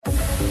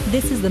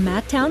This is the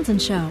Matt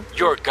Townsend Show.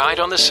 Your guide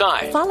on the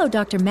side. Follow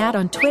Dr. Matt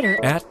on Twitter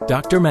At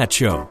Dr. Matt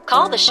Show.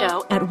 Call the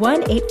show at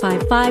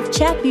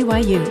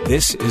 1-855-CHAT-BYU.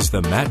 This is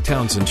the Matt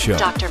Townsend Show.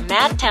 Dr.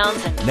 Matt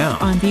Townsend. Now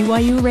on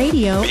BYU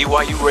Radio.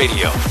 BYU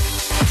Radio.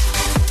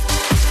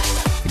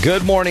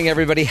 Good morning,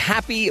 everybody.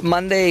 Happy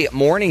Monday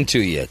morning to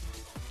you.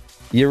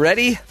 You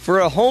ready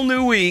for a whole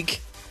new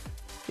week?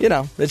 You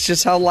know, that's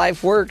just how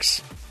life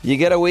works. You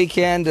get a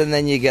weekend, and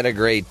then you get a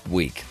great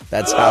week.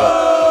 That's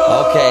how...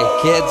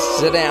 Okay, kids,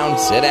 sit down,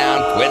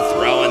 quit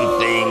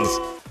throwing things.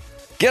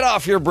 Get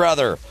off your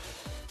brother.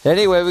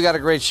 Anyway, we got a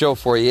great show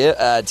for you.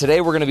 Today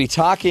we're going to be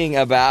talking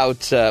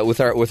about,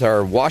 with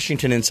our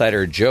Washington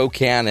insider, Joe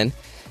Cannon,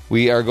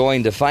 we are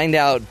going to find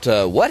out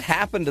what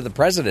happened to the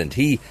president.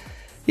 A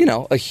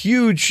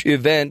huge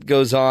event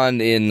goes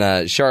on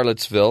in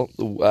Charlottesville,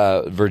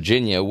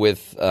 Virginia,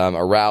 with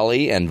a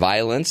rally and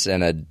violence,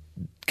 and a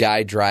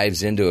guy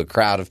drives into a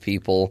crowd of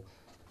people,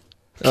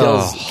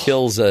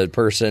 kills a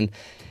person,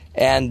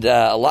 and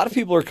a lot of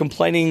people are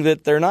complaining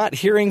that they're not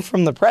hearing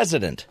from the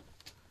president,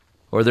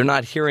 or they're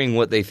not hearing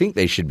what they think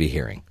they should be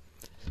hearing.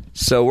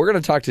 So we're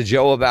going to talk to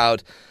Joe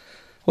about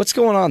what's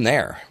going on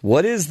there.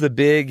 What is the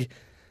big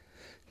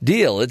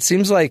deal? It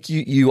seems like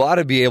you ought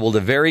to be able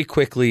to very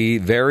quickly,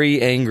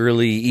 very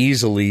angrily,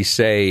 easily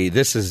say,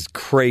 this is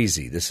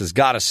crazy. This has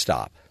got to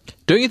stop.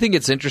 Don't you think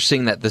it's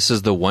interesting that this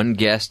is the one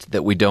guest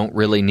that we don't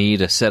really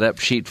need a setup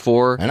sheet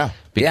for? I know.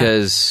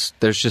 Because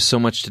there's just so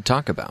much to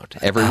talk about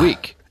every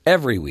week.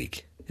 Every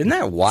week. Isn't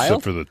that wild?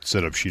 Except for the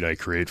setup sheet I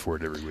create for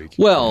it every week.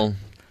 Well,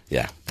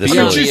 yeah. Just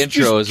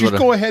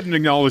go ahead and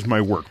acknowledge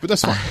my work, but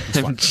that's fine. It's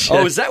fine.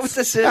 Oh, is that what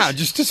this is? Yeah,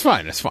 just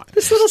fine. It's fine.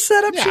 This little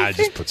setup sheet? Yeah, I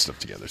just put stuff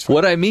together. It's fine.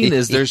 What I mean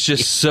is there's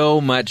just so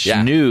much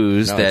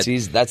news that...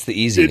 That's the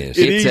easy news.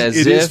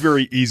 It is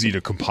very easy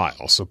to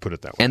compile, so put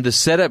it that way. And the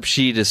setup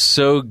sheet is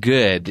so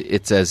good,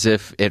 it's as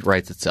if it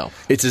writes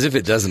itself. It's as if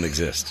it doesn't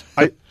exist.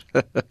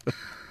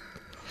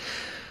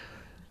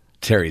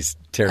 Terry's.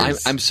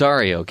 I'm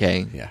sorry,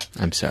 okay? Yeah.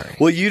 I'm sorry.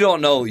 Well, you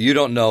don't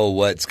know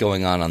what's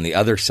going on the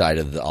other side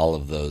of all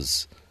of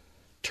those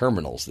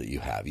terminals that you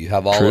have. You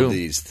have all of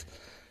these.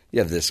 You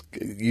have this.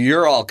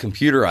 You're all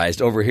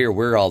computerized. Over here,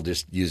 we're all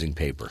just using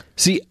paper.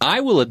 See,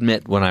 I will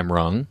admit when I'm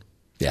wrong.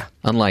 Yeah.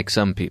 Unlike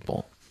some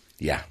people.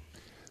 Yeah.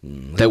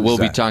 That we'll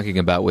be talking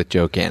about with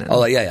Joe Cannon.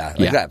 Oh, yeah.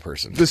 Like that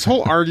person. This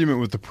whole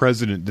argument with the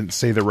president didn't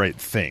say the right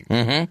thing.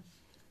 Mm-hmm.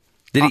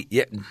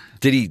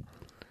 Did he?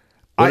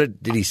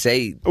 What did he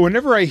say?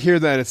 Whenever I hear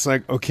that, it's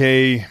like,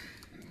 okay,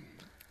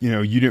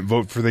 you didn't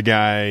vote for the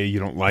guy, you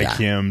don't like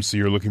him, so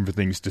you're looking for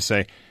things to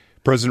say.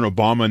 President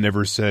Obama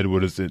never said,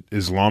 what is it,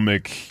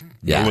 Islamic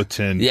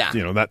militant? Yeah.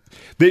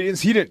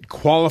 He didn't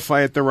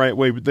qualify it the right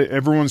way, but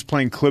everyone's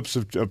playing clips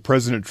of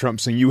President Trump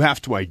saying you have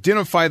to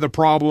identify the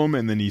problem,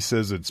 and then he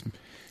says it's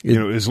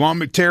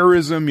Islamic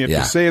terrorism. You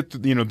have to say it.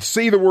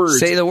 Say the words.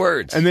 Say the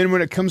words. And then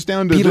when it comes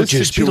down to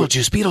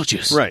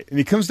Beetlejuice. Right, and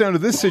he comes down to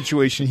this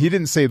situation, he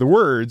didn't say the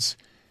words.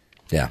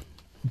 Yeah.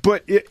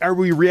 But are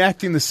we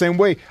reacting the same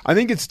way? I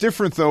think it's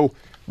different, though.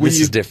 This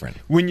is different.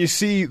 When you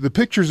see the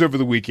pictures over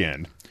the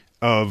weekend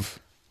of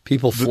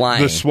people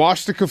flying the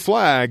swastika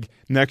flag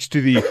next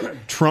to the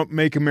Trump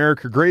Make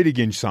America Great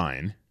Again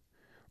sign,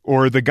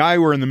 or the guy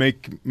wearing the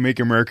Make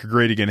America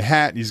Great Again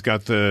hat, he's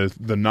got the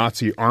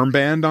Nazi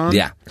armband on.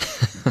 Yeah.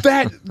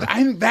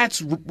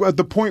 That's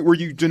the point where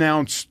you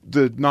denounce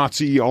the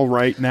Nazi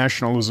alt-right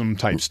nationalism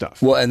type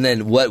stuff. Well, and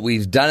then what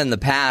we've done in the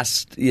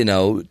past,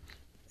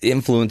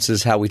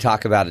 influences how we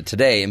talk about it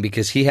today. And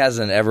because he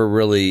hasn't ever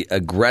really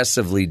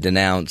aggressively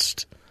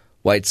denounced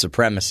white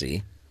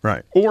supremacy.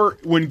 Right. Or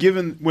when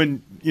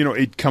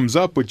it comes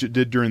up, which it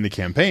did during the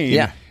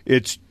campaign,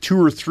 it's 2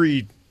 or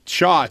 3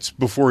 shots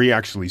before he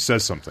actually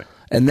says something.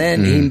 And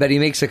then but he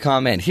makes a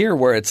comment here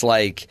where it's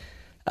like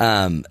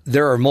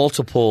there are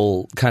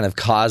multiple kind of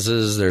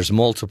causes, there's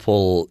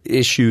multiple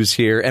issues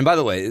here. And by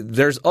the way,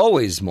 there's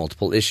always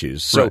multiple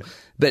issues. So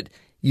but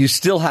you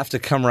still have to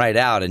come right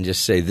out and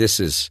just say this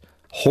is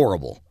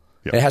horrible.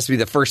 Yep. It has to be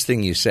the first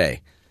thing you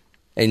say.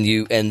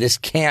 And this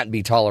can't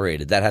be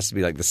tolerated. That has to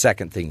be like the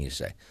second thing you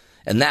say.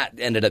 And that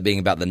ended up being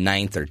about the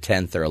 9th or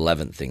 10th or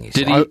 11th thing he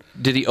said.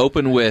 Did he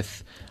open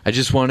with, I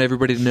just want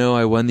everybody to know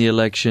I won the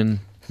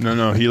election?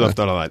 No, he left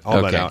all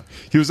that out.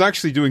 He was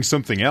actually doing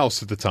something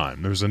else at the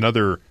time. There was it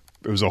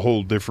was a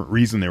whole different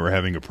reason they were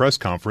having a press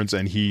conference,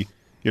 and he,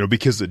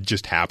 because it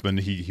just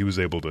happened, he was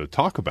able to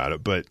talk about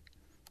it, but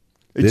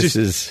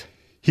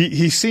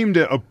He seemed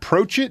to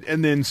approach it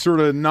and then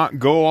sort of not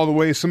go all the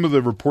way. Some of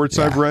the reports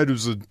I've read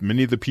was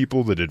many of the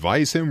people that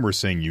advise him were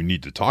saying you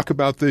need to talk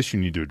about this, you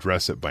need to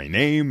address it by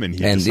name, and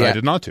he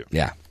decided not to.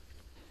 Yeah.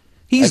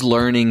 He's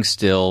learning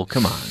still.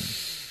 Come on.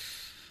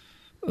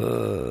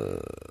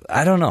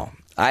 I don't know.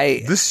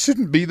 This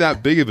shouldn't be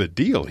that big of a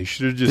deal. He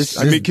should have just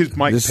because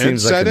Mike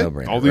Pence said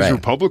it. All these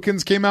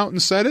Republicans came out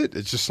and said it.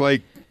 It's just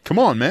like, come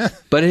on, man.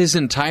 But his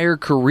entire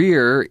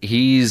career,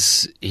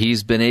 he's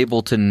been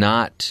able to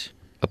not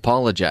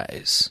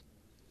apologize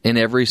in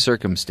every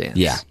circumstance.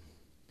 Yeah.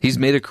 He's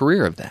made a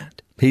career of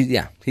that.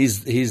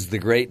 He's the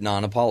great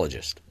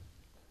non-apologist.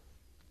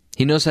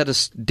 He knows how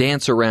to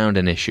dance around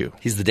an issue.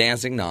 He's the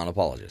dancing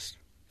non-apologist.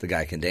 The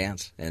guy can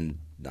dance and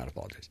not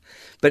apologize.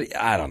 But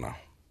I don't know.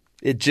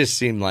 It just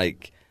seemed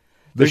like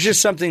there's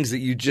just some things that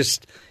you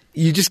just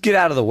get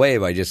out of the way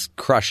by just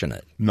crushing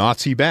it.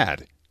 Nazi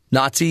bad.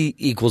 Nazi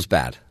equals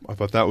bad. I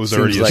thought that was Seems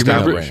already like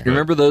established.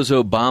 Remember those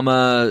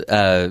Obama,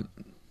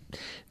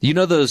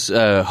 those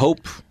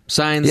hope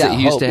signs that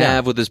he used to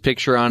have with his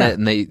picture on it,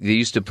 and they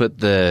used to put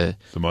the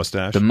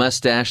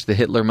mustache, the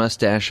Hitler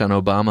mustache on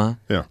Obama?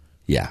 Yeah.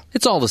 Yeah.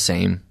 It's all the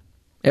same.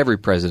 Every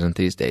president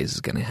these days is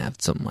going to have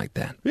something like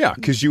that. Yeah,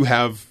 because you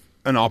have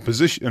an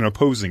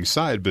opposing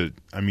side, but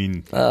I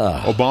mean,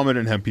 Obama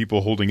didn't have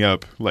people holding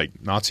up like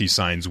Nazi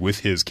signs with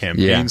his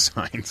campaign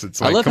signs. It's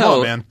like, come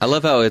on, man. I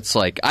love how it's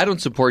like, I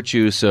don't support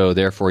you, so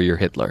therefore you're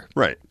Hitler.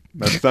 Right.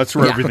 That's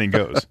where everything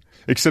goes.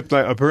 Except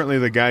that apparently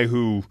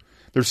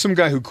there's some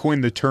guy who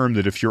coined the term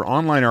that if your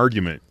online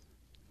argument,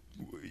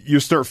 you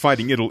start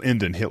fighting, it'll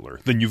end in Hitler,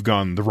 then you've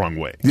gone the wrong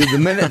way.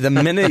 The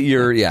minute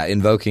you're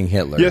invoking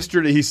Hitler.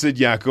 Yesterday he said,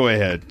 yeah, go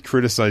ahead,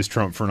 criticize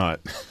Trump for not.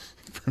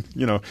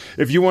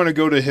 If you want to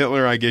go to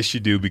Hitler, I guess you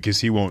do, because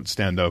he won't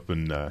stand up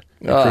and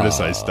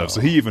criticize stuff.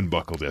 So he even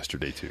buckled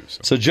yesterday too.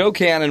 So Joe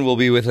Cannon will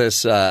be with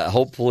us,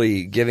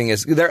 hopefully giving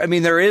us.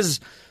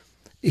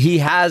 He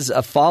has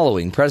a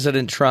following.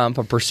 President Trump,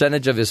 a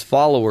percentage of his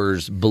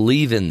followers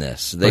believe in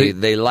this.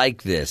 They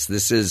like this.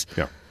 This is.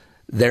 Yeah.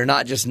 They're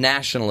not just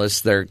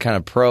nationalists; they're kind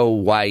of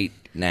pro-white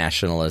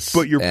nationalists.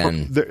 But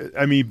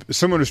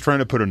someone is trying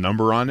to put a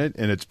number on it,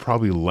 and it's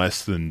probably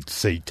less than,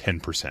 say,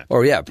 10%.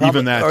 Or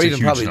even that's a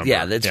huge number.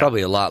 Yeah, it's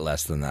probably a lot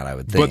less than that, I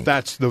would think. But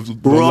that's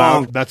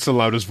the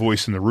loudest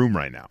voice in the room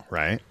right now,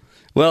 right?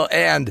 Well,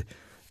 and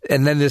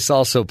then this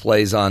also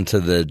plays on to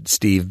the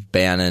Steve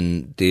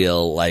Bannon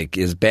deal. Like,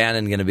 is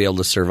Bannon going to be able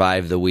to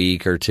survive the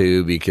week or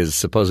two, because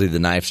supposedly the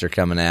knives are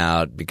coming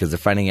out, because they're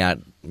finding out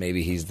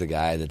maybe he's the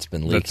guy that's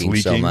been leaking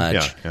so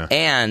much. Yeah.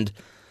 And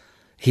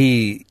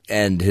he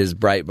and his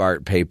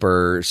Breitbart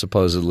paper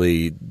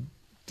supposedly,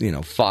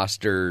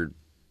 foster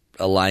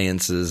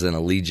alliances and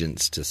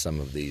allegiance to some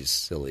of these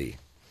silly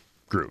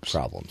groups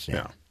problems.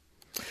 Yeah.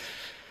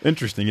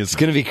 Interesting. It's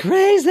going to be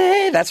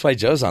crazy. That's why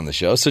Joe's on the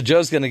show. So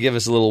Joe's going to give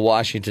us a little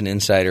Washington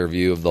insider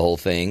view of the whole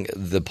thing,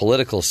 the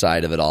political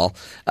side of it all.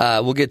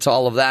 We'll get to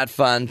all of that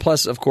fun.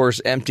 Plus, of course,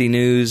 empty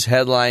news,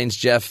 headlines.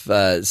 Jeff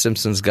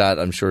Simpson's got,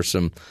 I'm sure,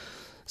 some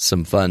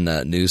fun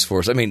news for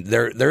us. I mean,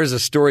 there is a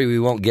story we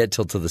won't get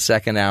till to the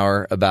second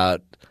hour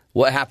about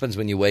what happens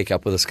when you wake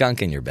up with a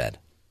skunk in your bed.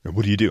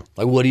 What do you do?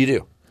 Like, what do you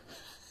do?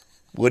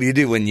 What do you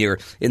do when you're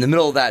in the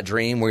middle of that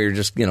dream where you're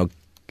just,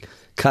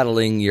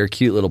 cuddling your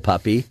cute little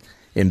puppy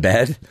in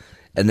bed,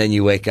 and then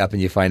you wake up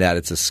and you find out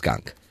it's a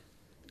skunk?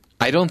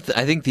 I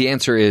think the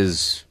answer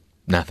is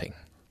nothing.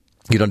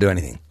 You don't do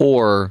anything.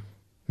 Or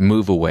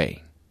move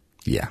away.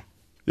 Yeah.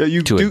 Yeah,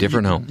 a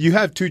different home. You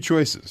have two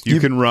choices. You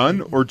can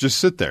run or just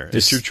sit there.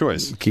 It's your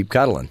choice. Keep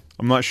cuddling.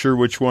 I'm not sure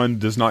which one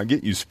does not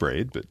get you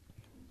sprayed, but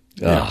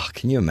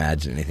can you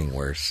imagine anything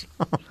worse?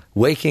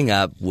 Waking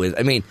up with,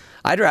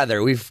 I'd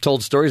rather, we've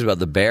told stories about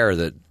the bear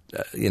that,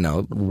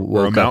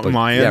 woke or a mountain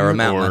lion. Yeah, or a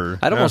mountain lion.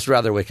 I'd almost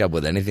rather wake up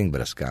with anything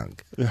but a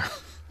skunk. Yeah.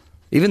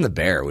 Even the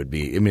bear would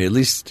be, at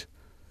least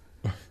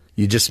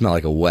you just smell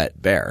like a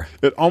wet bear.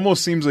 It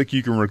almost seems like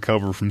you can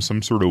recover from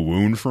some sort of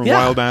wound from a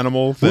wild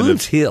animal.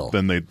 Wounds heal.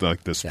 Then they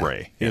like the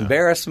spray. Yeah. The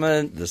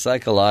embarrassment, the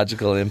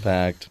psychological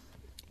impact,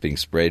 being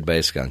sprayed by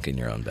a skunk in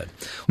your own bed.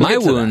 My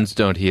wounds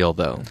don't heal,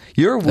 though.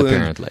 Your wound,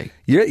 apparently.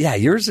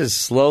 Yours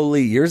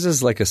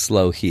is like a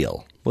slow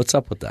heal. What's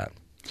up with that?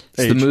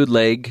 It's the mood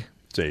leg.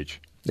 It's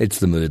age. It's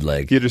the mood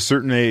leg. You get a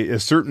certain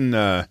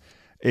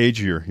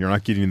age, you're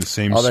not getting the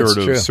same sort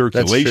of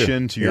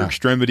circulation to your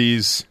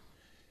extremities.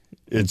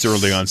 It's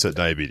early onset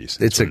diabetes.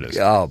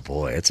 Oh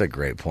boy, it's a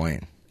great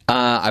point.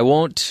 I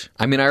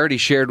already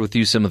shared with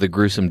you some of the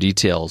gruesome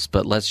details,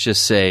 but let's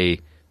just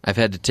say I've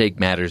had to take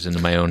matters into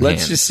my own hands.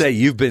 Let's just say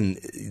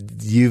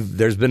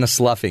there's been a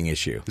sloughing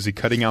issue. Is he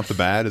cutting out the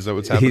bad? Is that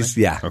what's happening?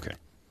 Okay.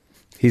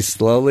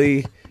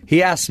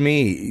 He asked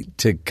me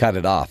to cut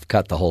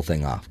the whole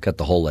thing off, cut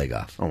the whole leg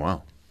off. Oh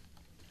wow.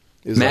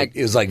 It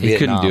was like he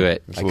Vietnam. couldn't do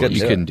it.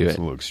 You couldn't do it. It's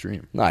a little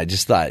extreme. No, I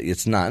just thought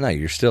it's not. No,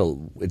 it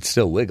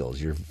still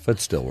wiggles. Your foot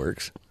still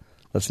works.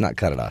 Let's not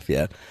cut it off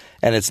yet.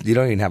 And you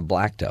don't even have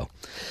black toe.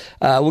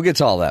 We'll get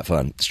to all that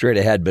fun straight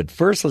ahead. But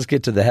first, let's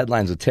get to the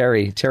headlines with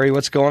Terry. Terry,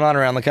 what's going on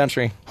around the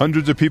country?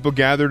 Hundreds of people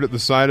gathered at the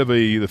site of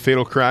the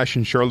fatal crash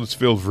in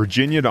Charlottesville,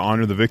 Virginia, to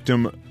honor the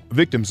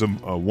victims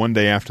of one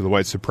day after the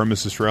white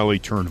supremacist rally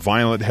turned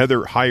violent.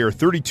 Heather Heyer,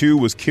 32,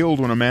 was killed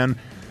when a man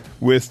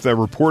with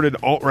reported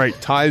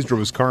alt-right ties drove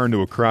his car into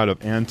a crowd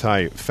of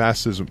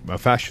anti-fascism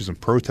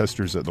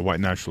protesters at the white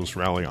nationalist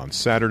rally on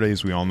Saturday.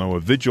 As we all know, a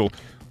vigil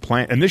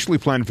initially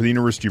planned for the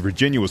University of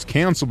Virginia was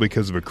canceled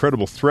because of a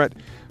credible threat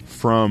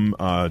from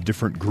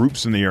different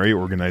groups in the area,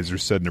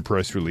 organizers said in a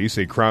press release.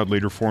 A crowd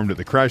later formed at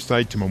the crash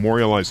site to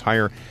memorialize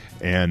Heyer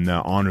and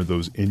honor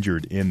those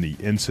injured in the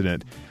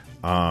incident.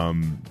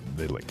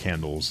 They lit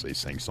candles, they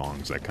sang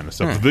songs, that kind of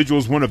stuff. The vigil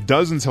is one of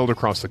dozens held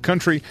across the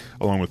country,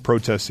 along with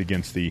protests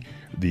against the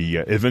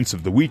events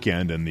of the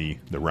weekend and the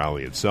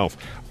rally itself.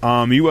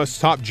 U.S.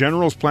 top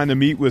generals plan to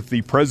meet with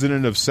the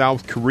president of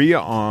South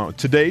Korea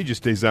today,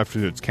 just days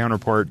after its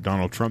counterpart,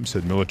 Donald Trump,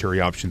 said military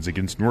options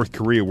against North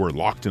Korea were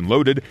locked and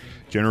loaded.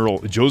 General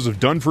Joseph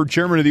Dunford,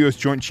 chairman of the U.S.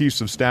 Joint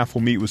Chiefs of Staff,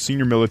 will meet with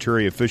senior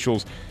military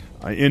officials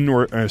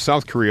in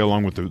South Korea,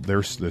 along with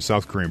the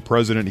South Korean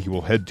president. He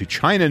will head to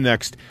China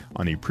next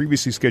on a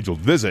previously scheduled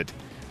visit,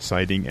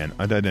 citing an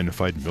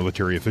unidentified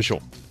military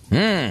official.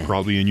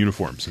 Probably in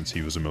uniform, since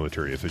he was a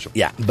military official.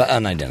 Yeah, but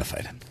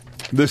unidentified.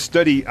 This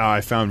study I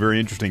found very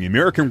interesting.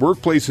 American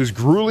workplace is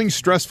grueling,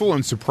 stressful,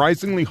 and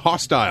surprisingly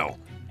hostile.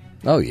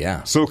 Oh,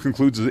 yeah. So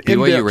concludes the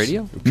BYU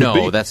Radio?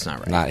 No, that's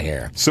not right. Not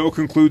here. So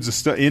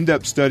concludes the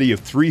in-depth study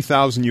of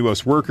 3,000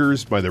 U.S.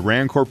 workers by the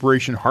RAND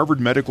Corporation, Harvard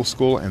Medical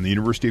School, and the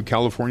University of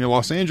California,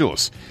 Los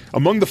Angeles.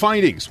 Among the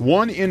findings,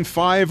 1 in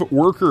 5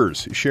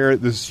 workers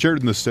shared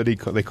in the study,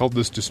 they called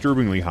this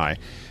disturbingly high,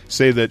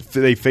 say that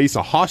they face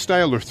a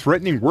hostile or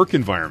threatening work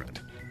environment,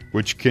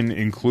 which can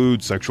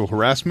include sexual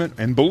harassment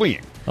and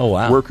bullying. Oh,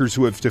 wow. Workers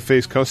who have to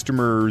face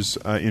customers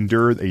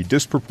endure a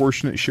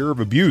disproportionate share of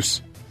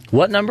abuse.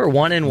 What number?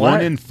 1 in what?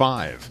 1 in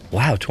 5.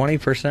 Wow,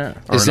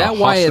 20%. Is that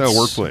why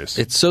workplace.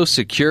 It's so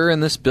secure in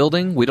this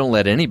building? We don't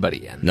let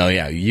anybody in. No,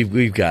 yeah.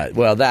 We've got,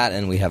 that,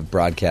 and we have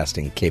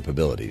broadcasting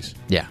capabilities.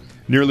 Yeah.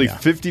 Nearly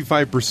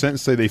 55%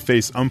 say they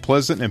face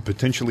unpleasant and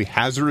potentially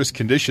hazardous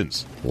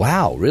conditions.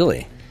 Wow,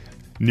 really?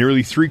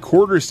 Nearly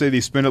 3/4 say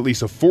they spend at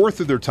least a fourth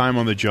of their time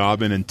on the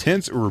job in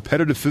intense or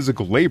repetitive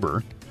physical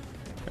labor.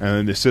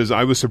 And it says,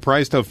 I was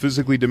surprised how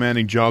physically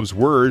demanding jobs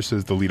were,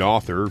 says the lead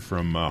author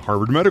from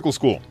Harvard Medical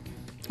School.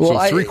 Well,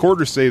 so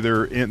 3/4 say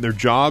their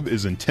job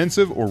is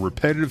intensive or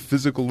repetitive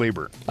physical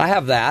labor. I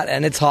have that,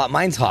 and it's hot.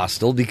 Mine's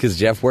hostile because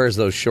Jeff wears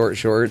those short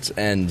shorts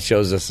and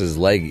shows us his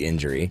leg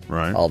injury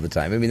all the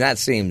time. I mean, that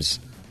seems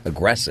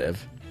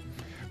aggressive.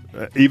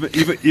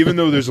 Even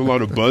though there's a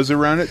lot of buzz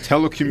around it,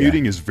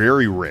 telecommuting is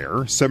very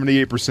rare.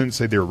 78%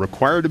 say they're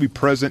required to be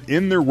present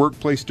in their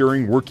workplace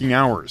during working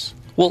hours.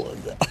 Well,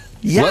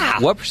 yeah.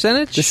 What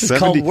percentage? This is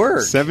called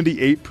work.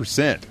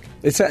 78%.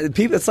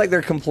 It's like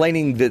they're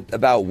complaining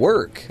about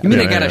work. You mean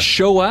they got to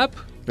show up?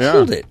 Yeah.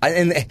 Hold it.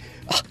 And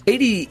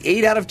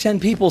 88 out of 10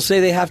 people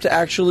say they have to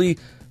actually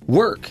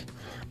work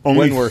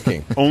when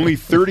working. Only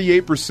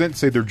 38%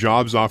 say their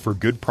jobs offer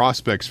good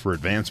prospects for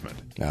advancement.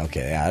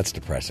 Okay, yeah, that's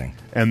depressing.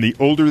 And the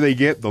older they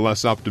get, the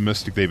less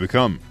optimistic they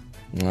become.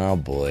 Oh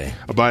boy!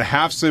 About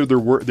half say they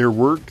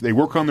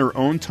work on their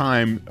own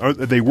time. Or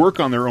they work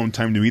on their own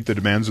time to meet the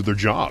demands of their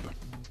job.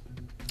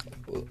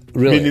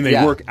 Really? Meaning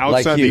they work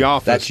outside the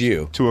office. That's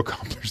you. To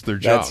accomplish their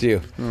job. That's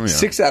you. Oh, yeah.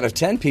 6 out of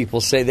 10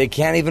 people say they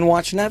can't even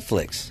watch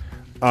Netflix.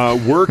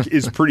 Work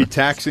is a pretty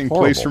taxing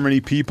place for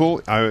many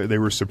people. They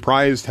were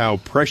surprised how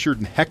pressured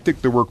and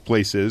hectic the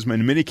workplace is.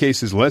 In many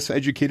cases, less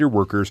educated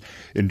workers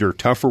endure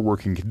tougher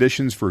working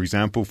conditions. For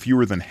example,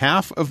 fewer than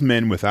half of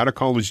men without a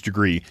college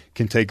degree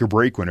can take a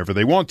break whenever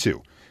they want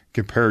to,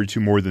 compared to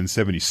more than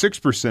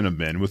 76% of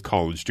men with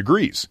college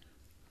degrees.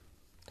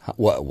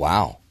 What?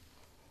 Wow.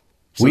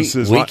 So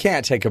we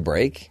can't take a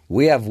break.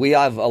 We have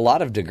a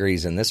lot of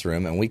degrees in this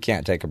room, and we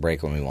can't take a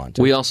break when we want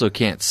to. We also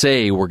can't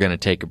say we're going to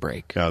take a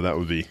break. Yeah, that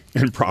would be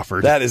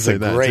improper. That is a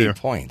great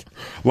point.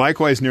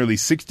 Likewise, nearly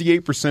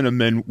 68% of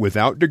men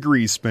without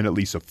degrees spend at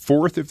least a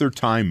fourth of their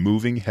time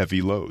moving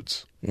heavy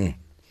loads.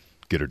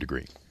 Get a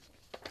degree.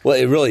 Well,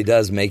 it really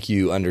does make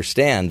you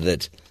understand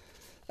that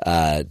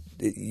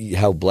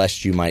how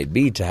blessed you might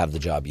be to have the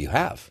job you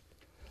have.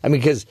 I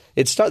mean, because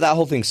that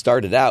whole thing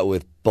started out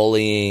with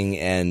bullying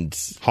and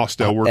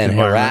hostile work and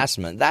environment.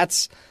 Harassment.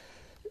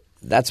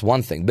 That's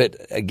one thing. But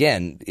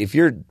again, if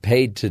you're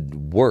paid to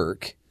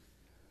work,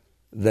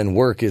 then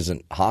work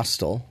isn't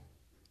hostile,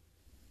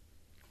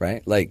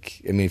 right?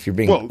 Like, I mean, if you're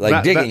being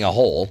digging a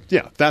hole,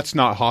 that's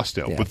not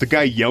hostile. Yeah. But the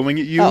guy yelling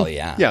at you,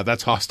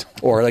 that's hostile.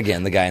 Or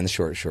again, the guy in the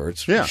short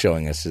shorts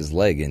showing us his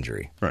leg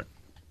injury. Right.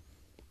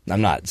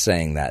 I'm not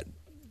saying that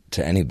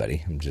to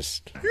anybody. I'm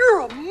just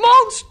you're a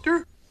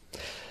monster.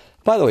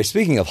 By the way,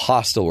 speaking of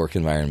hostile work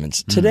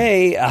environments,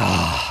 today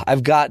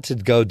I've got to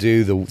go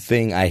do the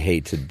thing I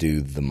hate to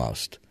do the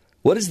most.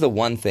 What is the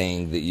one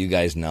thing that you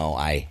guys know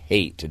I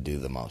hate to do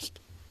the most?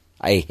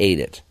 I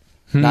hate it.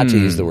 Not to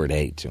use the word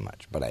hate too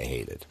much, but I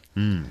hate it.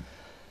 It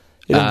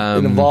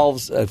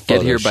involves a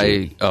photo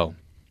shoot. I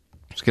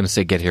was going to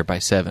say get here by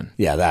 7.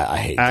 Yeah, I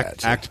hate that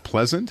too. Act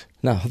pleasant?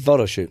 No, a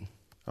photo shoot.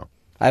 Oh.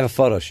 I have a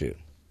photo shoot.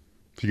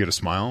 If you get a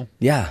smile?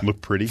 Yeah. Look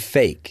pretty?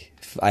 Fake.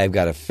 I've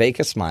got to fake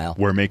a smile.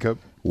 Wear makeup?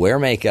 Wear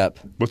makeup.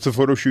 What's the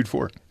photo shoot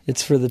for?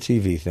 It's for the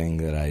TV thing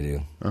that I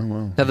do. Oh,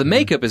 wow. Now, the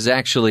makeup is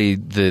actually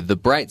the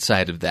bright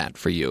side of that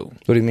for you.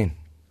 What do you mean?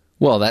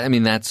 Well,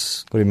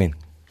 that's... What do you mean?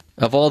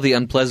 Of all the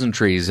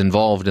unpleasantries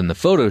involved in the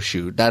photo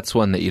shoot, that's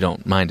one that you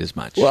don't mind as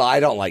much. Well, I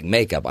don't like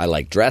makeup. I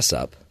like dress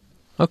up.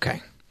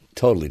 Okay.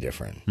 Totally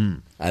different.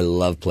 I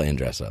love playing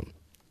dress up.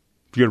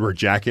 You got to wear a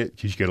jacket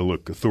because you got to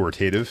look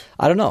authoritative.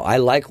 I don't know. I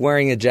like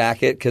wearing a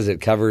jacket because it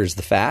covers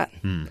the fat.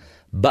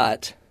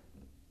 But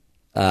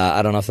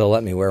I don't know if they'll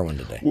let me wear one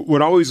today.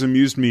 What always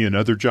amused me in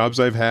other jobs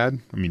I've had,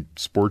 I mean,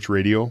 sports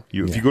radio,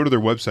 if you go to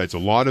their websites, a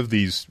lot of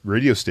these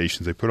radio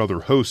stations, they put all their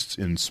hosts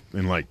in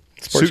like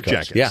Sports suit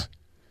coats, jackets. yeah.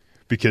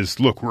 Because,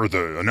 look, we're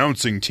the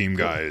announcing team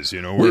guys,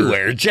 you know. We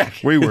wear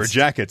jackets. We wear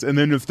jackets. And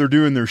then if they're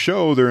doing their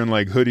show, they're in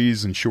like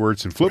hoodies and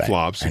shorts and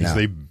flip-flops because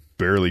they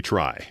barely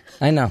try.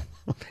 I know.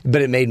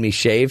 But it made me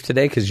shave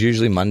today because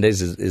usually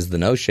Mondays is the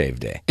no-shave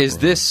day. Is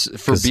this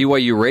for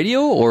BYU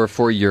Radio or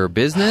for your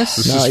business?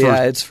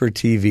 It's for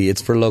TV.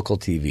 It's for local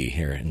TV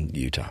here in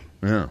Utah.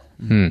 Yeah.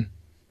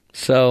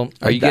 So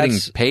are you getting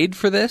paid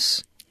for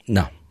this?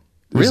 No.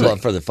 Really?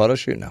 For the photo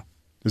shoot? No.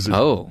 Is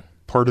it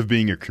part of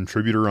being a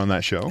contributor on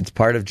that show? It's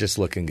part of just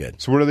looking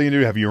good. So what are they going to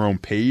do? Have your own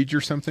page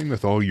or something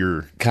with all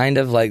your... Kind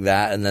of like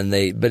that, and then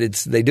they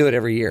do it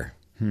every year.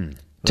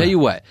 Tell you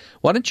what,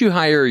 why don't you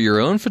hire your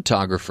own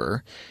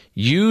photographer?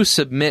 You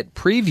submit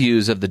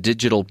previews of the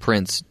digital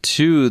prints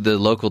to the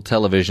local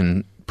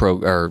television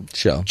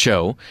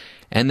show,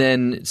 and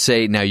then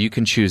say, now you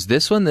can choose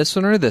this one,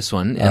 or this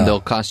one, and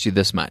they'll cost you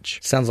this much.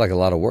 Sounds like a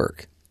lot of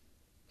work.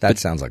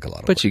 Sounds like a lot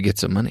of work. But you get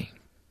some money.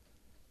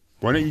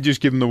 Why don't you just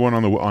give them the one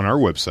on our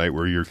website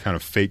where you're kind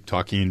of fake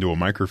talking into a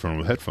microphone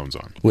with headphones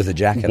on. With a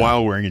jacket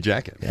while wearing a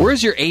jacket. Yeah.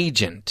 Where's your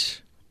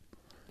agent?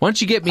 Why don't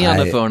you get me on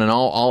the phone and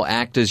I'll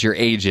act as your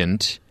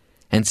agent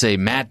and say,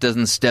 Matt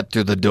doesn't step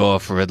through the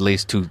door for at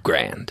least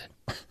 $2,000.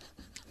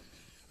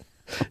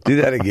 Do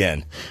that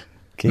again.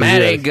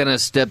 Matt ain't going to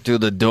step through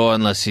the door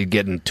unless he's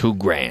getting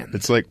 $2,000.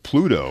 It's like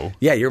Pluto.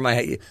 Yeah,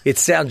 it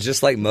sounds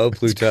just like Mo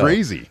Pluto. It's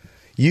crazy.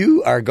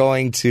 You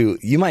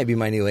might be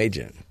my new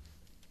agent.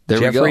 There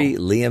Jeffrey we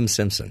go. Liam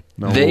Simpson.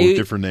 No, a little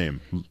different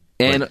name.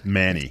 And like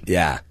Manny.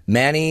 Yeah.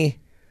 Manny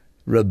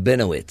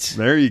Rabinowitz.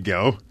 There you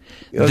go.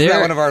 Isn't that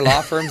one of our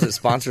law firms that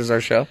sponsors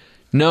our show?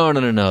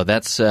 No.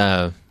 That's,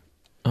 oh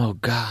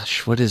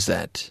gosh, what is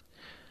that?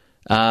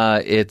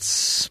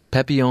 It's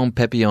Pepion,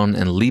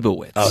 and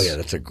Leibowitz. Oh, yeah,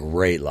 that's a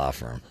great law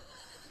firm.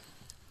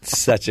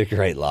 Such a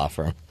great law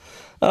firm.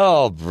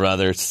 Oh,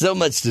 brother, so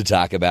much to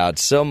talk about,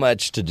 so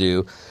much to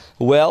do.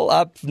 Well,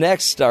 up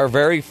next, our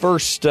very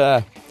first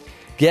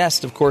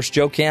guest, of course,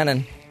 Joe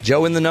Cannon.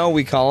 Joe in the Know,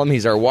 we call him.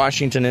 He's our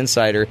Washington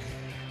insider.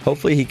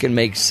 Hopefully he can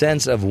make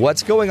sense of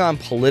what's going on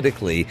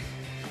politically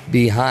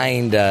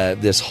behind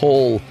this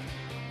whole,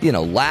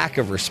 lack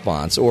of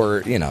response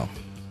or,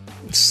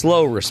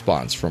 slow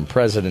response from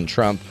President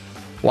Trump.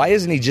 Why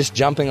isn't he just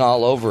jumping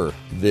all over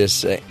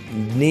this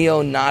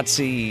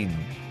neo-Nazi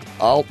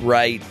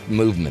alt-right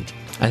movement?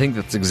 I think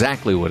that's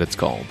exactly what it's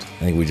called.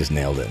 I think we just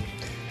nailed it.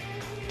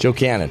 Joe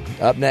Cannon,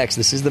 up next.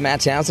 This is the Matt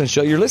Townsend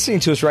Show. You're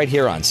listening to us right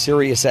here on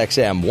Sirius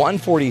XM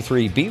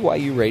 143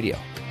 BYU Radio.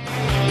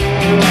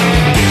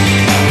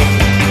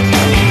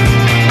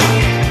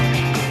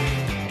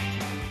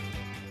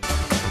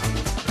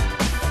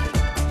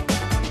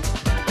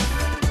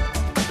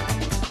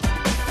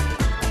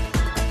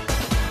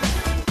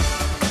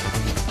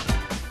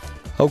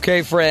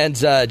 Okay,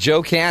 friends,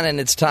 Joe Cannon,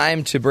 it's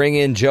time to bring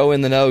in Joe in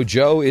the Know.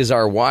 Joe is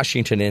our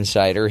Washington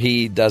insider.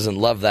 He doesn't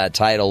love that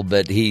title,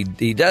 but he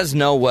does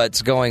know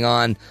what's going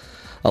on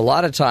a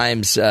lot of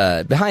times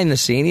behind the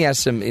scene. He has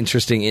some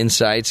interesting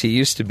insights. He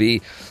used to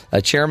be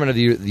a chairman of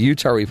the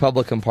Utah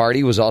Republican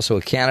Party, was also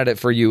a candidate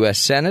for U.S.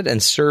 Senate,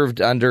 and served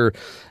under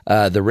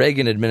the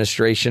Reagan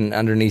administration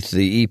underneath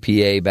the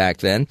EPA back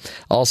then.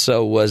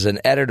 Also was an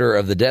editor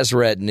of the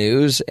Deseret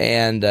News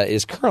and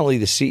is currently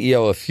the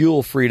CEO of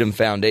Fuel Freedom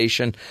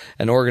Foundation,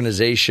 an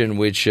organization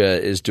which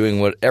is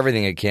doing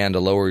everything it can to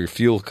lower your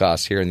fuel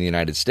costs here in the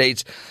United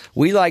States.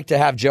 We like to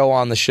have Joe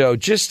on the show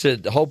just to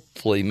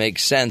hopefully make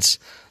sense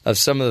of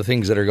some of the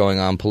things that are going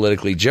on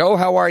politically. Joe,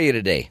 how are you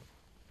today?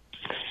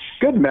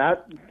 Good,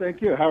 Matt.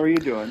 Thank you. How are you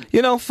doing?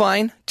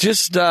 Fine.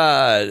 Just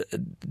try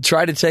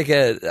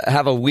to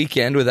have a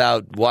weekend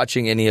without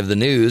watching any of the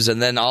news,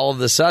 and then all of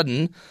a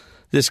sudden,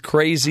 this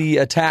crazy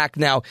attack.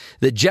 Now,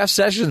 that Jeff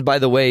Sessions, by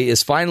the way,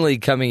 is finally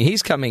coming.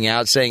 He's coming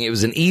out saying it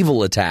was an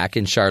evil attack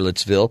in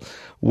Charlottesville,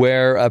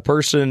 where a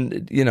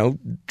person,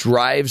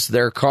 drives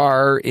their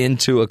car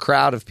into a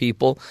crowd of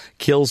people,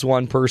 kills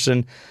one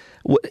person,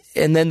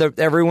 and then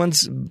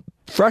everyone's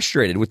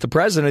frustrated with the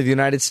president of the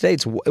United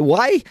States.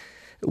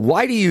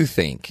 Why do you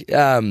think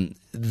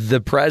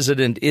the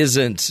president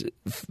isn't,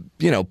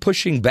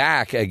 pushing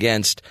back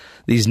against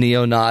these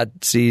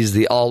neo-Nazis,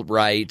 the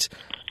alt-right?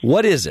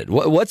 What is it?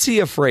 What's he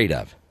afraid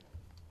of?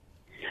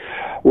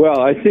 Well,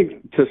 I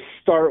think to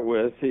start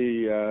with,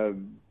 he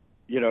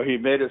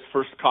made his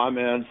first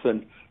comments,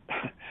 and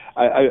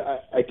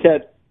I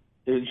can't.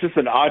 It's just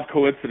an odd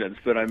coincidence,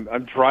 but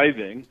I'm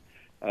driving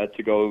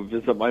to go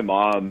visit my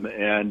mom,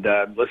 and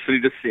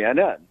listening to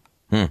CNN.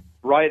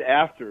 Right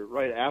after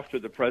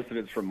the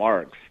president's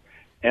remarks,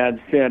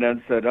 and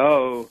CNN said,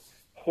 "Oh,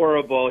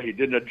 horrible! He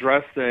didn't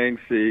address things.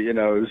 It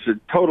was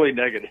totally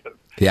negative."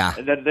 Yeah.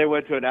 And then they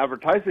went to an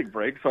advertising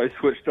break, so I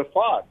switched to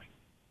Fox.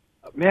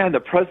 Man,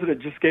 the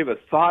president just gave a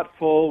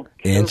thoughtful,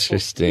 careful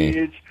interesting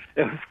speech.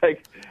 It was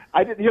like,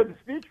 I didn't hear the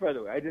speech, by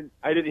the way. I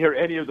didn't hear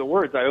any of the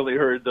words. I only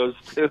heard those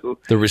two.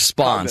 The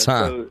response,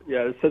 comments.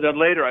 So then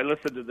later I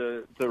listened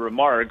to the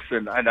remarks,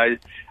 and I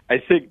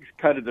think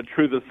kind of the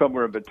truth is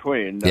somewhere in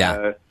between.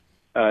 Yeah.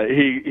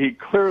 He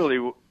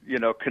clearly,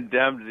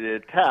 condemned the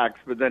attacks,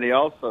 but then he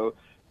also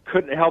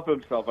couldn't help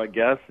himself, I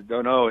guess,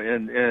 don't know,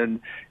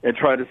 in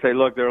trying to say,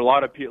 look, there are a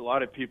lot of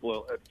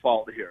people at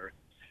fault here.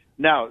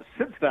 Now,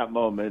 since that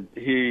moment,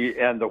 he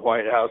and the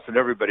White House and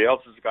everybody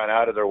else has gone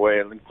out of their way,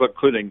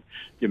 including,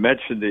 you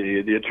mentioned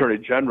the Attorney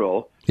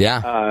General,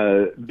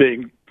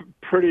 being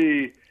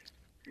pretty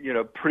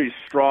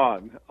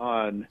strong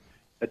on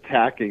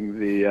attacking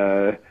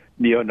the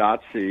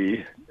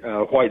neo-Nazi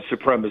white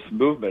supremacist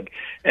movement.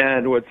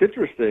 And what's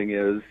interesting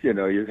is,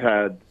 you've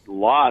had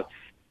lots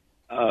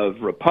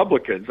of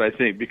Republicans, I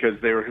think,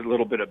 because they were a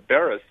little bit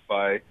embarrassed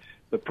by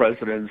the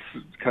president's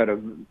kind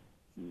of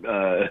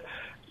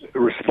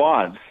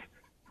response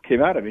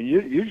came out. I mean,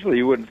 usually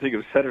you wouldn't think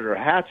of Senator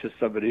Hatch as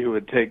somebody who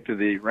would take to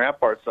the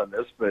ramparts on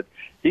this, but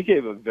he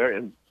gave a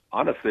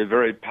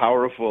very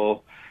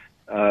powerful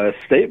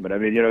statement. I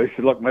mean, he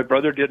said, "Look, my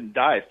brother didn't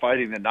die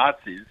fighting the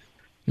Nazis,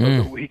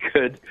 but we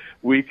could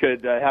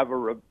have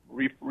a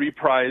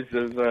reprise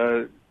of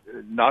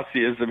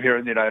Nazism here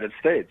in the United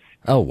States."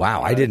 Oh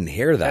wow, I didn't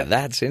hear that.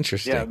 That's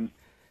interesting. Yeah,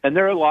 and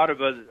there are a lot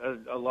of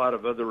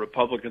other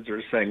Republicans who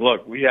are saying,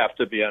 "Look, we have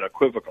to be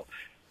unequivocal."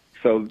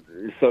 So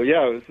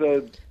yeah,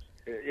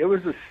 it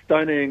was a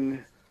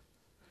stunning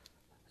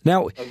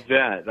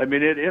event. I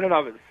mean, in and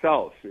of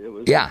itself, it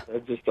was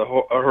just a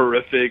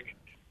horrific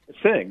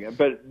thing.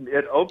 But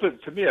it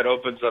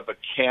opens up a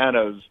can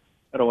of,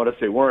 I don't want to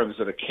say worms,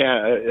 but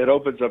it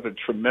opens up a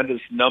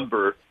tremendous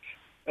number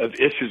of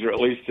issues, or at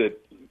least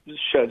it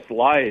sheds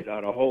light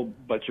on a whole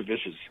bunch of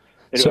issues.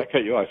 Anyway, I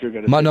cut you off. You're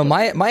going to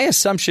my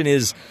assumption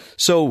is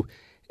so.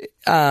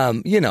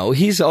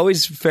 He's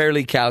always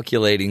fairly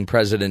calculating,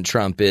 President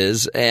Trump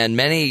is, and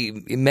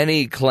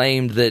many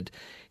claimed that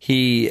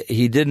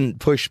he didn't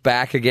push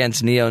back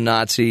against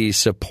neo-Nazi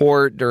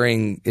support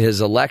during his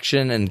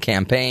election and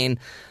campaign.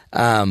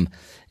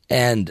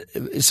 And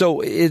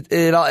so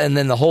and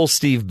then the whole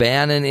Steve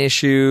Bannon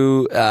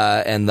issue,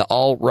 and the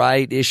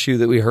alt-right issue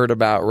that we heard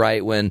about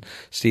right when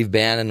Steve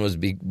Bannon was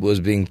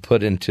being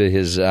put into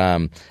his,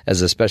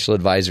 as a special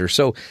advisor.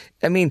 So,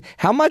 I mean,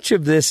 how much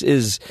of this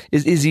is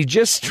he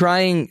just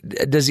trying,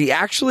 does he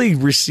actually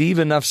receive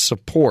enough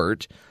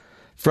support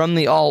from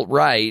the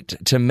alt-right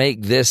to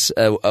make this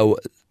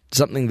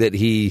something that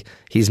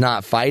he's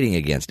not fighting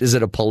against? Is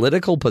it a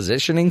political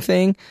positioning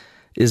thing?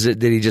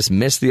 Did he just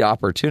miss the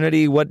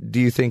opportunity? What do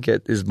you think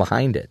is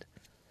behind it?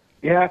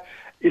 Yeah,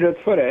 it's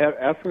funny. I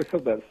asked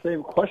myself that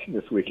same question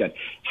this weekend.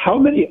 How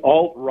many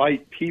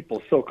alt-right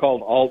people,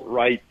 so-called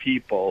alt-right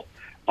people,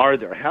 are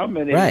there? How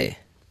many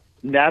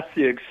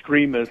Nazi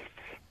extremists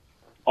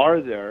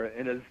are there?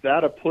 And is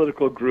that a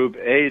political group,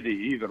 that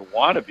you even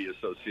want to be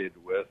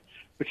associated with?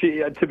 Which,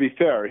 to be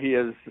fair, he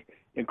has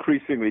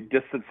increasingly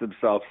distanced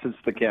himself since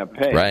the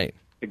campaign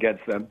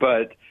against them.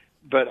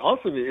 But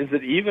also, is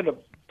it even a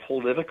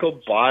political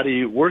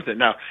body worth it?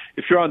 Now,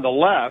 if you're on the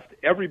left,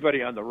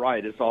 everybody on the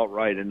right is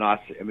alt-right and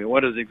Nazi. I mean,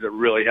 one of the things that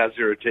really has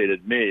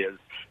irritated me is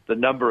the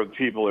number of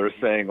people who are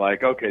saying,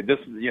 like, okay, this,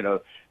 the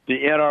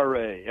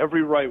NRA,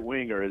 every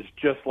right-winger is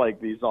just like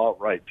these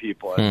alt-right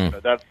people. And,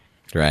 that's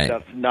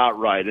not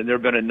right. And there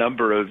have been a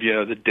number of,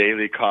 the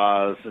Daily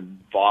Cause and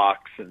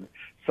Vox and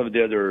some of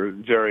the other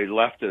very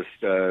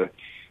leftist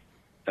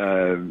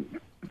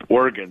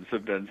organs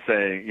have been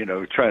saying,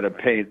 trying to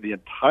paint the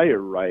entire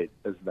right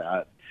as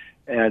that.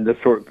 And this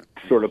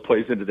sort of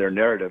plays into their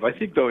narrative. I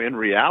think, though, in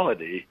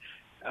reality,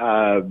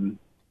 I'm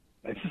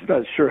just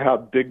not sure how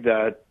big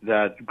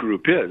that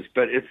group is,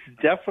 but it's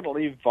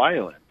definitely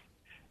violent.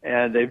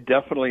 And they've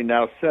definitely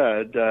now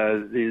said,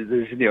 these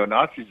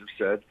neo-Nazis have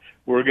said,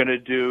 we're going to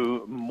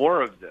do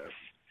more of this.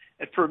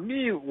 And for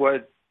me,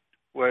 what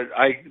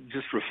I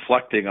just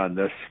reflecting on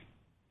this,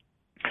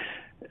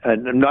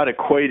 and I'm not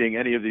equating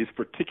any of these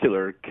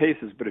particular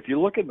cases, but if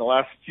you look in the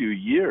last few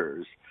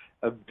years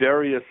of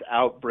various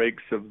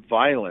outbreaks of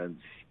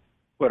violence,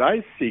 what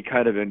I see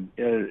kind of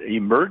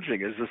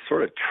emerging is this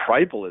sort of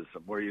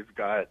tribalism where you've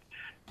got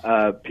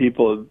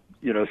people,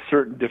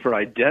 certain different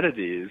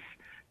identities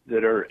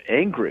that are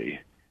angry,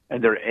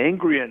 and they're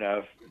angry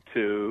enough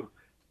to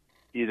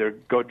either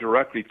go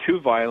directly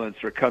to violence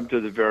or come to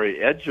the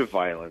very edge of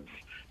violence.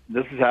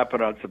 This has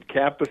happened on some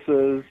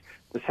campuses.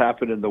 This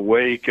happened in the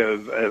wake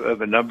of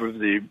a number of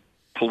the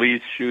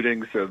police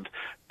shootings of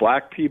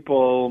black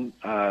people.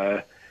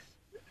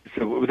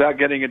 So without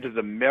getting into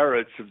the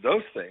merits of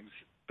those things,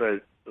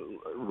 but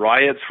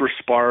riots were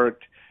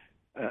sparked.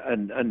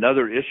 And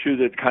another issue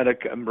that kind of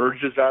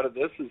emerges out of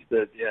this is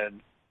that if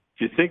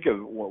you think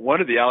of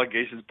one of the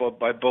allegations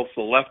by both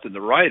the left and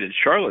the right in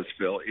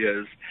Charlottesville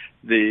is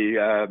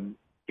the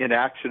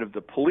inaction of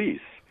the police.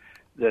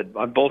 That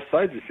on both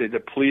sides they say the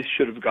police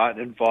should have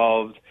gotten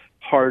involved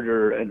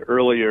harder and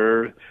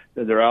earlier.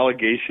 And there are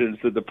allegations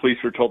that the police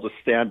were told to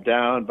stand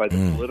down by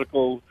the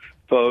political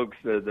folks.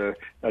 The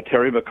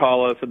Terry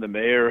McAuliffe and the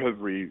mayor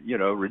have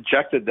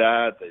rejected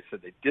that. They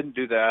said they didn't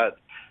do that,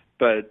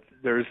 but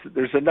there's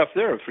enough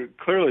there.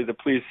 Clearly, the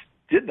police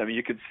didn't. I mean,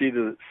 you could see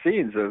the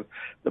scenes of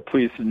the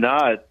police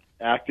not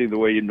acting the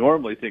way you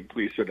normally think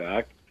police would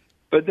act.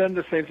 But then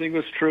the same thing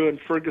was true in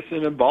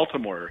Ferguson and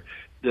Baltimore.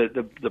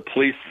 The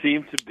police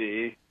seemed to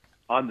be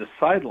on the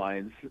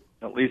sidelines,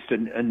 at least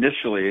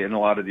initially in a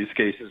lot of these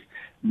cases,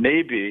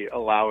 maybe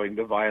allowing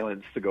the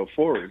violence to go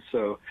forward.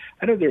 So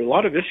I know there are a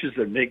lot of issues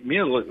that make me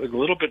a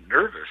little bit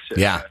nervous.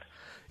 Yeah.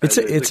 It's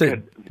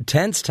a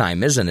tense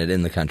time, isn't it,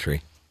 in the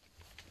country?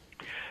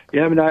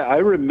 Yeah, I mean, I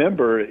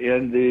remember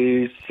in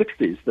the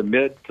 60s, the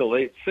mid to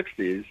late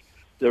 60s,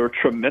 there were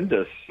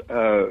tremendous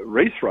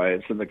race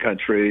riots in the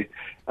country,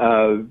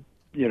 for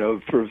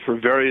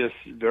various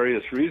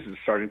reasons,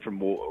 starting from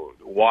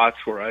Watts,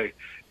 where I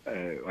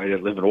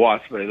didn't live in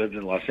Watts, but I lived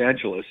in Los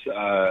Angeles,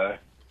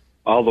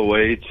 all the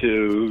way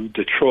to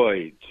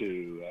Detroit,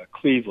 to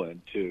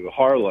Cleveland, to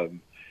Harlem.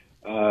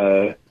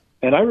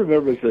 And I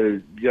remember as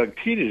a young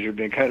teenager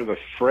being kind of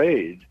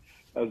afraid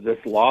of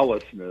this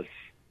lawlessness.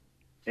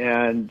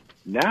 And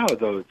now,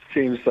 though, it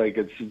seems like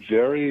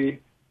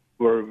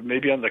we're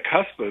maybe on the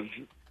cusp of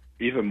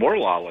even more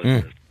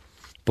lawlessness.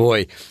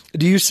 Boy,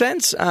 do you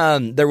sense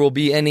there will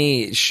be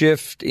any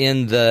shift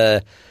in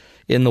the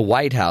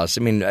White House?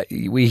 I mean,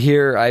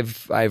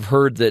 I've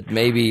heard that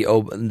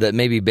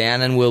maybe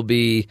Bannon will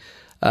be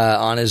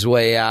on his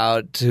way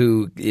out.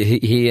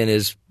 He and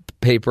his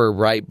paper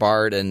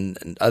Breitbart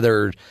and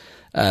other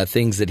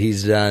things that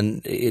he's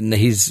done.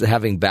 He's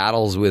having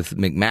battles with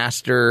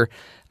McMaster.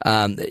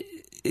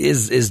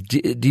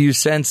 Do you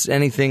sense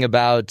anything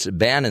about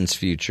Bannon's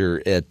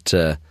future at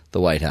the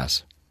White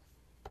House?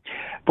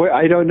 Boy,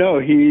 I don't know.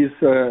 He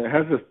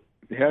has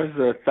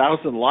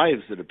 1,000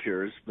 lives, it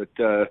appears, but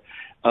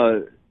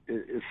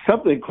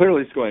something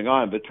clearly is going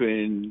on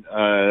between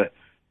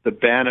the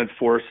Bannon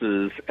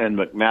forces and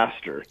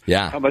McMaster.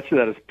 Yeah. How much of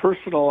that is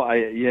personal?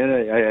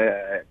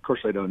 Of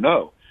course, I don't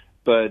know,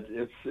 but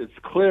it's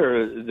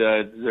clear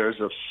that there's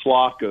a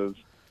flock of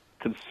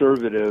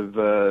conservative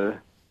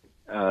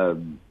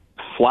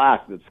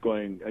flack that's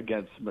going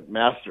against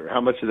McMaster. How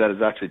much of that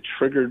is actually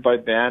triggered by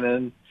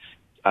Bannon?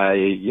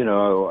 I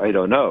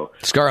don't know.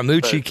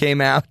 Scaramucci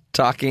came out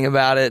talking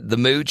about it. The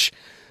Mooch,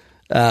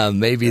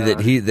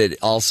 that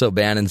also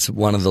Bannon's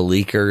one of the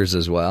leakers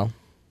as well.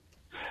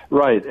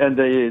 Right, and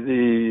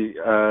the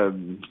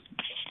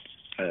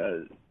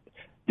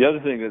other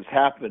thing that's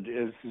happened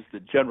is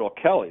that General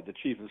Kelly, the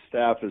chief of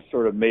staff, has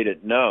sort of made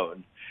it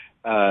known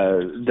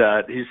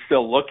that he's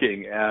still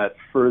looking at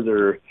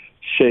further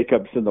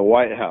shakeups in the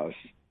White House.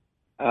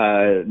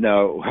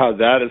 Now, how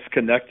that is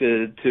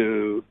connected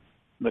to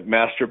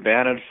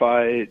McMaster-Bannon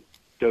fight,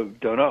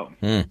 don't know.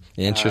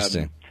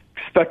 Interesting.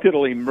 Expect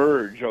it'll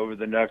emerge over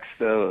the next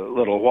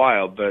little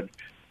while, but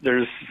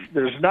there's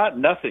not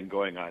nothing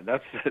going on.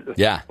 That's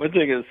one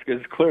thing is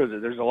clear,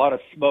 that there's a lot of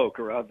smoke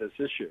around this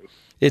issue.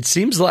 It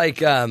seems like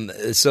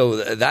so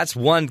that's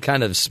one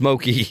kind of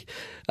smoky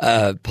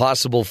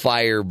possible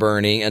fire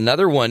burning.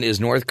 Another one is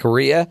North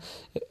Korea,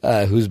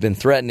 who's been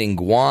threatening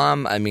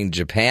Guam. I mean,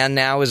 Japan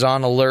now is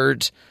on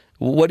alert.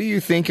 What do you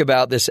think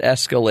about this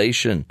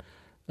escalation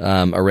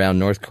around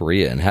North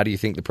Korea, and how do you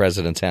think the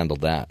president's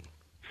handled that?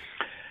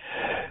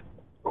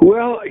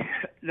 Well,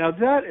 now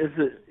that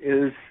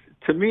is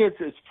to me,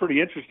 it's pretty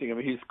interesting. I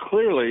mean, he's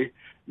clearly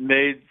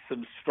made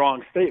some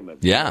strong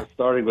statements. Yeah,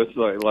 starting with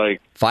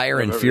like fire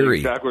and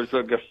fury. Backwards,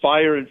 like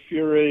fire and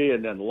fury,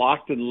 and then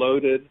locked and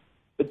loaded.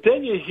 But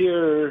then you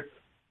hear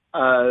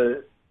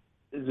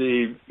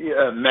the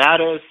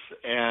Mattis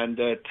and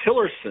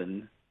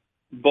Tillerson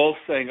both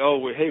saying,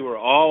 "Oh, hey, we're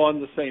all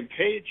on the same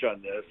page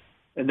on this."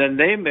 And then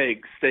they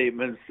make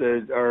statements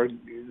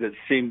that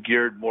seem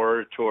geared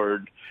more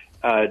toward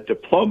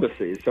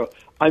diplomacy. So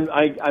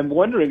I'm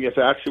wondering if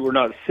actually we're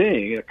not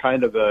seeing a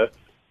kind of a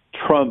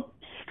Trump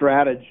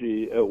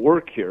strategy at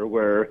work here,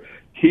 where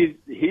he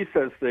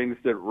says things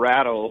that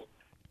rattle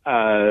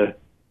Kim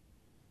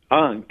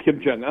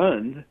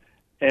Jong-un,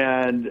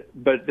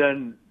 but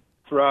then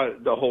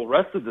throughout the whole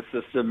rest of the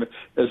system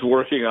is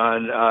working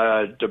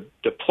on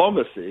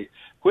diplomacy,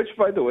 which,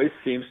 by the way,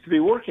 seems to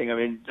be working. I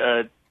mean,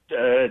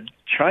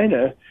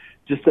 China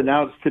just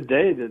announced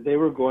today that they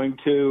were going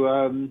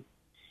to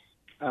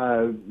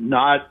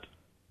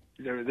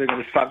they're going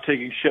to stop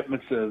taking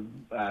shipments of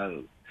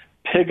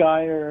pig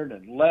iron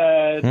and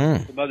lead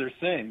and some other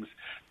things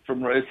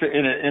from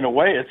in a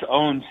way its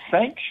own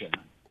sanction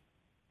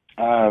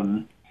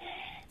from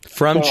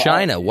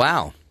China.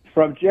 Wow.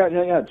 From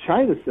China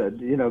said,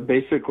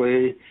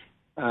 basically,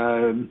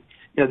 they're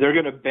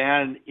going to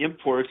ban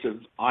imports of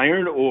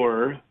iron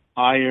ore,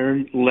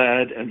 iron,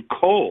 lead, and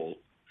coal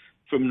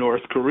from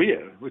North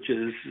Korea, which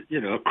is,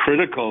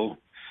 critical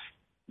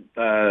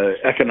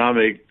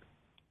economic.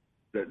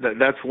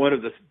 That's one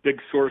of the big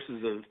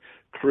sources of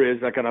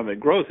Korea's economic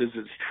growth is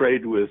its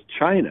trade with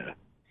China,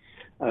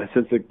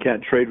 since it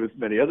can't trade with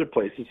many other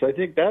places. So I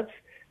think that's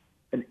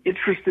an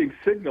interesting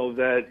signal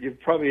that you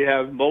certainly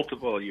have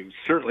multiple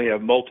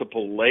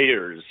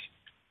layers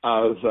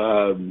of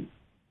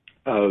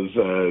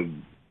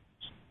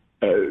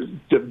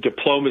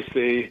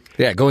diplomacy.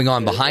 Yeah, going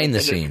on behind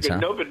the scenes. Huh?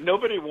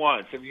 Nobody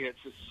wants. I mean, it's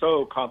just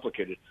so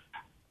complicated.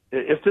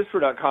 If this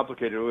were not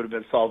complicated, it would have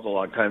been solved a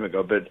long time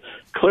ago. But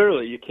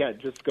clearly, you can't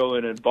just go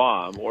in and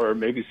bomb, or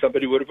maybe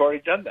somebody would have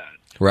already done that.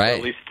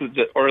 Right.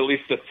 Or at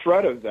least the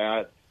threat of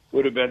that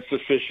would have been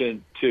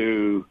sufficient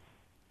to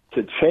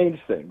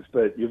change things.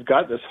 But you've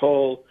got this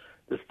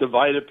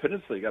divided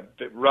peninsula. You got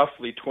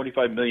roughly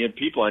 25 million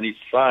people on each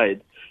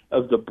side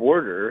of the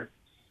border,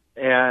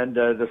 and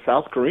the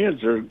South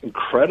Koreans are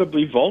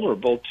incredibly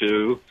vulnerable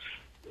to,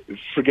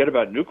 forget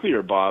about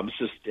nuclear bombs,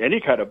 just any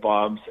kind of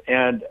bombs,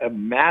 and a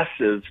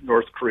massive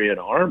North Korean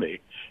army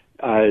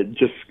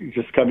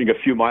just coming a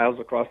few miles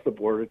across the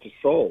border to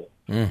Seoul.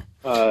 And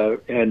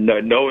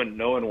no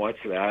one wants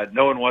that.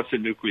 No one wants a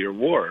nuclear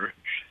war.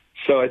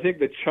 So I think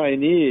the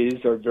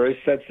Chinese are very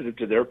sensitive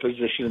to their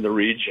position in the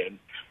region,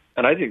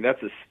 and I think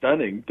that's a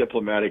stunning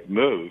diplomatic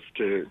move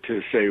to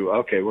say,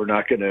 okay, we're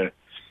not going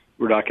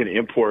to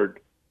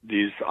import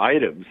these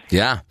items.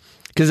 Yeah.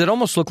 Because it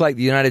almost looked like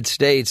the United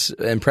States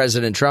and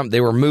President Trump, they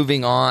were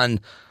moving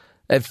on.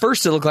 At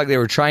first, it looked like they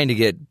were trying to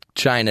get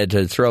China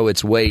to throw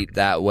its weight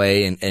that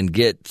way and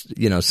get,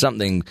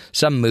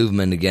 some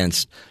movement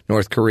against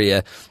North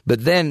Korea.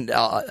 But then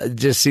it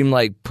just seemed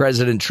like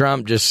President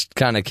Trump just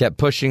kind of kept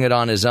pushing it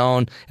on his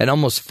own and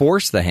almost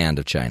forced the hand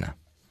of China.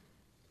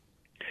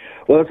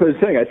 Well, that's what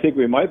I'm saying. I think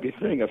we might be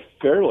seeing a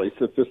fairly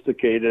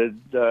sophisticated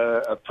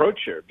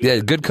approach here. Yeah,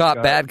 good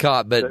cop, bad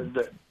cop, but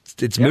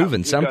it's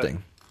moving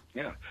something.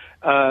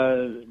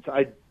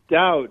 I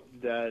doubt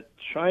that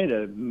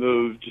China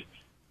moved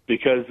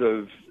because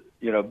of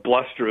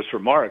blusterous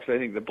remarks. I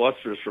think the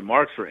blusterous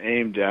remarks were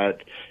aimed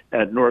at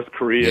North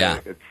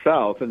Korea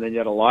itself, and then you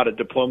had a lot of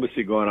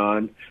diplomacy going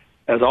on,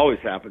 as always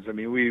happens. I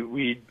mean,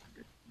 we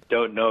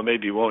don't know,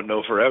 maybe won't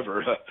know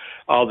forever,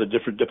 all the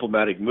different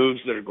diplomatic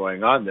moves that are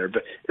going on there.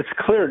 But it's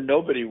clear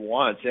nobody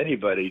wants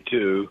anybody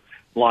to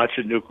launch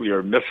a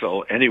nuclear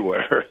missile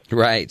anywhere.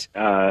 Right.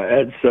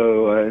 And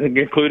so,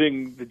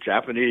 including the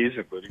Japanese,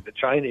 including the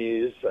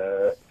Chinese.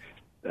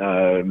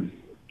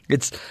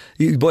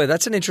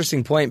 That's an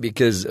interesting point,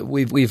 because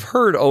we've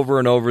heard over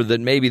and over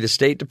that maybe the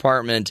State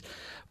Department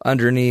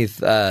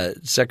underneath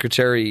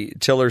Secretary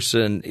of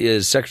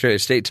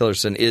State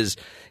Tillerson is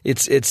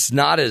it's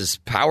not as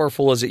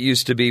powerful as it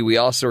used to be. We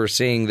also are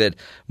seeing that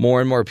more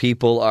and more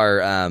people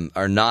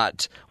are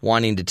not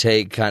wanting to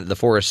take kind of the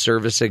Forest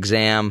Service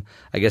exam.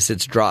 I guess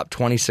it's dropped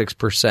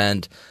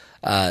 26%.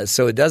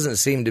 So it doesn't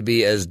seem to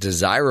be as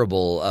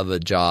desirable of a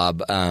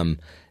job. How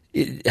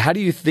do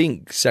you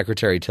think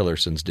Secretary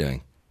Tillerson's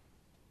doing?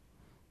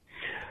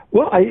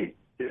 Well, I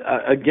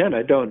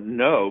don't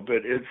know,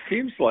 but it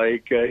seems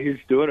like he's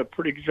doing a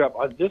pretty good job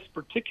on this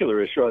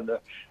particular issue,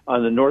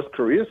 on the North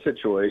Korea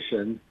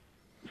situation.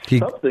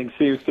 Something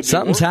seems to be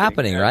something's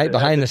happening right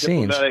behind the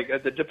scenes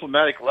at the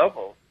diplomatic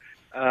level.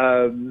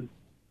 So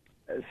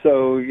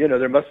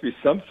there must be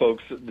some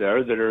folks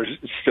there that are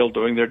still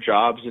doing their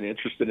jobs and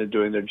interested in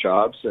doing their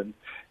jobs, and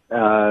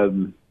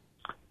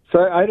so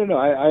I don't know.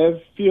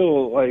 I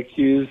feel like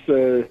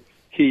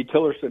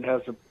Tillerson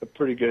has a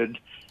pretty good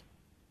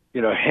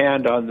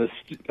hand on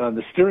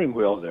the steering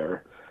wheel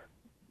there.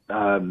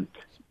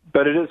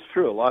 But it is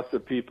true. Lots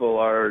of people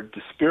are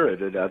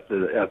dispirited at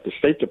the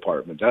State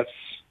Department.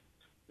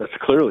 That's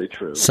clearly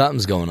true.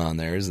 Something's going on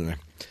there, isn't there?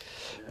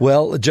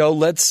 Well, Joe,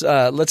 let's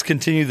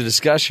continue the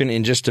discussion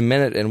in just a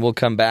minute, and we'll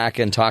come back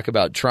and talk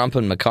about Trump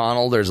and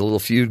McConnell. There's a little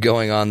feud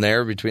going on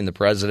there between the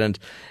president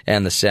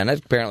and the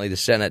Senate. Apparently, the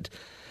Senate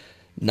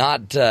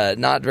not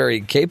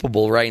very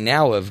capable right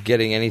now of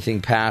getting anything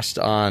passed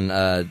on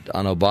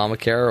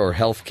Obamacare or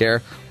health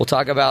care. We'll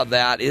talk about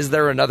that. Is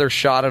there another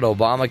shot at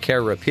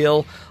Obamacare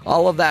repeal?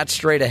 All of that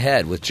straight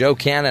ahead with Joe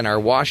Cannon, our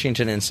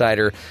Washington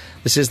insider.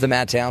 This is the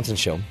Matt Townsend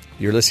Show.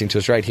 You're listening to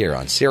us right here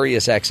on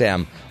Sirius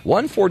XM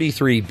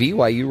 143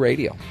 BYU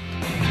Radio.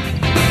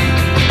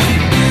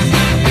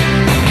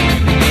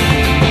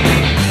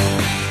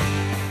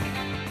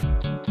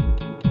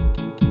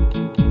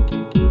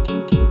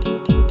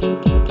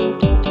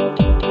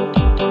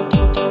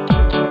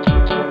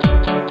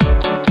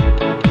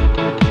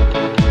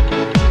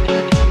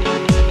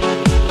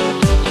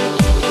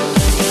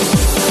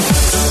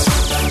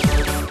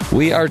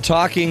 We are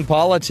talking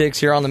politics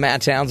here on the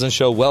Matt Townsend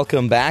Show.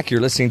 Welcome back.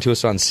 You're listening to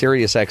us on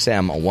Sirius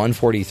XM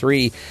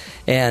 143.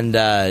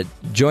 And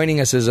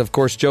joining us is, of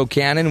course, Joe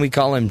Cannon. We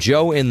call him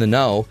Joe in the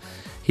Know.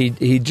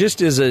 He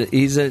just is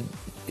he's an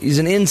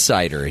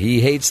insider. He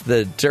hates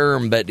the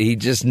term, but he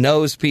just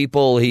knows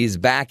people. He's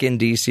back in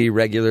D.C.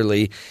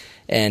 regularly,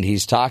 and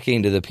he's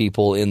talking to the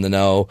people in the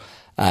know.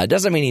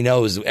 Doesn't mean he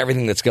knows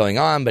everything that's going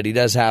on, but he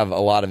does have a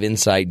lot of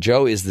insight.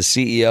 Joe is the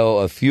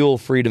CEO of Fuel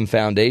Freedom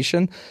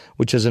Foundation,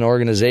 which is an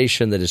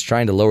organization that is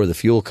trying to lower the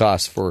fuel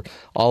costs for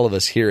all of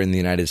us here in the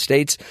United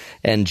States.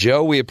 And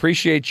Joe, we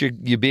appreciate you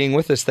being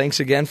with us.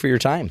 Thanks again for your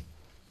time.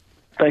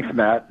 Thanks,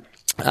 Matt.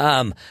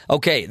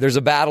 Okay, there's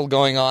a battle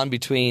going on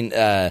between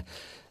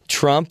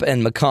Trump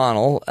and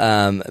McConnell.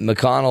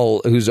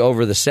 McConnell, who's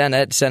over the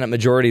Senate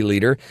Majority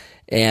Leader,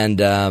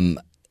 and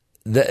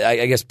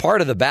I guess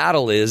part of the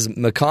battle is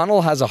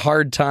McConnell has a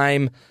hard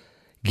time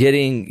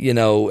getting,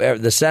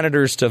 the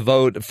senators to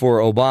vote for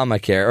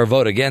Obamacare or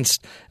vote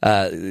against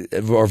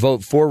or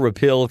vote for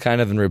repeal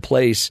kind of in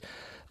replace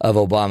of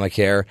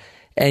Obamacare.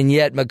 And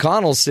yet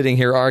McConnell's sitting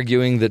here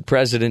arguing that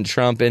President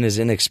Trump, in his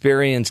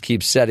inexperience,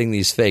 keeps setting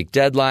these fake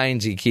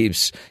deadlines.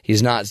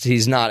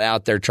 He's not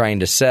out there trying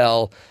to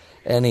sell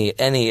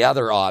any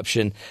other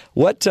option.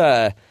 What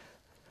do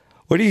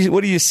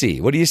you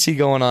see? What do you see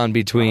going on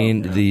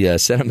between the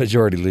Senate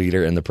Majority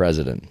Leader and the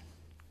President?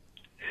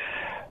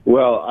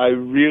 Well, I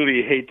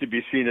really hate to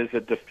be seen as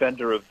a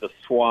defender of the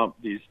swamp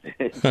these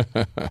days,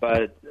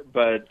 but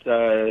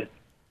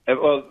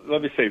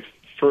let me say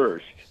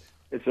first,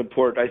 it's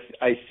important.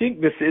 I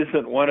think this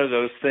isn't one of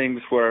those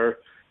things where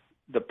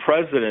the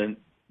president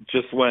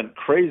just went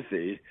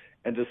crazy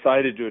and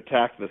decided to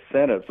attack the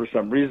Senate for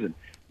some reason.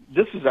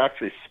 This was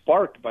actually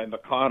sparked by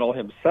McConnell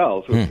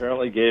himself, who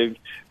apparently gave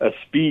a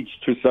speech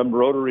to some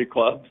Rotary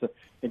clubs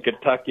in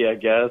Kentucky, I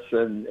guess,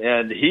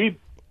 and he,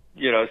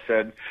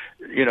 said,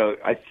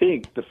 I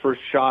think the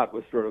first shot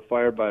was sort of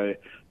fired by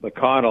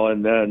McConnell,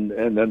 and then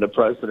the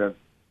president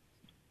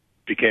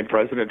became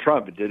President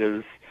Trump and did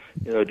his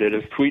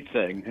tweet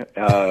thing.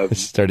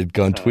 Started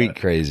going tweet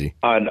crazy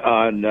on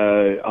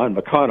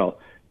McConnell.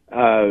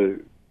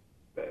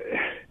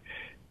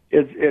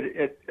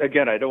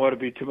 Again, I don't want to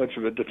be too much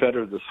of a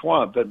defender of the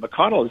swamp, but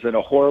McConnell is in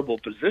a horrible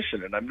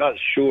position, and I'm not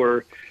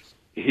sure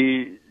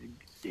he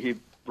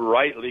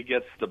rightly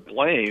gets the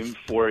blame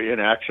for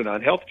inaction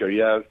on health care.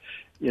 You have,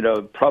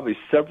 probably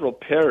several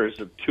pairs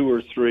of 2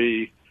 or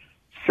 3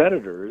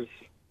 senators,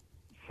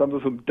 some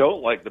of whom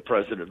don't like the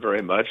president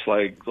very much,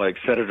 like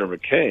Senator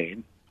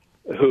McCain,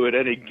 who at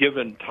any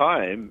given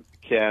time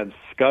can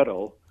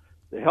scuttle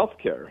the health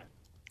care.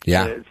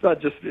 Yeah, it's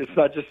not just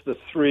the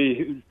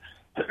 3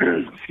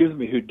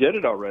 who did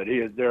it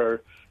already. There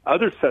are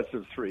other sets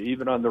of 3,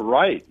 even on the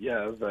right. You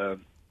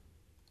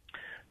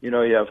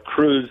have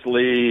Cruz,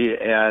 Lee,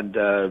 and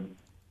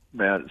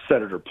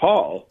Senator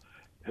Paul,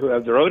 who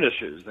have their own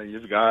issues. And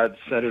you've got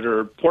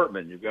Senator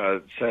Portman, you've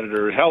got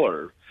Senator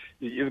Heller,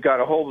 you've got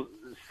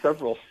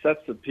several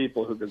sets of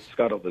people who can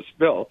scuttle this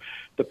bill.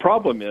 The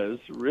problem is,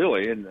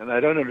 really, and I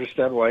don't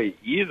understand why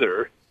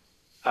either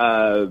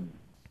McConnell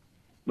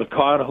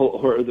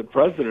or the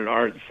president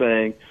aren't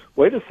saying,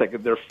 wait a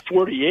second, there are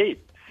 48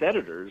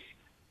 senators,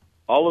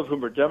 all of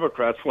whom are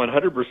Democrats,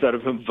 100%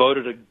 of whom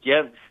voted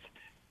against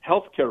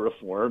health care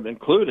reform,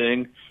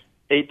 including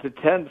 8 to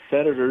 10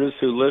 senators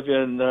who live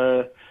in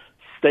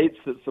states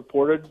that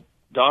supported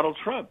Donald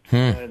Trump.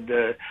 And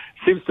it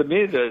seems to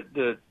me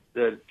that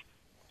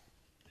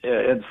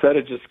instead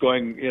of just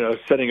going,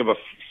 setting up a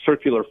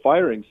circular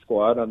firing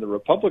squad on the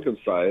Republican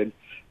side,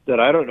 that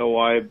I don't know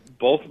why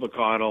both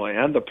McConnell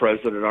and the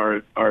president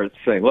aren't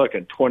saying, look,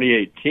 in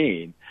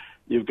 2018,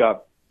 you've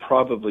got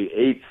probably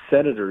 8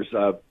 senators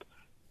up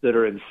that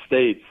are in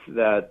states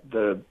that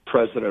the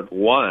president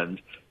won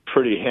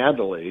pretty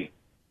handily,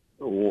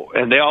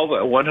 and they all,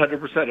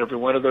 100%, every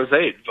one of those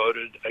 8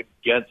 voted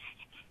against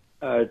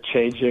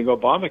changing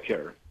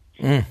Obamacare.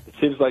 It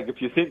seems like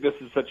if you think this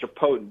is such a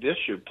potent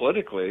issue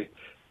politically,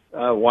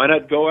 why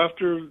not go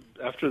after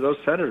those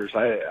senators?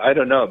 I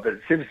don't know, but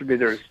it seems to me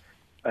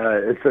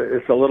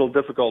it's a little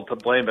difficult to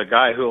blame a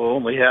guy who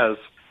only has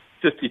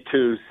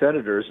 52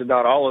 senators, and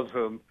not all of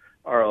whom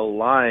are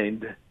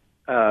aligned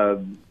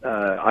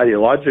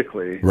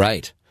ideologically,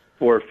 right,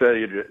 for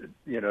failure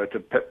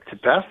to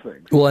pass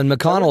things. Well, and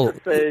McConnell.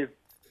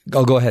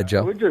 Go ahead,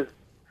 Joe.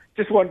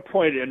 Just one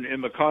point in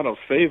McConnell's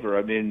favor.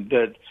 I mean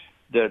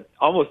that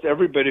almost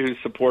everybody who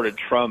supported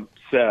Trump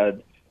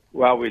said,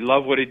 "Wow, we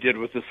love what he did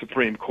with the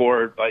Supreme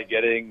Court by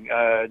getting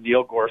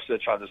Neil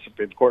Gorsuch on the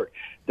Supreme Court."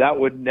 That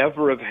would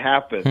never have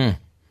happened,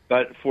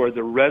 but for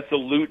the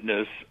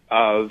resoluteness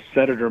of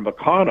Senator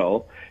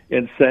McConnell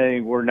in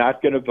saying, "We're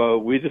not going to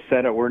vote. We, the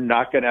Senate, we're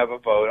not going to have a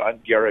vote on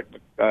Garrett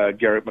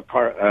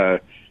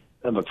McFarland."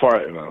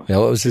 Yeah,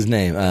 what was his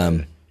name?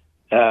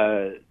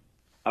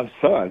 I'm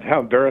sorry. How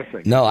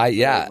embarrassing! No, it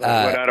went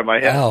out of my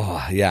head.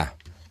 Oh, yeah.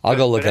 I'll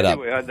go look it up.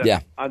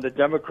 On the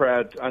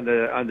Democrat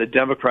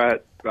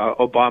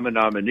Obama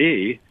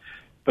nominee,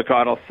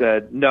 McConnell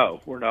said, "No,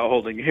 we're not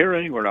holding a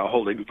hearing. We're not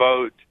holding a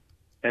vote,"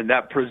 and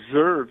that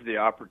preserved the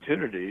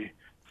opportunity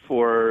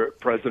for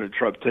President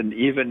Trump to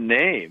even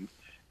name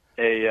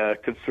a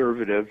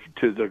conservative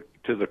to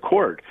the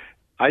court.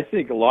 I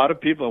think a lot of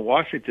people in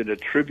Washington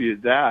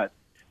attribute that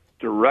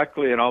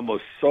directly and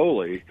almost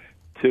solely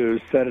to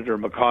Senator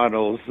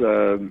McConnell's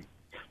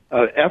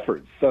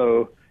efforts.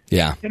 So,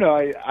 yeah,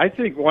 I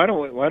think why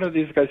don't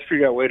these guys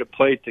figure out a way to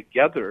play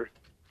together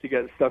to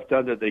get stuff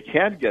done that they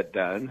can get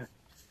done,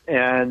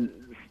 and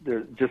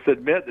just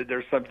admit that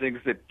there's some things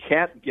that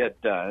can't get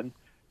done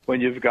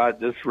when you've got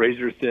this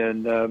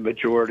razor-thin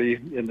majority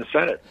in the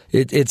Senate.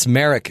 It's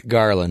Merrick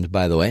Garland,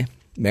 by the way.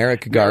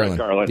 Merrick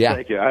Garland. Yeah.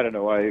 Thank you. I don't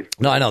know why.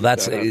 No, I know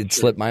it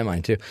slipped my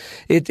mind too.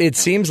 It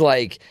seems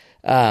like,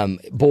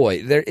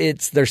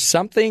 there's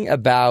something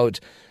about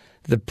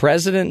the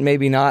president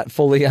maybe not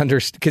fully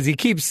understand, because he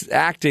keeps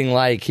acting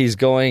like he's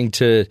going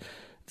to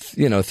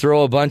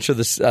throw a bunch of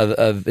the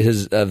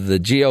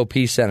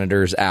GOP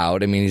senators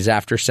out. I mean, he's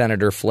after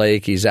Senator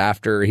Flake.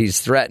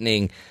 He's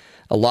threatening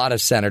a lot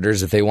of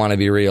senators. If they want to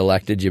be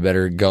reelected, you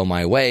better go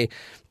my way.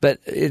 But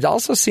it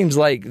also seems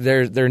like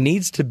there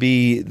needs to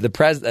be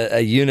a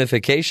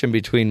unification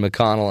between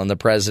McConnell and the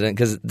president,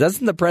 because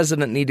doesn't the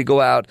president need to go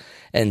out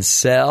and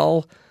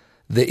sell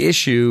the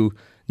issue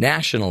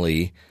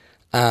nationally?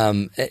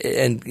 And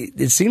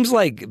it seems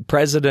like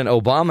President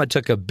Obama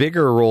took a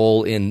bigger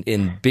role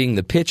in being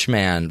the pitch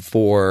man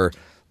for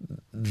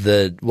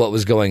what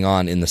was going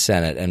on in the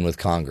Senate and with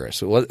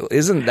Congress.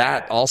 Isn't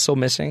that also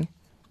missing?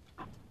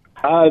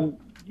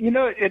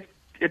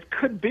 It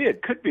could be.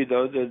 It could be,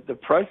 though, that the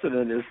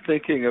president is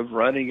thinking of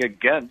running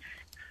against,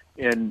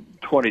 in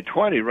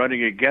 2020,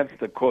 running against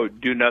the, quote,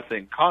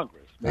 do-nothing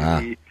Congress.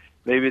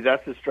 Maybe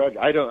that's a strategy.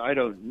 I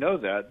don't know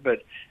that.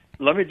 But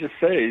let me just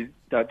say,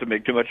 not to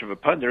make too much of a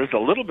pun, there is a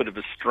little bit of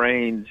a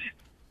strange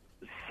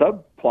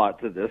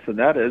subplot to this, and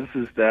that is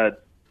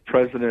that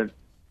President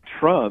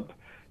Trump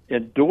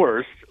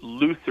endorsed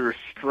Luther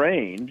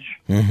Strange,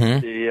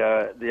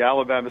 the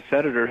Alabama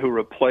senator who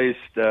replaced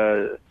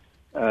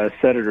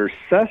Senator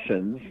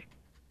Sessions,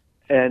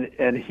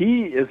 and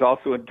he is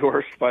also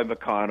endorsed by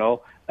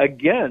McConnell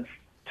against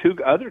two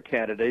other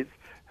candidates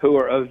who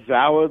are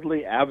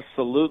avowedly,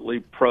 absolutely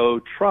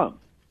pro-Trump.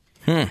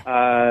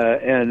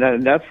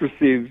 And that's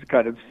received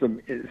kind of some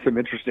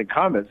interesting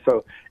comments.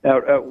 So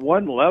at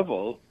one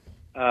level,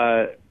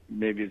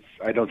 maybe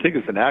I don't think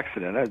it's an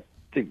accident. I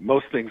think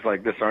most things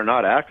like this are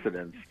not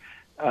accidents.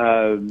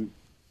 The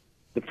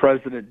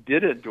president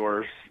did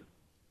endorse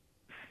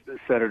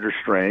Senator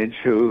Strange,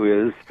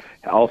 who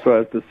also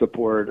has the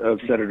support of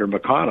Senator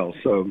McConnell.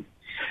 So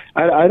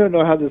I don't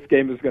know how this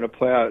game is going to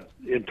play out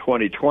in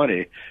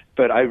 2020,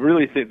 but I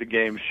really think the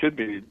game should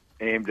be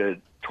aimed at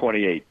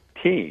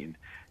 2018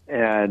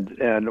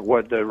 and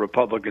what the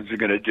Republicans are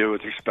going to do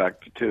with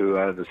respect to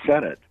the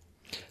Senate.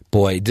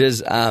 Boy,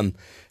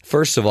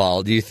 first of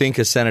all, do you think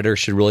a senator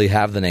should really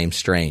have the name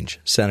Strange?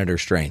 Senator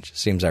Strange.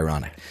 Seems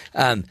ironic.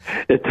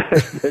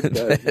 It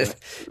does.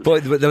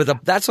 Boy,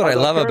 that's what I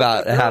love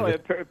about having.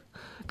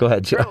 Go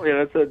ahead, Joe.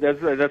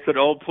 Apparently, that's an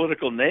old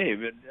political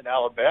name in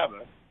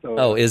Alabama.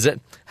 So, is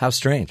it? How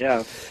strange.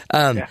 Yeah.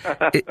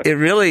 It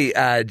really,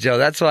 Joe,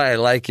 that's why I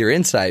like your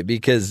insight,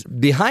 because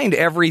behind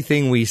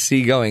everything we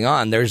see going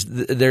on, there's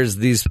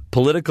these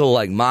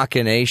political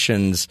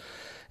machinations.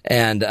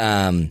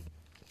 And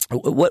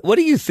what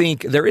do you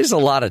think? There is a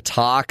lot of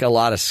talk, a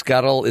lot of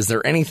scuttle. Is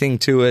there anything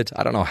to it?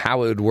 I don't know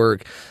how it would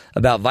work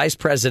about Vice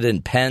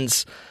President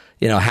Pence,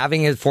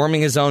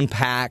 forming his own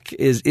PAC.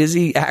 Is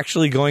he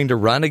actually going to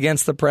run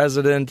against the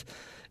president?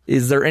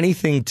 Is there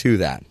anything to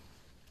that?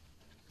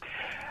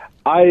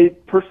 I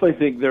personally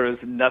think there is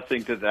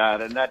nothing to that,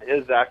 and that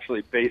is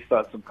actually based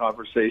on some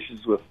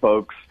conversations with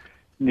folks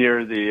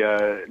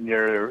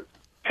near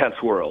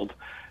Pence world.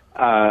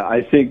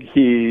 I think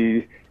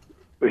his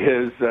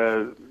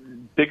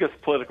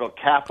biggest political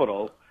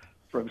capital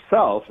for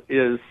himself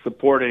is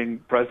supporting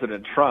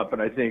President Trump,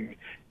 and I think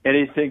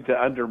anything to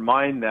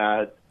undermine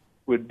that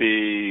would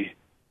be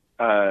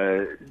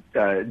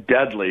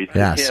deadly to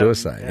him.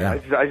 Suicide.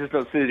 Yeah, I just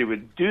don't see that he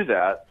would do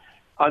that.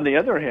 On the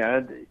other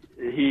hand,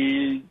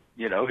 he's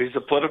a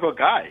political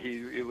guy.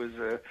 He was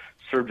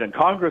served in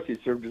Congress. He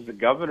served as a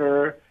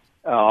governor.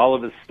 All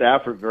of his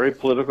staff are very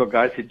political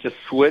guys. He just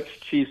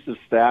switched chiefs of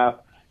staff,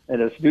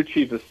 and his new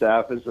chief of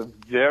staff is a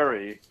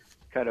very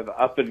kind of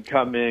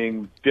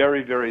up-and-coming,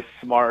 very, very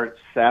smart,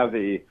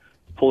 savvy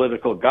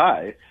political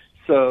guy.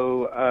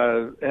 So,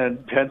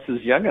 and Pence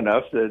is young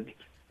enough that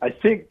I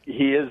think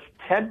he is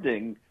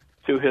tending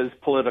to his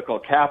political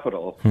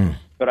capital,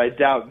 but I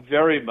doubt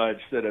very much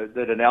that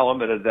an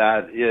element of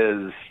that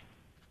is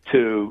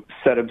to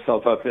set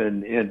himself up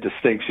in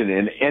distinction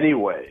in any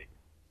way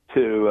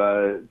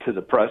to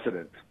the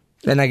president.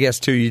 And I guess,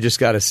 too, you just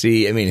got to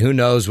see, who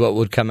knows what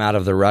would come out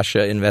of the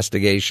Russia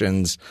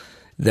investigations.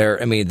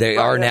 They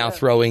are now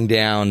throwing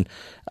down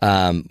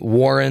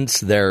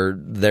warrants.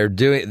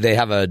 They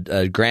have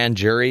a grand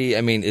jury.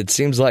 It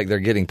seems like they're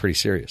getting pretty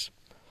serious.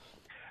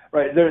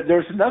 Right.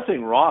 There's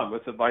nothing wrong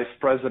with the vice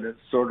president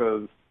sort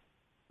of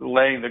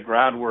laying the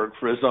groundwork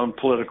for his own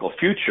political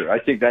future. I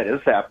think that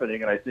is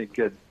happening, and I think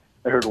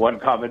I heard one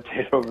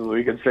commentator over the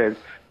weekend say it's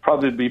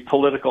probably be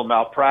political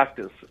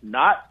malpractice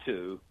not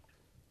to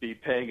be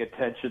paying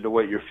attention to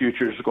what your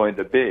future is going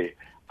to be.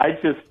 I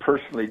just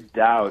personally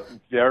doubt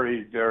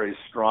very, very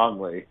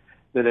strongly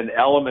that an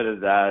element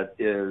of that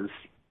is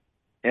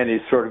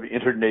any sort of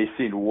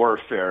internecine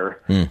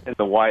warfare in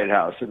the White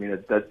House.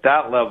 At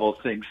that level,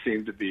 things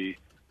seem to be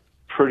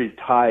pretty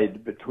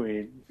tied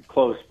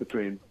close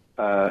between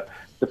the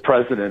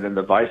president and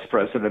the vice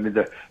president.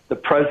 The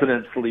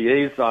president's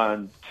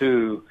liaison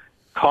to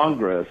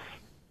Congress,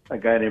 a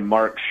guy named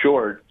Mark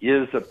Short,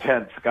 is a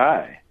Pence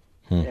guy,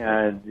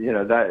 and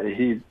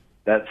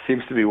that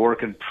seems to be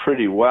working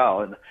pretty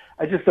well. And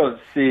I just don't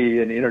see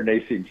an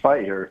internecine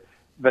fight here.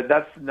 But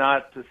that's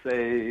not to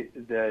say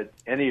that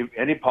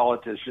any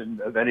politician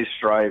of any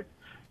stripe,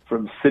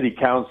 from city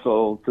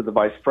council to the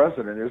vice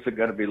president, isn't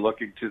going to be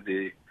looking to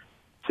the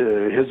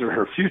his or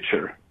her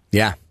future.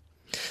 Yeah.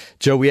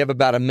 Joe, we have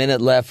about a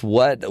minute left.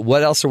 What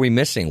else are we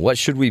missing? What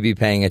should we be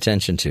paying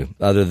attention to,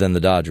 other than the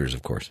Dodgers,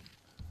 of course?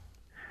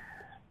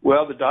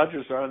 Well, the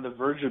Dodgers are on the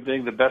verge of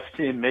being the best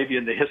team maybe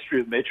in the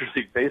history of Major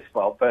League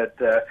Baseball. But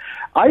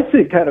I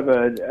think kind of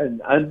I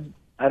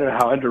don't know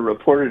how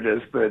underreported it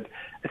is, but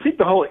I think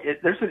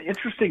there's an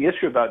interesting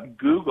issue about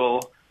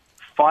Google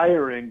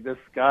firing this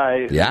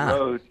guy who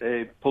wrote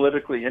a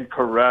politically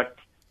incorrect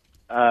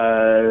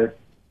memo.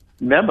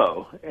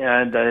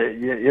 And,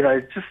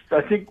 I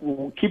think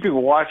keeping a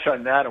watch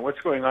on that and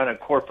what's going on in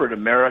corporate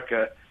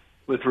America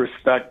with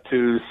respect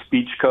to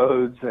speech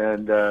codes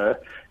and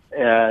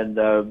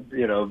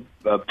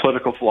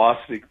political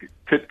philosophy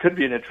could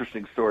be an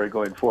interesting story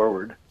going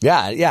forward.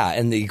 Yeah,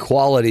 and the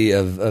equality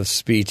of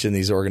speech in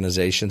these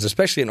organizations,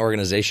 especially an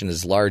organization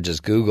as large as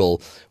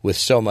Google, with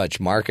so much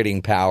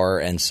marketing power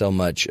and so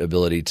much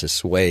ability to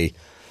sway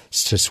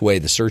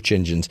the search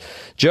engines.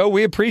 Joe,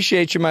 we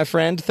appreciate you, my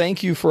friend.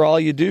 Thank you for all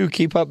you do.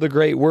 Keep up the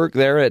great work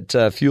there at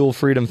Fuel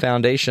Freedom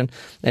Foundation.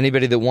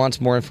 Anybody that wants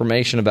more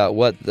information about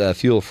what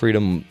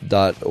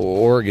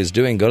fuelfreedom.org is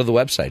doing, go to the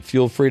website,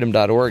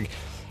 fuelfreedom.org.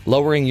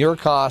 Lowering your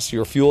costs,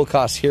 your fuel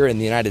costs here in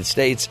the United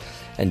States,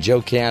 and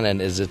Joe Cannon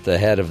is at the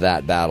head of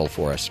that battle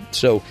for us.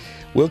 So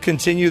we'll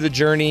continue the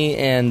journey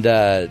and,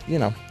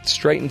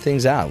 straighten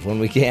things out when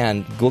we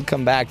can. We'll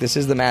come back. This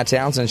is the Matt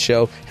Townsend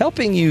Show,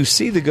 helping you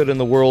see the good in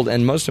the world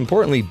and, most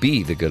importantly,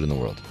 be the good in the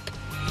world.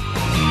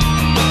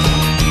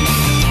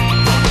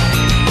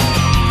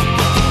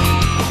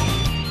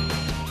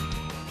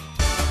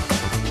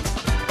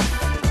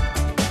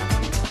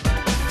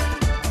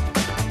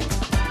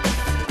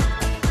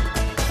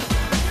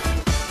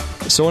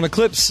 So an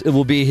eclipse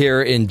will be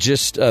here in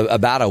just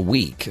about a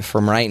week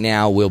from right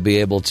now. We'll be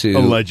able to...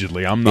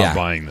 Allegedly. I'm not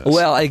buying this.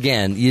 Well,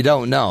 again, you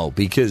don't know,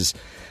 because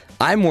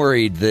I'm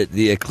worried that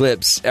the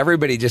eclipse,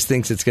 everybody just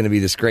thinks it's going to be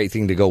this great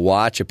thing to go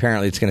watch.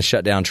 Apparently, it's going to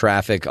shut down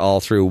traffic all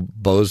through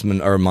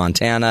Bozeman or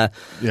Montana,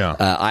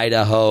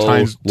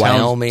 Idaho,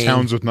 Wyoming.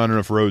 Towns with not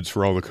enough roads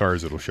for all the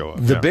cars that'll show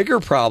up. The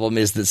bigger problem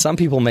is that some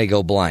people may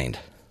go blind.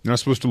 You're not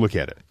supposed to look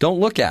at it. Don't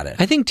look at it.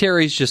 I think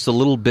Terry's just a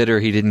little bitter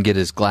he didn't get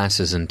his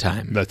glasses in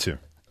time. That too.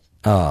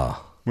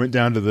 Oh. Went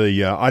down to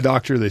the eye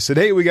doctor. They said,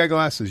 hey, we got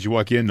glasses. You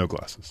walk in, no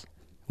glasses.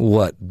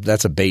 What?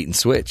 That's a bait and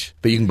switch.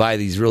 But you can buy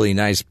these really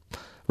nice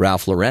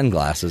Ralph Lauren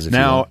glasses. If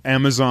now, you want.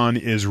 Amazon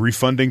is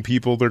refunding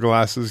people their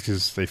glasses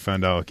because they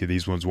found out, okay,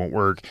 these ones won't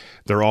work.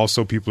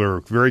 People are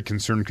very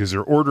concerned because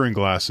they're ordering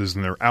glasses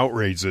and they're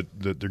outraged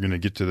that they're going to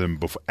get to them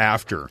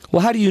after.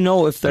 Well, how do you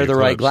know if they're the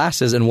right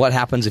glasses, and what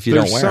happens if you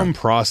don't wear them? There's some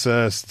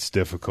process. It's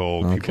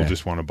difficult. Okay. People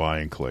just want to buy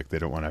and click. They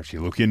don't want to actually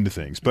look into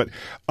things. But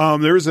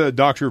there's a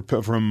doctor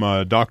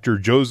from Dr.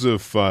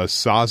 Joseph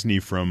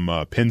Sosny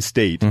from Penn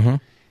State. Mm-hmm.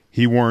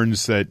 He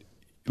warns that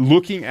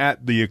looking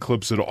at the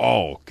eclipse at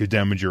all could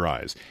damage your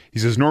eyes. He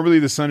says, normally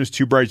the sun is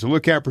too bright to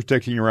look at,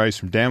 protecting your eyes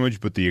from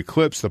damage, but the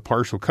eclipse, the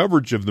partial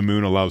coverage of the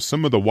moon, allows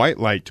some of the white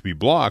light to be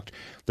blocked.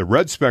 The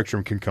red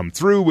spectrum can come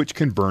through, which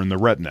can burn the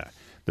retina.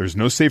 There's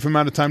no safe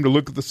amount of time to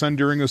look at the sun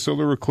during a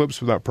solar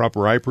eclipse without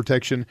proper eye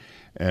protection.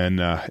 And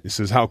it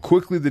says how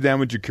quickly the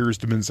damage occurs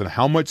depends on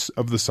how much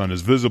of the sun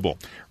is visible.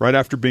 Right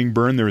after being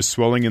burned, there is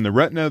swelling in the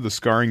retina. The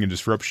scarring and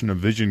disruption of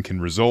vision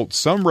can result.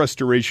 Some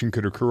restoration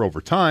could occur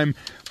over time,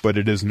 but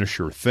it isn't a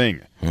sure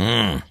thing.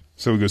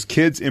 So he goes,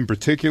 kids in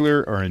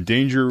particular are in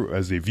danger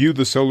as they view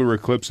the solar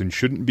eclipse and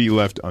shouldn't be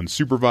left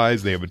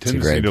unsupervised. They have a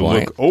tendency to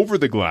look over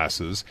the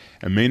glasses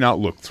and may not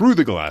look through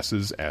the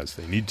glasses as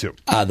they need to.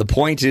 The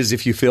point is,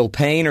 if you feel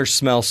pain or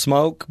smell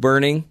smoke,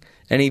 burning,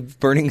 any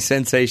burning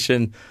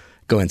sensation,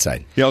 go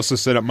inside. He also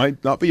said it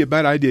might not be a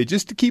bad idea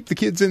just to keep the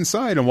kids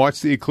inside and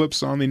watch the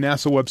eclipse on the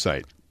NASA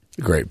website.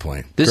 Great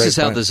point. This is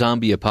how the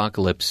zombie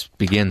apocalypse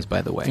begins,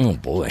 by the way. Oh,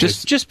 boy.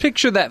 Just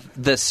picture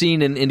the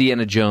scene in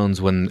Indiana Jones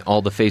when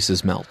all the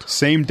faces melt.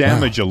 Same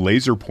damage a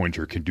laser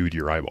pointer can do to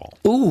your eyeball.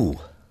 Ooh.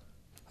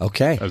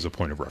 Okay. As a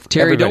point of reference.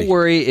 Terry, don't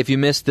worry. If you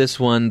missed this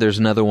one, there's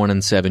another one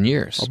in 7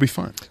 years. I'll be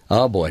fine.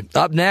 Oh, boy.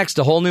 Up next,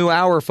 a whole new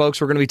hour,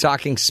 folks. We're going to be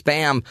talking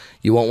spam.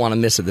 You won't want to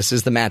miss it. This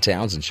is the Matt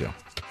Townsend Show.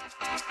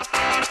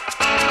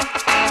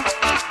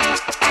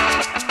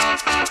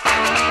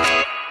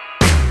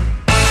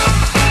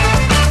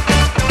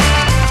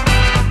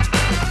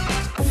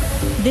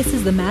 This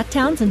is the Matt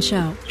Townsend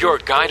Show. Your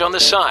guide on the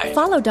side.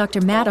 Follow Dr.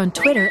 Matt on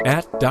Twitter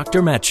at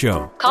Dr. Matt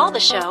Show. Call the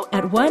show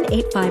at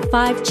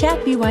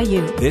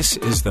 1-855-CHAT-BYU. This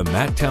is the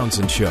Matt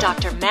Townsend Show.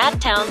 Dr.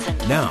 Matt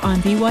Townsend. Now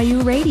on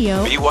BYU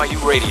Radio.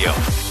 BYU Radio.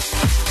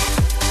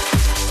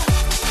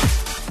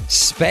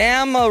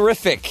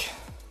 Spamerific.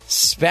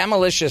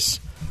 Spamalicious.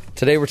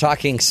 Today we're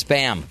talking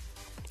spam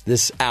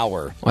this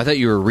hour. Well, I thought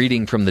you were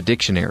reading from the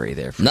dictionary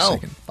there for a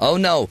second. Oh,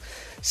 no.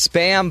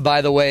 Spam,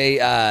 by the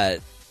way,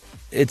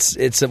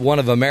 it's one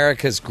of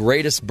America's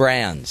greatest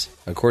brands,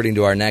 according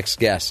to our next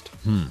guest.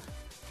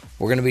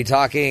 We're going to be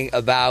talking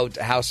about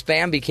how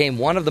Spam became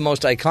one of the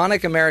most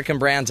iconic American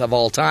brands of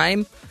all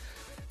time.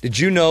 Did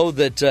you know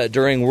that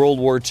during World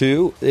War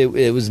II,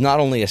 it was not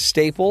only a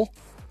staple,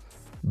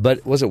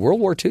 But was it World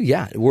War II?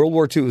 Yeah, World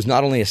War II was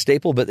not only a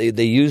staple, but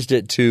they used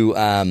it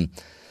to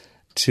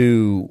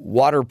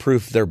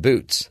waterproof their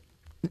boots.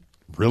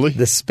 Really?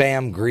 The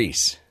Spam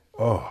grease.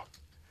 Oh.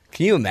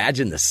 Can you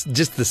imagine this?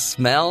 Just the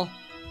smell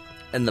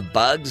and the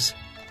bugs.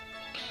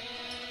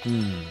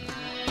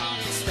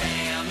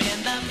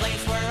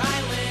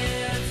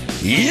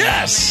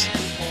 Yes!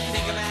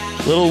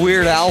 Little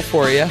Weird Al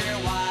for you.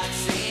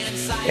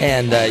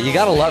 And you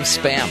got to love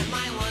Spam.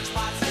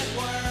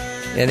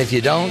 And if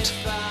you don't,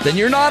 then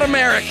you're not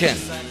American.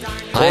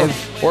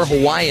 Or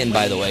Hawaiian,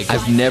 by the way.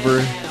 I've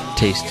never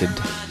tasted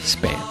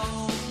Spam.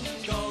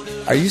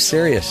 Are you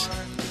serious?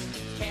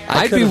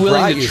 I'd be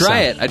willing to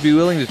try it. I'd be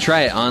willing to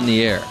try it on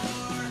the air.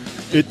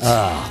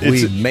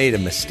 We made a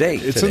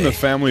mistake. It's today. in the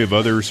family of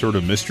other sort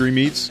of mystery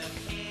meats.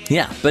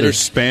 Yeah, but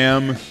there's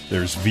Spam.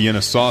 There's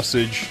Vienna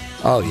sausage.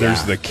 Oh, yeah.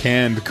 There's the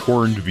canned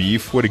corned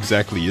beef. What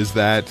exactly is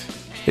that?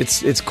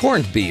 It's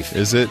corned beef.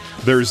 Is it?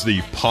 There's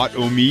the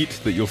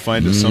pot-o-meat that you'll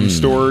find at some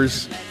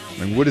stores.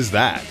 And what is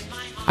that?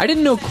 I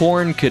didn't know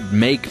corn could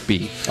make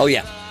beef. Oh,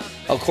 yeah.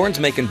 Oh, corn's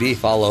making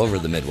beef all over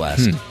the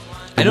Midwest.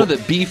 I know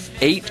that beef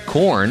ate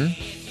corn.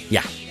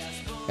 Yeah.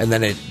 And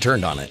then it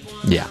turned on it.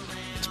 Yeah.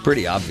 It's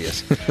pretty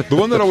obvious. The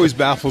one that always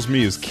baffles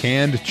me is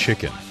canned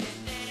chicken.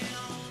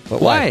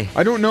 But why?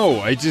 I don't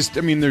know.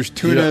 There's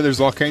tuna, there's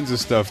all kinds of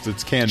stuff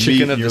that's canned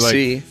Chicken meat. of the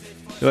sea.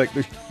 You're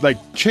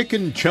like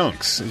chicken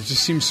chunks. It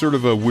just seems sort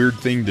of a weird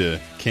thing to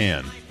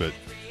can, but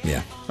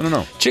Yeah. I don't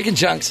know. Chicken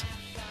chunks.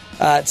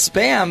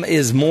 Spam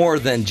is more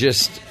than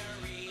just,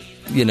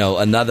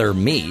 another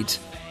meat.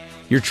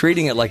 You're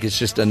treating it like it's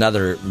just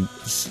another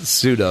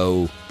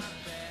pseudo...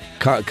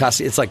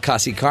 It's like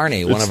Casi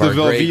Carne, one of our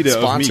great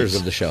sponsors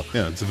of the show.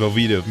 Yeah, it's a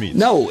Velveeta of meats.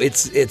 No,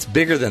 it's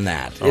bigger than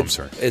that. I'm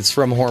sorry. It's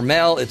from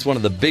Hormel. It's one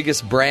of the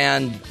biggest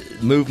brand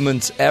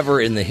movements ever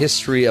in the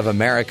history of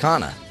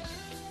Americana.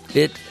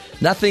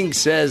 Nothing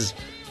says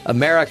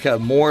America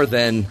more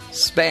than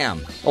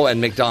Spam. Oh,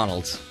 and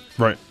McDonald's.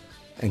 Right.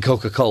 And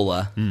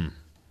Coca-Cola.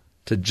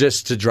 To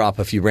drop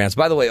a few brands.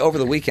 By the way, over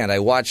the weekend I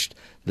watched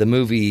the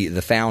movie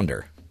The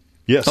Founder.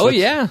 Yes.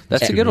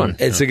 That's a good one.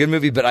 It's a good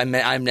movie, but I'm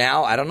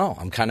now, I don't know,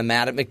 I'm kind of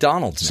mad at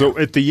McDonald's now. So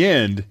at the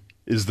end,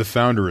 is the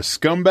founder a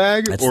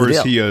scumbag or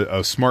is he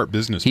a smart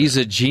businessman? He's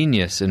a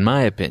genius, in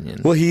my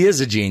opinion. Well, he is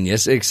a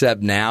genius,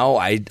 except now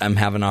I'm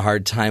having a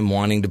hard time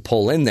wanting to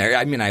pull in there.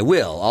 I mean, I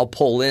will. I'll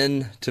pull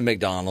in to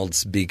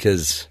McDonald's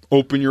because...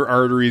 Open your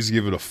arteries,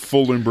 give it a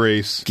full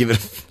embrace. Give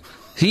it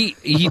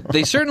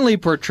They certainly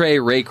portray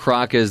Ray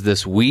Kroc as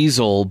this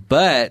weasel,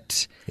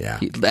 but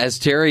as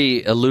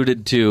Terry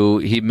alluded to,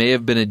 he may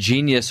have been a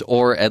genius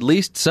or at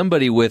least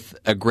somebody with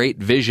a great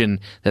vision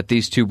that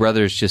these two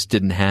brothers just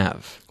didn't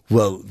have.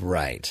 Well,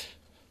 right.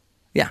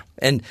 Yeah.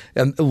 And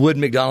would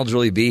McDonald's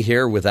really be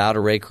here without a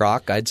Ray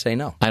Kroc? I'd say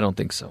no. I don't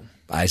think so.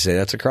 I say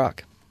that's a Kroc.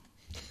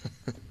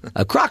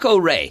 A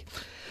Kroc-O-Ray.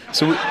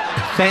 So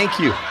thank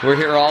you. We're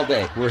here all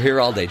day.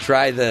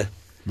 Try the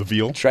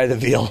veal. Try the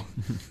veal.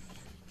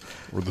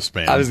 Or the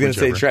Spam. I was going to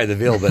say try the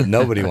veal, but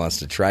nobody wants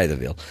to try the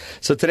veal.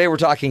 So today we're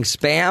talking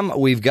Spam.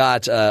 We've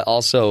got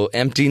also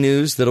empty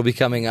news that'll be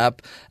coming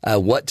up.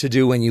 What to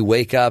do when you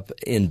wake up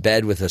in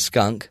bed with a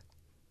skunk.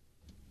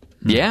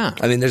 Yeah.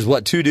 I mean, there's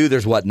what to do,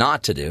 there's what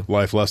not to do.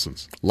 Life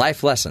lessons.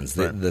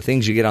 The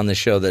things you get on this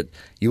show that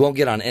you won't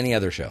get on any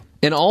other show.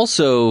 And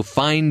also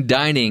fine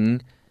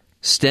dining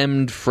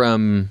stemmed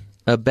from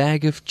a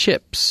bag of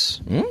chips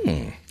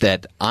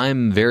that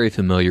I'm very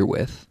familiar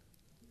with.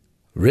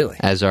 Really?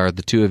 As are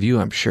the two of you,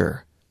 I'm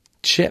sure.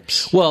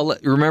 Chips. Well,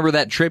 remember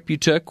that trip you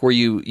took where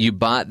you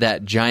bought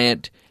that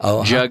giant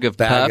jug of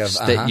puffs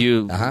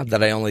that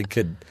I only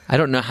could... I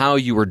don't know how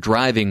you were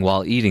driving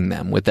while eating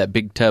them with that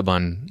big tub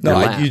on your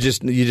lap. You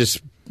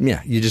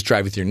just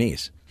drive with your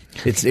knees.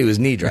 It was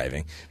knee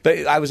driving.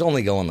 But I was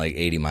only going like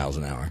 80 miles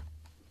an hour.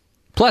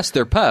 Plus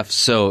they're puffs,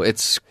 so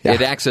it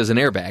acts as an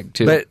airbag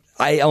too. But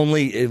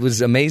it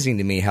was amazing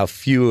to me how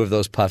few of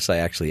those puffs I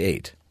actually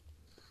ate.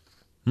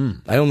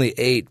 I only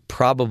ate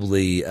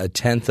probably a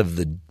tenth of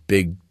the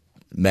big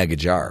mega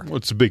jar. Well,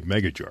 it's a big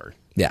mega jar.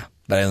 Yeah,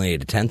 but I only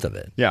ate a tenth of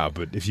it. Yeah,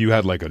 but if you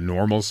had like a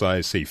normal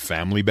size, say,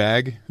 family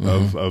bag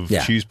of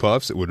cheese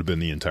puffs, it would have been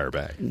the entire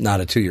bag.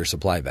 Not a 2-year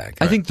supply bag.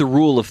 I think the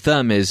rule of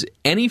thumb is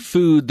any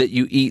food that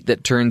you eat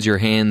that turns your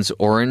hands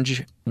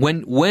orange,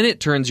 when it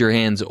turns your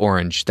hands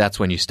orange, that's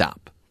when you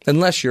stop.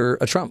 Unless you're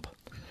a Trump.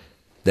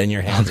 Then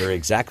your hands are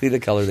exactly the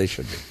color they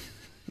should be.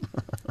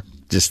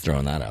 Just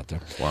throwing that out there.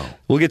 Wow.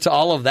 We'll get to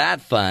all of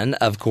that fun,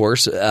 of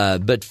course.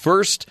 But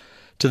first,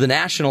 to the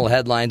national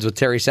headlines with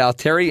Terry South.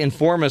 Terry,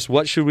 inform us,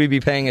 what should we be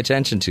paying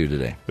attention to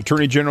today?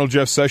 Attorney General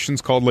Jeff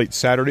Sessions called late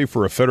Saturday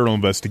for a federal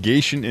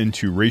investigation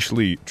into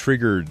racially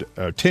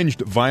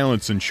tinged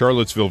violence in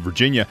Charlottesville,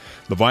 Virginia.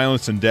 The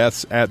violence and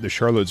deaths at the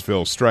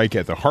Charlottesville strike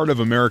at the heart of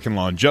American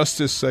law and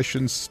justice,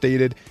 Sessions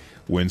stated.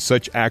 When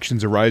such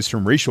actions arise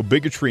from racial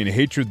bigotry and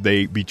hatred,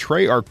 they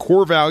betray our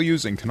core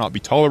values and cannot be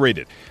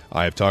tolerated.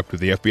 I have talked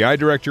with the FBI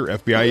director,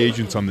 FBI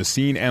agents on the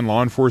scene, and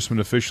law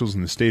enforcement officials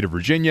in the state of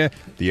Virginia.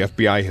 The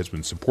FBI has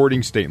been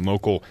supporting state and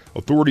local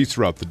authorities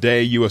throughout the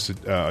day. U.S.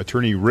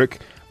 Attorney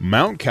Rick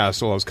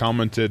Mountcastle has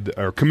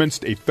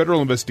commenced a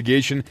federal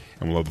investigation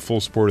and will have the full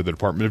support of the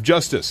Department of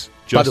Justice.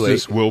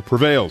 Justice will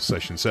prevail,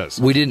 Sessions says.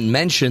 We didn't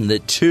mention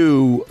that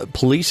 2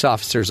 police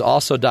officers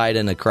also died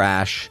in a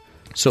crash,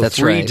 so That's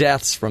 3 right.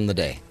 deaths from the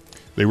day.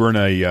 They were in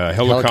a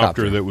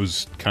helicopter that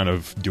was kind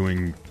of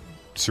doing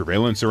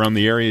surveillance around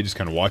the area, just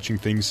kind of watching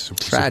things,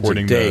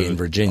 supporting day the in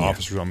Virginia.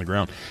 officers on the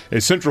ground. A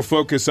central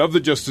focus of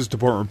the Justice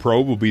Department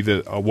probe will be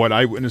what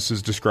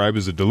eyewitnesses describe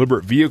as a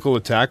deliberate vehicle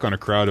attack on a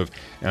crowd of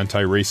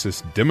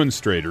anti-racist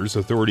demonstrators.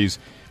 Authorities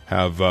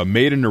have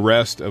made an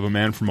arrest of a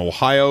man from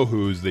Ohio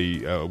who is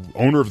the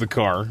owner of the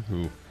car,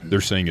 who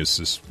they're saying is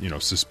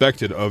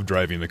suspected of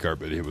driving the car,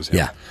 but it was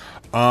him.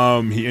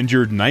 Yeah. He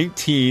injured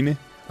 19.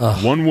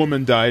 One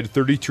woman died,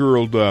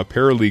 32-year-old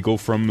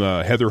paralegal from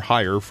Heather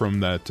Heyer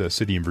from that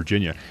city in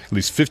Virginia. At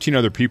least 15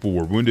 other people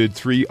were wounded.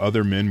 3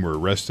 other men were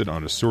arrested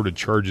on assorted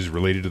charges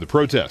related to the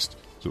protest.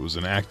 So it was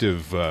an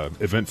active,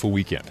 eventful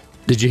weekend.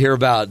 Did you hear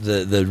about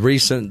the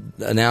recent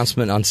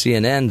announcement on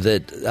CNN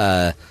that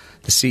the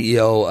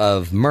CEO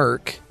of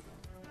Merck,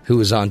 who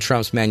was on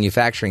Trump's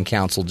manufacturing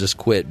council, just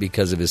quit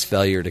because of his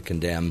failure to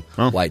condemn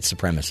white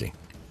supremacy?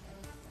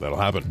 That'll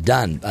happen.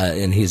 Done.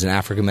 And he's an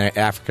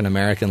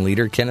African-American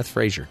leader, Kenneth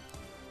Frazier.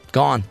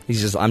 Gone.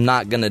 He's just, I'm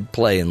not going to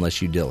play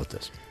unless you deal with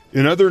this.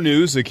 In other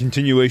news, a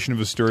continuation of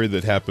a story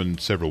that happened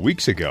several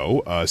weeks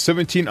ago.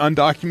 17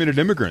 undocumented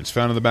immigrants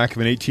found in the back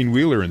of an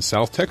 18-wheeler in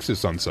South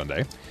Texas on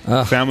Sunday.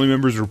 Family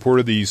members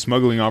reported the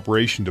smuggling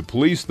operation to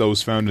police.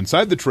 Those found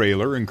inside the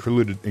trailer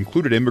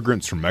included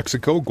immigrants from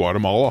Mexico,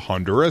 Guatemala,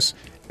 Honduras,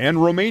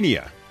 and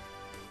Romania.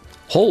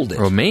 Hold it.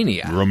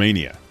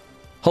 Romania.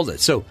 Hold it.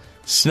 So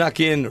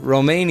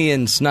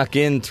Romanian snuck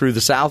in through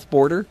the south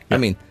border? Yeah. I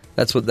mean,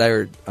 that's what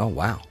they're... Oh,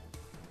 wow.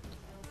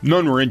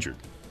 None were injured,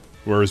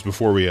 whereas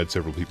before we had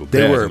several people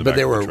dead.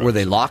 Were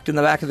they locked in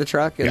the back of the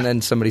truck and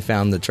then somebody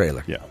found the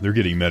trailer? Yeah, they're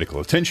getting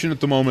medical attention at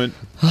the moment.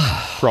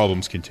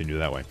 Problems continue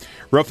that way.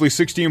 Roughly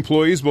 60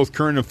 employees, both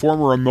current and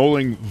former,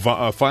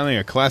 are filing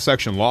a class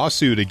action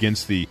lawsuit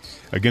against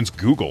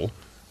Google,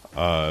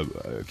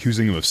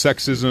 accusing them of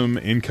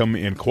sexism, income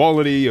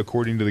inequality.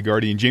 According to The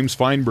Guardian, James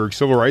Feinberg,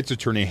 civil rights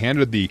attorney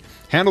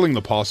handling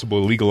the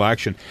possible legal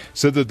action,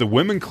 said that the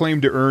women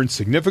claim to earn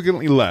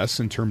significantly less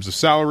in terms of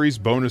salaries,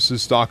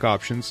 bonuses, stock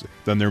options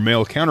than their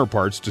male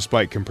counterparts,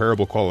 despite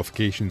comparable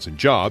qualifications and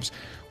jobs.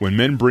 When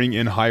men bring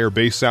in higher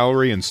base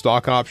salary and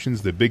stock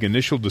options, the big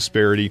initial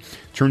disparity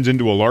turns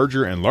into a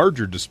larger and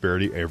larger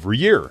disparity every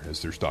year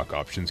as their stock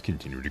options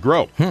continue to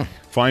grow.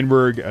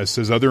 Feinberg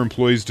says other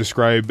employees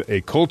describe a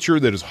culture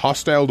that is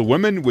hostile to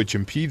women, which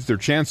impedes their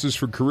chances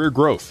for career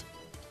growth.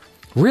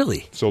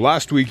 Really? So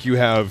last week you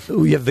have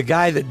the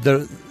guy that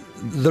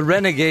the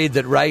renegade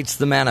that writes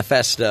the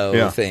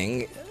manifesto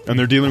thing. And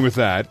they're dealing with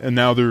that, and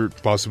now they're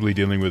possibly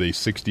dealing with a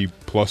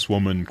 60-plus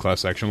woman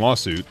class action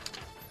lawsuit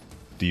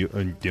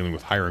dealing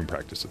with hiring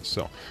practices.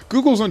 So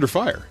Google's under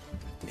fire.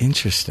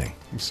 Interesting.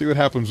 We'll see what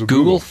happens with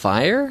Google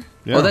Fire?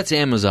 Yeah. Oh, that's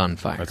Amazon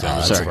Fire. That's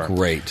That's a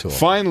great tool.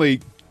 Finally,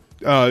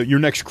 your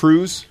next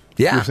cruise.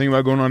 Yeah. You're thinking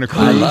about going on a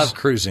cruise? I love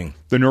cruising.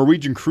 The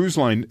Norwegian Cruise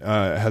Line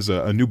has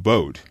a new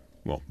boat.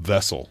 Well,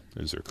 vessel,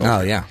 as they're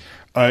called. Oh, yeah.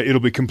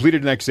 It'll be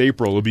completed next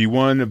April. It'll be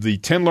one of the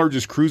 10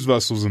 largest cruise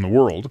vessels in the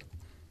world.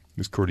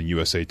 This according to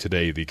USA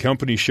Today. The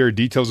company shared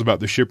details about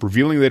the ship,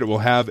 revealing that it will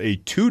have a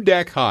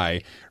 2-deck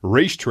high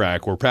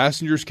racetrack where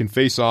passengers can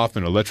face off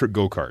in electric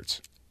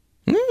go-karts.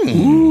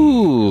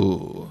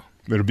 Ooh.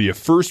 It'll be a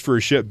first for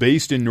a ship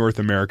based in North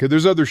America.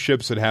 There's other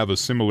ships that have a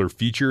similar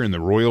feature in the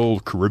Royal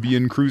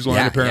Caribbean Cruise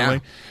Line, apparently.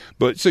 Yeah.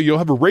 But so you'll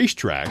have a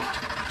racetrack.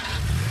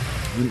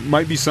 It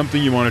might be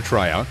something you want to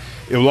try out.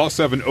 It will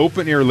also have an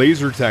open-air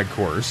laser tag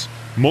course,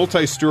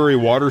 multi-story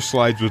water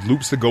slides with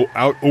loops that go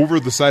out over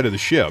the side of the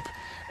ship,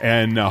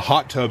 and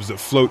hot tubs that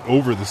float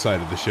over the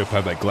side of the ship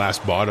have that glass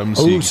bottom.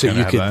 So you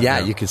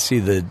could see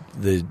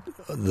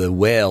the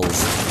whales.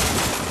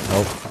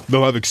 Oh.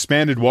 They'll have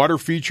expanded water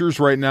features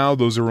right now.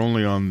 Those are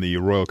only on the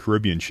Royal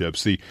Caribbean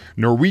ships. The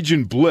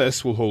Norwegian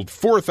Bliss will hold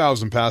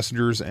 4,000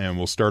 passengers and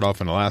will start off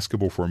in Alaska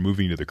before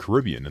moving to the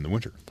Caribbean in the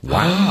winter.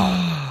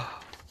 Wow.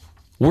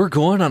 We're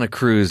going on a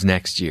cruise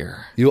next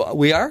year.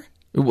 We are?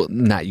 Well,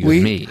 not you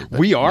and me.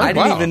 We are? I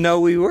didn't even know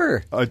we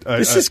were.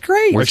 This is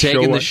great. We're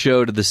taking the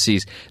show to the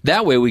seas.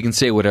 That way we can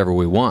say whatever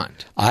we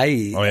want.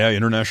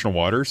 International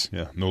waters?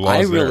 Yeah, no laws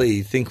I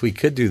really think we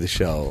could do the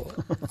show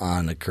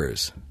on a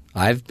cruise.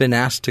 I've been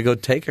asked to go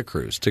take a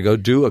cruise, to go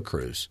do a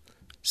cruise.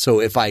 So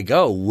if I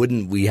go,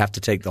 wouldn't we have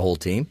to take the whole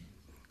team?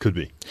 Could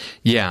be.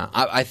 Yeah,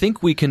 I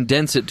think we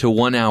condense it to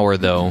 1 hour,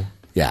 though.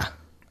 Yeah.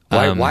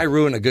 Why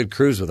ruin a good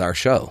cruise with our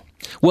show?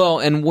 Well,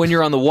 and when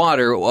you're on the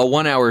water, a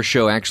 1 hour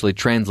show actually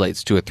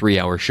translates to a 3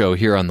 hour show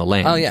here on the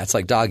land. Oh, yeah, it's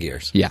like dog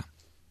ears. Yeah.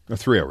 A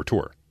 3-hour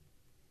tour.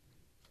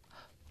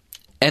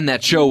 And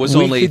that show was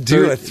we only... could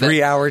do a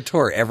 3-hour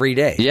tour every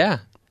day. Yeah,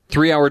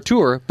 3-hour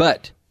tour,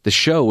 but the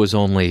show was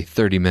only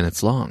 30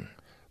 minutes long.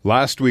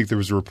 Last week there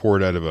was a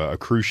report out of a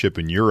cruise ship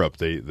in Europe.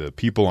 The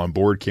people on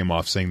board came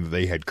off saying that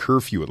they had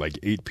curfew at like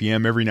 8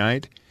 p.m. every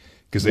night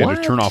because they had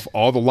to turn off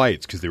all the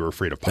lights because they were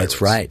afraid of pirates.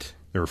 That's right.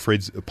 They're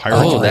afraid pirates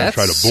are going to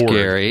try to board.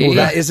 Scary.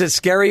 Well, is it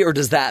scary, or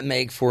does that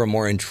make for a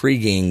more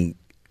intriguing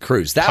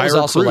cruise? That was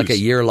also like a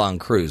year-long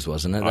cruise,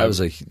 wasn't it? That was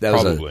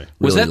probably.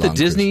 Was that the long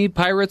Disney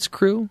Pirates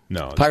crew?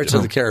 No. Pirates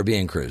of the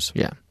Caribbean cruise.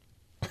 Yeah.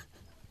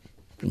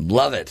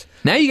 Love it.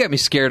 Now you got me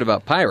scared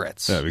about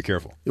pirates. Yeah, be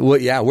careful. Well,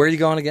 yeah, where are you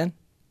going again?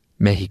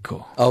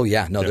 Mexico. Oh,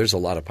 yeah. No, there's a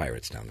lot of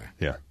pirates down there.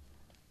 Yeah.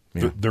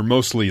 They're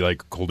mostly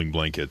like holding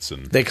blankets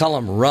and They call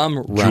them rum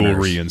runners.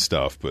 jewelry and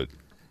stuff, but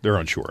they're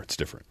on shore. It's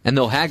different. And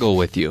they'll haggle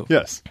with you.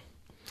 Yes.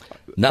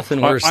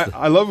 Nothing worse.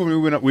 I love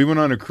when we went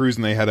on a cruise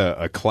and they had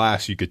a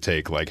class you could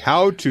take, like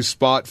how to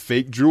spot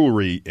fake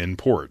jewelry in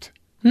port.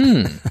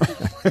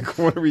 Like,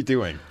 what are we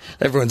doing?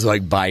 Everyone's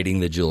like biting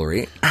the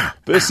jewelry.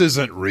 This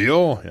isn't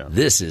real. Yeah.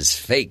 This is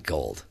fake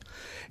gold.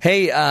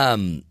 Hey,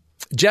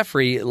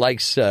 Jeffrey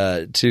likes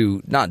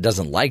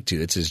doesn't like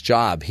to, it's his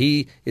job.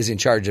 He is in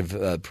charge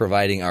of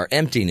providing our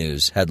empty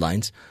news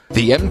headlines.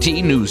 The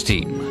MT News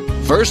Team.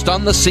 First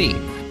on the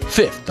scene.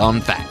 Fifth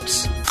on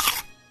facts.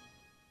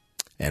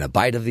 And a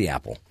bite of the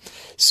apple.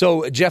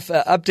 So, Jeff,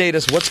 update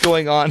us. What's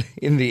going on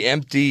in the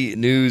empty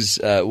news?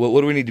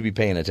 What do we need to be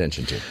paying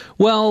attention to?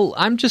 Well,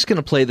 I'm just going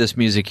to play this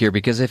music here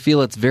because I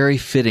feel it's very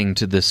fitting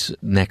to this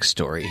next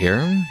story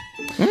here.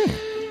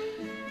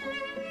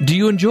 Do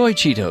you enjoy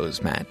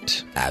Cheetos,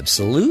 Matt?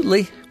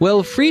 Absolutely.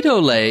 Well,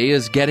 Frito-Lay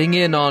is getting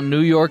in on New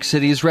York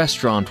City's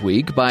Restaurant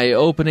Week by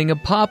opening a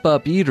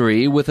pop-up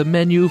eatery with a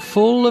menu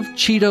full of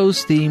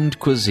Cheetos-themed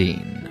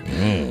cuisine.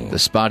 The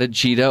Spotted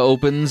Cheetah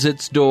opens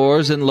its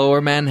doors in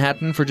Lower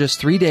Manhattan for just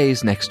 3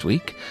 days next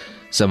week.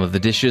 Some of the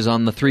dishes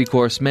on the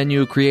three-course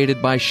menu created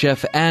by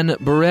Chef Anne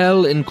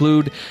Burrell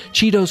include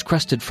Cheetos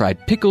crusted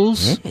fried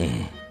pickles,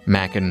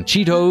 mac and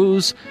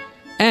Cheetos,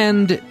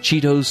 and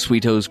Cheetos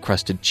Sweetos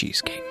crusted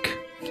cheesecake.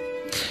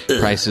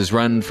 Prices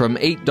run from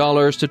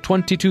 $8 to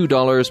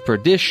 $22 per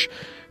dish.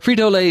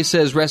 Frito-Lay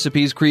says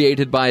recipes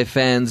created by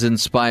fans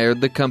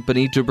inspired the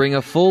company to bring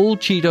a full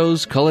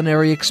Cheetos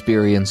culinary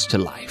experience to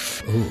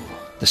life.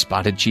 The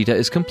Spotted Cheetah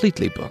is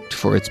completely booked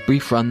for its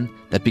brief run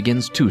that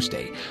begins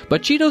Tuesday,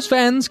 but Cheetos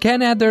fans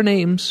can add their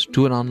names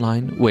to an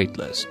online wait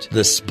list.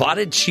 The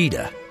Spotted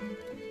Cheetah.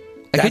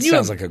 That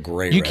sounds like a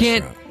great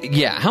restaurant.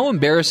 Yeah, how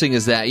embarrassing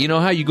is that? You know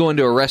how you go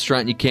into a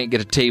restaurant and you can't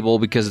get a table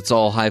because it's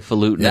all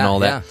highfalutin and all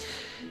that? Yeah.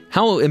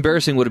 How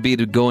embarrassing would it be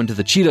to go into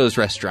the Cheetos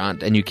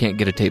restaurant and you can't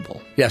get a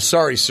table? Yeah,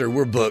 sorry, sir,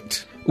 we're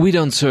booked. We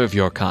don't serve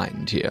your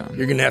kind here.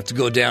 You're going to have to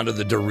go down to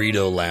the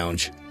Dorito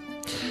Lounge.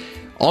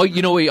 All you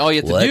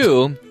have to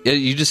do,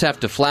 you just have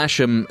to flash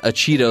them a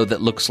Cheeto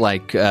that looks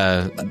like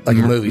a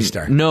movie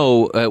star.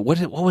 No,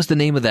 what was the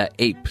name of that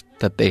ape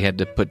that they had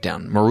to put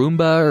down?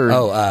 Marumba or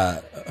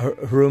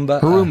Harumba?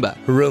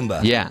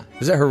 Harumba. Yeah.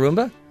 Is that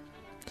Harumba?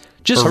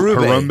 Just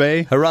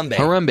Harambe?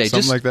 Harambe.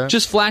 Something like that?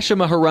 Just flash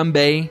him a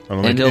Harambe,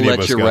 and he'll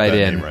let you right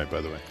in. Name right,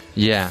 by the way.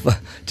 Yeah.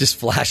 Just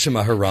flash him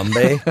a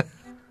Harambe?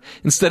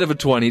 Instead of a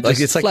 20,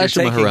 just it's like flash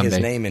you're him a taking Harambe. his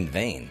name in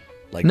vain.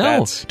 Like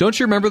no, don't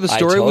you remember the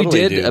story we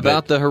did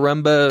about the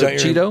Harambe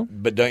Cheeto?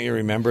 But don't you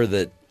remember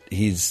that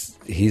he's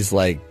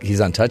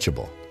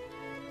untouchable?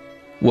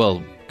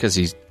 Well, because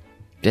he's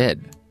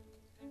dead.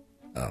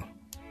 Oh,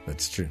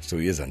 that's true. So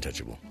he is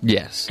untouchable.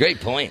 Yes.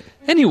 Great point.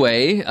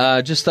 Anyway,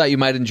 just thought you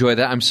might enjoy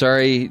that. I'm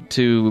sorry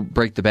to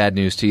break the bad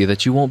news to you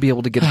that you won't be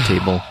able to get a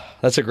table.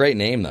 That's a great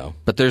name, though.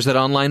 But there's that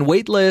online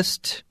wait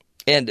list.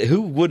 And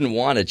who wouldn't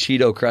want a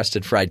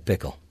Cheeto-crusted fried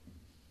pickle?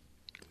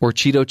 Or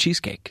Cheeto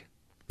cheesecake.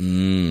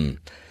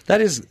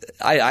 That is,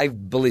 I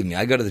believe me,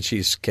 I go to the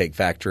Cheesecake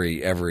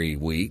Factory every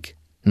week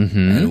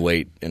and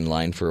wait in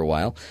line for a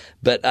while.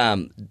 But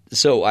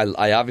so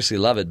I obviously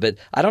love it, but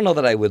I don't know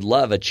that I would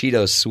love a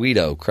Cheeto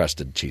Sweeto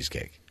crusted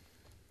cheesecake.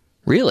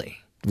 Really?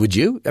 Would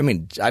you? I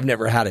mean, I've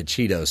never had a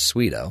Cheeto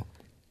Sweeto.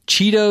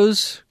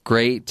 Cheetos,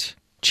 great.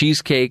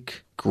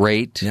 Cheesecake,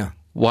 great. Yeah.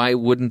 Why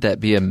wouldn't that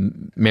be a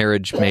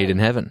marriage made in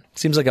heaven?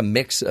 Seems like a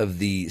mix of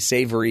the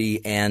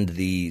savory and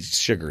the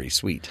sugary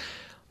sweet.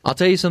 I'll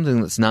tell you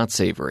something that's not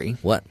savory.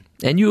 What?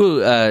 And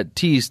you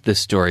teased this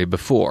story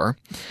before,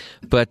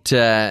 but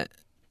have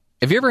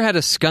you ever had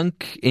a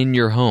skunk in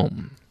your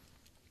home?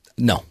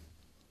 No.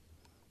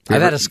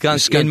 I've had a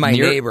skunk in my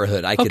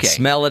neighborhood. I could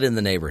smell it in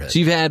the neighborhood. So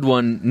you've had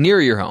one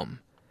near your home.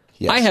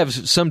 Yes. I have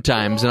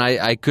sometimes, and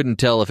I couldn't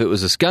tell if it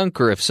was a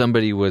skunk or if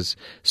somebody was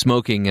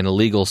smoking an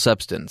illegal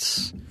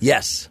substance.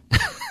 Yes.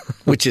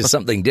 Which is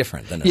something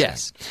different than a skunk.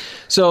 Yes.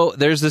 So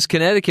there's this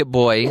Connecticut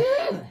boy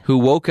who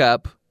woke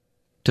up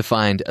to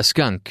find a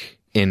skunk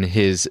in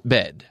his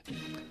bed.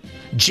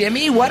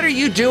 Jimmy, what are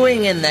you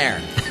doing in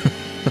there?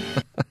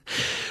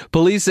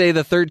 Police say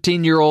the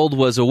 13-year-old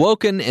was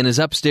awoken in his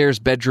upstairs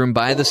bedroom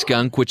by the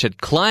skunk, which had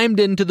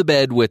climbed into the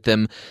bed with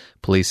him.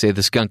 Police say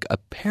the skunk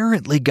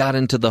apparently got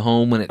into the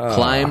home when it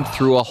climbed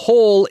through a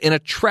hole in a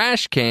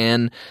trash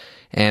can,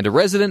 and a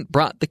resident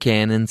brought the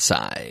can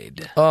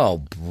inside. Oh,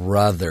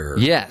 brother.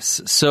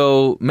 Yes,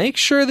 so make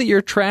sure that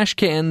your trash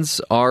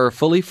cans are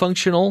fully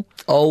functional.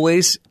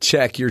 Always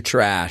check your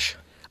trash.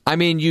 I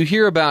mean, you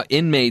hear about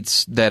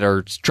inmates that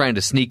are trying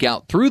to sneak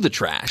out through the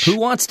trash. Who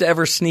wants to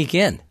ever sneak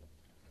in?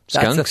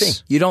 That's the Skunks?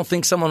 thing. You don't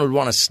think someone would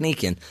want to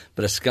sneak in,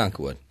 but a skunk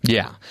would.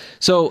 Yeah.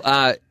 So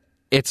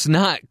it's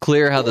not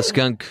clear how the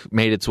skunk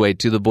made its way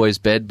to the boy's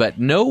bed, but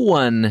no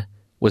one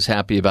was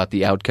happy about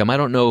the outcome. I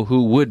don't know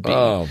who would be.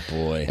 Oh,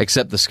 boy.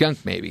 Except the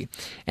skunk, maybe.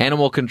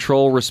 Animal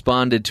control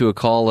responded to a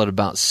call at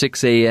about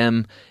 6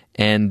 a.m.,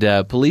 and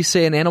police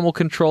say an animal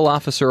control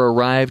officer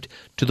arrived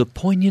to the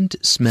poignant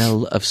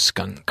smell of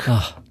skunk.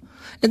 Oh.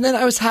 And then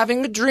I was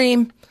having a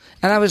dream,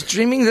 and I was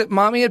dreaming that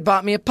Mommy had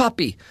bought me a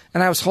puppy,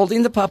 and I was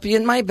holding the puppy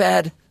in my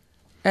bed,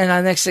 and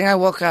the next thing I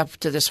woke up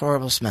to this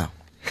horrible smell.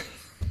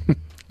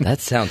 That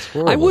sounds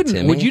horrible, I wouldn't.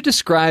 Timmy. Would you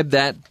describe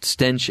that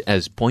stench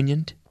as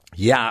poignant?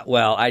 Yeah,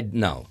 well,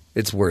 no.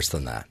 It's worse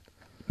than that.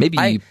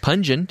 Maybe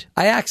pungent.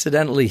 I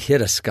accidentally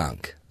hit a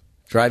skunk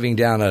driving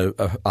down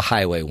a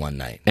highway one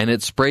night. And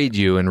it sprayed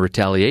you in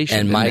retaliation.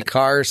 And my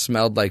car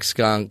smelled like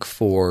skunk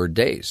for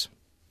days.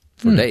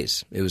 For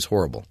days. It was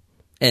horrible.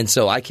 And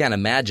so I can't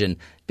imagine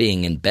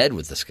being in bed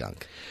with the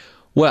skunk.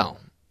 Well,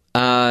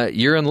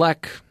 you're in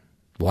luck.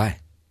 Why?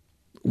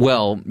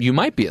 Well, you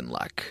might be in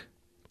luck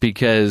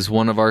because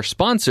one of our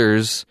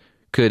sponsors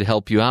could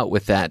help you out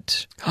with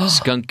that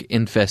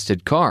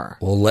skunk-infested car.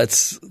 Well,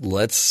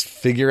 let's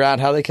figure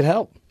out how they can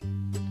help.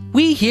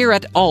 We here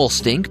at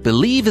Allstink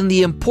believe in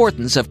the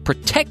importance of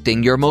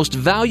protecting your most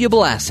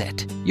valuable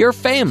asset, your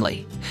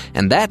family.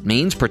 And that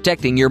means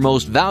protecting your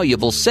most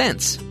valuable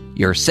sense,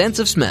 your sense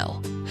of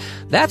smell.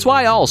 That's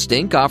why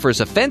Allstink offers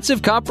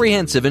offensive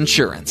comprehensive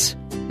insurance.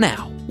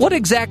 Now, what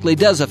exactly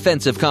does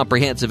offensive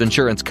comprehensive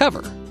insurance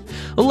cover?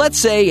 Well, let's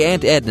say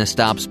Aunt Edna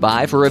stops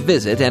by for a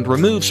visit and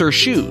removes her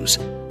shoes.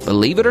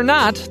 Believe it or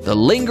not, the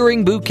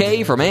lingering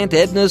bouquet from Aunt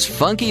Edna's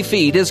funky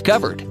feet is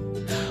covered.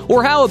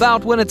 Or how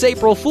about when it's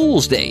April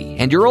Fool's Day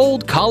and your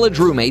old college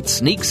roommate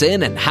sneaks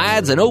in and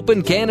hides an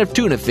open can of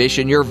tuna fish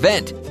in your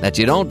vent that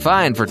you don't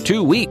find for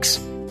 2 weeks?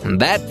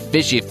 And that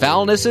fishy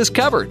foulness is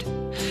covered.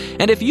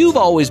 And if you've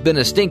always been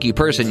a stinky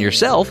person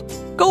yourself,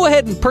 go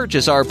ahead and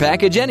purchase our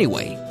package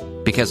anyway,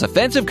 because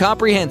Offensive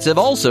Comprehensive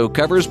also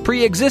covers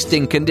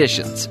pre-existing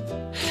conditions.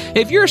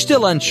 If you're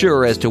still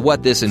unsure as to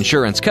what this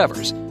insurance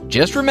covers,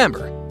 just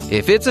remember,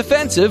 if it's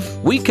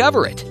offensive, we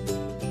cover it.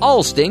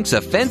 Allstink's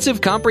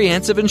Offensive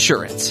Comprehensive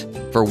Insurance,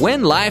 for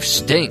when life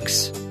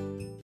stinks.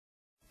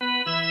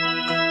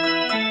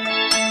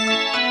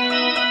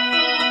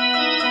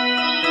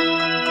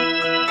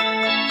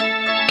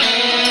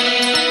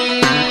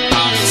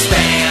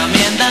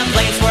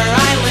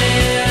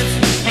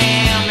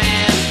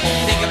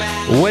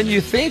 When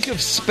you think of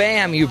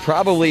Spam, you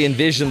probably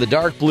envision the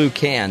dark blue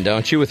can,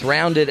 don't you, with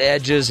rounded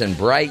edges and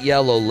bright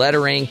yellow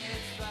lettering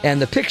and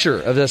the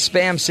picture of the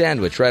Spam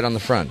sandwich right on the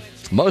front.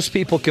 Most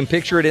people can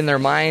picture it in their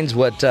minds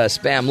what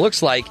Spam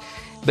looks like,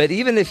 but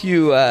even if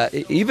you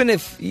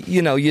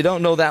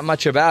don't know that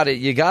much about it,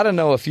 you got to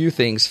know a few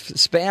things.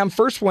 Spam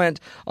first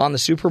went on the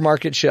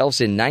supermarket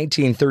shelves in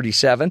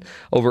 1937.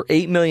 Over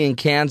 8 million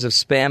cans of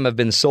Spam have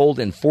been sold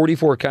in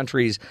 44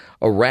 countries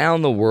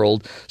around the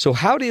world. So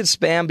how did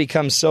Spam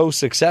become so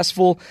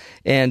successful?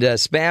 And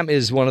Spam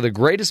is one of the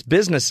greatest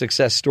business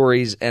success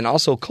stories and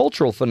also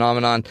cultural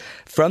phenomenon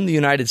from the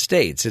United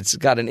States. It's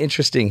got an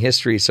interesting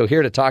history. So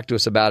here to talk to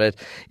us about it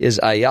is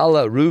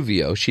Ayalla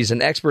Ruvio. She's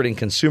an expert in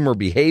consumer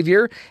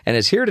behavior and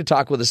is here to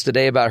talk with us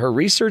today about her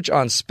research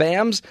on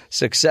Spam's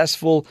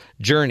successful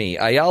journey.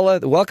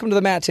 Ayalla, welcome to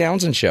the Matt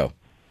Townsend Show.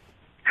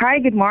 Hi,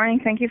 good morning.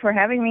 Thank you for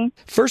having me.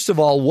 First of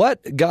all,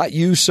 what got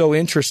you so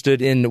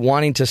interested in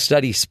wanting to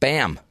study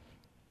Spam?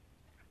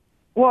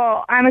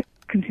 Well, I'm a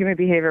consumer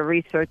behavior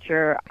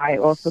researcher. I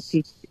also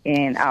teach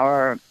in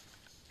our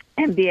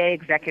MBA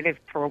executive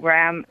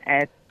program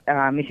at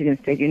Michigan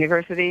State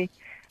University.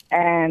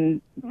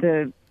 And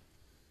the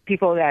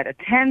people that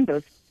attend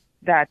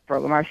that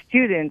program, our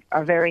students,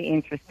 are very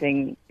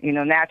interesting,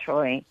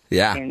 naturally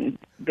in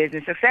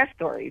business success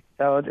stories.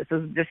 So this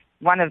is just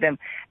one of them.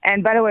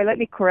 And by the way, let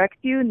me correct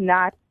you,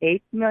 not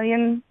 8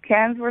 million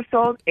cans were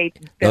sold, 8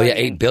 billion. Oh,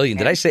 yeah, 8 billion.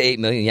 Did I say 8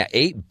 million? Yeah,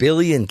 8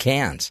 billion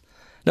cans.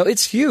 No,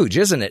 it's huge,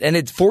 isn't it? And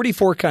it's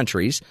 44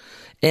 countries.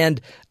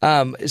 And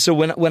so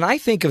when I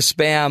think of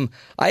Spam,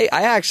 I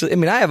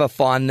have a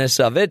fondness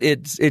of it.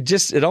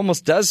 It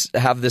almost does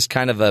have this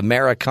kind of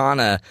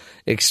Americana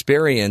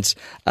experience.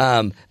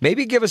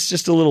 Maybe give us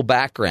just a little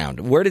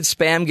background. Where did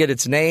Spam get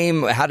its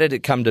name? How did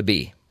it come to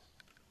be?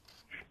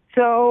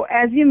 So,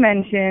 as you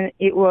mentioned,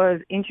 it was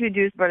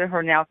introduced by the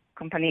Hormel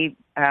Company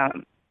at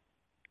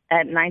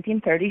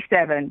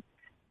 1937.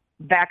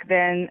 Back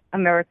then,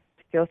 America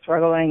was still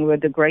struggling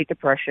with the Great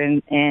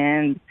Depression,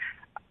 and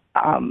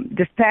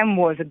the Spam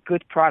was a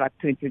good product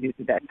to introduce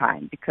at that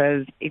time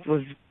because it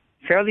was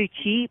fairly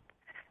cheap.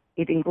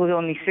 It included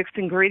only 6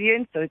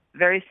 ingredients, so it's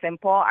very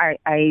simple.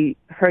 I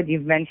heard you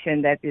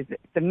mention that it's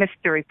a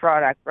mystery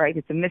product, right?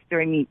 It's a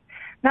mystery meat.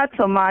 Not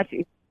so much.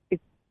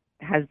 It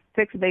has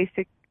 6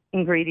 basic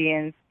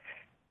ingredients,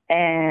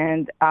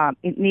 and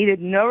it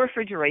needed no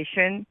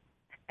refrigeration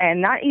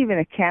and not even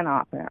a can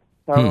opener.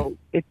 So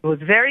it was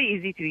very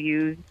easy to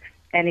use,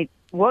 and it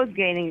was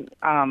gaining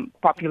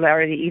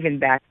popularity even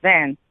back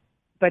then.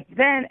 But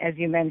then, as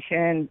you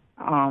mentioned,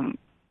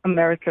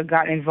 America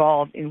got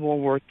involved in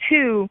World War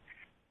II,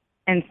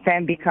 and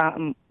spam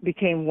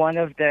became one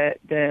of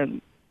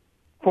the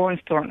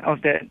cornerstone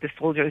of the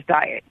soldiers'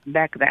 diet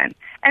back then.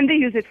 And they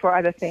use it for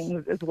other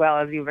things as well,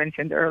 as you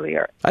mentioned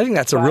earlier. I think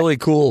that's a really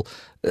cool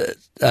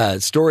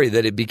story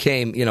that it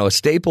became, a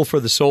staple for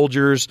the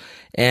soldiers,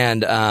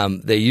 and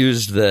they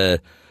used the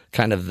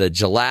kind of the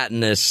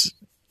gelatinous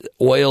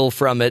oil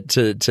from it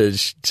to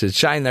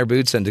shine their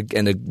boots and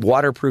to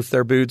waterproof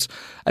their boots.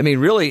 I mean,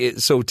 really,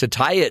 so to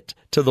tie it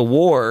to the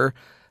war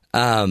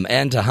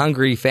and to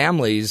hungry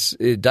families,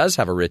 it does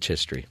have a rich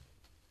history.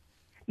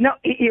 No,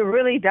 it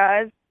really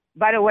does.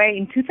 By the way,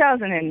 in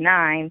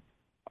 2009,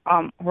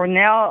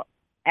 Hormel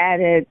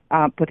added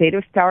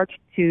potato starch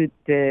to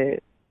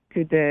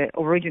the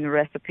original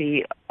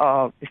recipe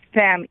of the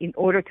spam in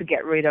order to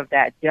get rid of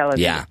that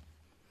gelatin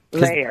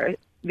layer,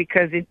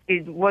 because it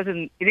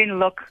didn't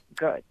look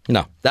good.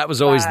 No, that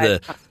was always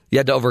you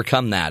had to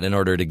overcome that in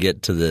order to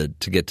get to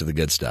the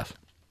good stuff.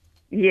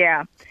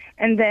 Yeah,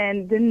 and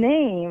then the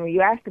name,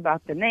 you asked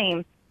about the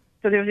name.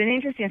 So there's an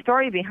interesting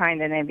story behind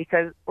the name,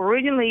 because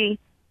originally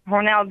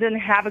Hormel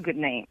didn't have a good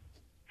name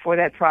for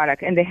that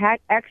product, and they had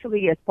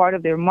actually, as part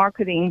of their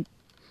marketing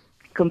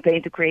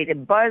campaign to create a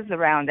buzz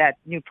around that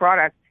new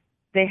product,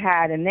 they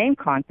had a name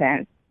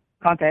contest,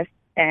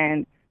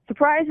 and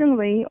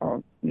surprisingly,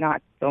 or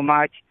not so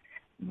much,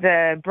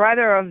 the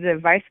brother of the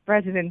vice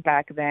president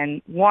back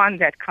then won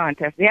that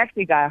contest. They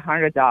actually got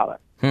 $100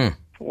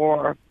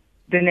 for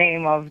the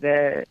name of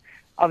the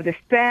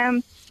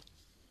spam.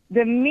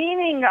 The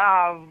meaning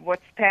of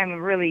what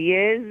spam really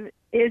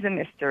is a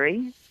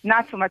mystery.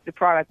 Not so much the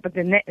product, but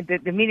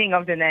the meaning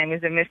of the name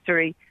is a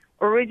mystery.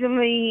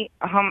 Originally,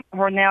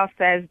 Hormel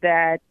says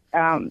that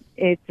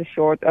it's a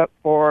short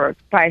for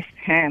spiced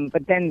ham,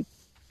 but then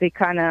they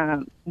kind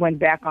of went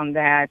back on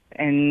that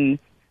and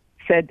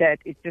said that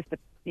it's just a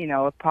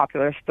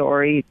popular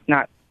story.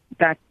 It's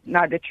that's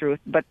not the truth.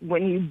 But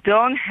when you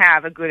don't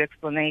have a good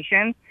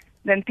explanation,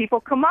 then people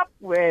come up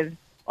with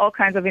all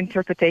kinds of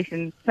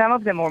interpretations. Some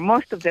of them, or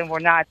most of them, were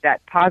not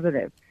that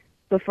positive.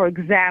 So, for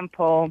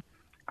example,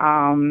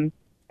 some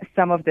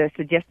of the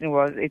suggestion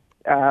was it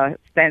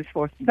stands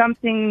for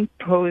something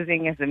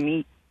posing as a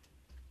meat,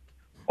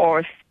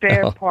 or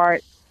spare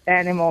part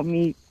animal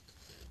meat,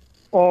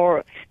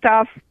 or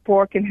stuffed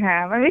pork and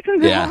ham. I mean,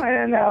 I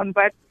don't know,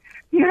 but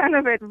none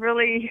of it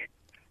really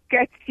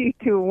gets you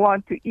to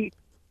want to eat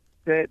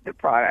the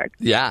product.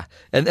 Yeah,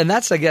 and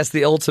that's, I guess,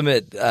 the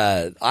ultimate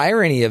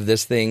irony of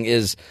this thing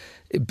is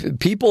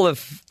people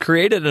have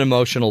created an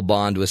emotional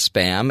bond with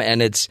spam,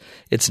 and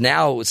it's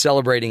now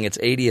celebrating its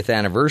 80th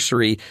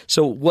anniversary.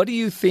 So what do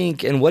you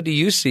think, and what do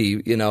you see,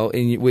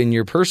 in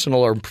your personal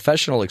or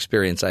professional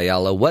experience,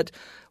 Ayalla?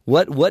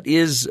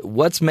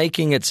 What's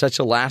making it such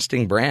a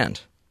lasting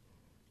brand?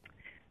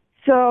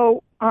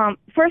 So,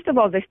 first of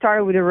all, they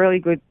started with a really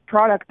good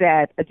product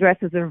that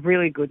addresses a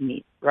really good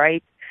need,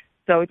 right?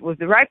 So it was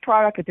the right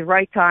product at the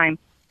right time,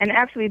 and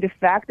actually the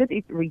fact that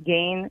it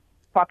regained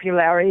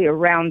popularity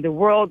around the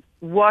world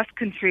was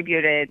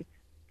contributed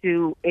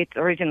to its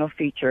original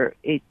feature.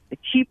 It's a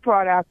cheap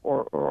product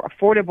or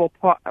affordable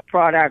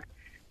product,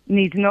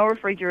 needs no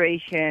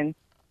refrigeration,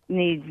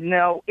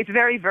 it's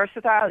very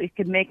versatile. You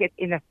can make it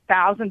in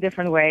 1,000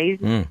 different ways.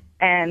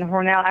 And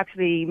Hormel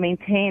actually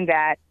maintained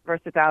that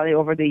versatility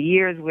over the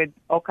years with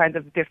all kinds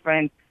of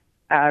different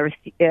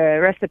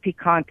recipe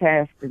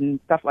contests and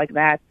stuff like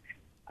that.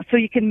 So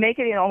you can make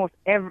it in almost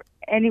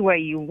any way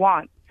you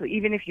want. So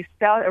even if you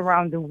sell it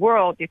around the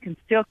world, you can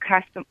still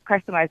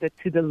customize it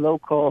to the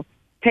local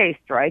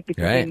taste, right?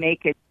 Because they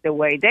make it the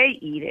way they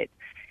eat it.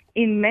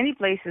 In many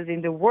places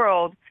in the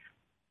world,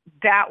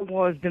 that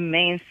was the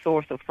main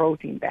source of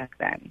protein back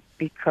then,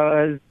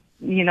 because,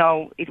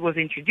 it was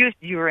introduced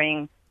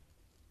during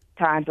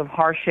times of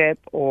hardship,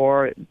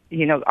 or,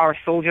 our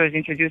soldiers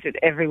introduced it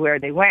everywhere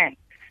they went.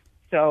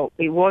 So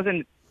the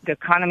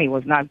economy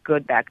was not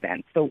good back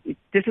then. So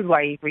this is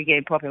why it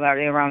regained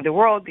popularity around the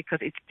world, because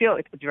it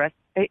addressed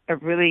a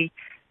really,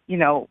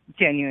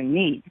 genuine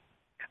need.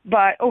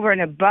 But over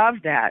and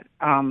above that,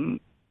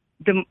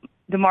 the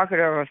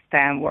marketer of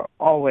spam were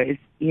always,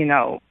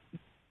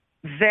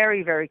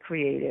 very, very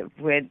creative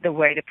with the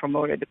way they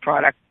promoted the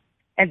product.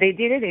 And they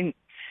did it in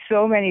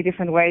so many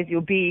different ways.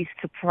 You'll be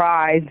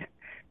surprised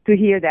to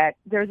hear that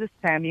there's a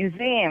spam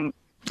museum.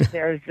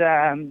 There's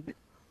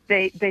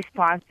they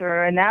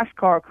sponsor a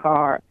NASCAR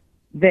car.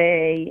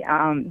 They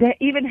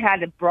even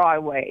had a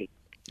Broadway.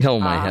 Oh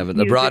my heaven!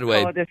 The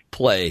Broadway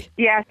play.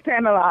 Yeah,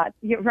 Spam-A-Lot.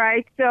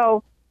 Right.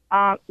 So,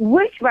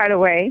 which, by the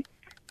way,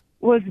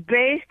 was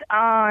based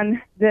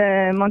on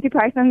the Monty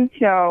Python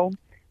show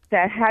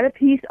that had a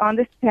piece on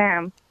the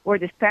spam where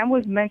the spam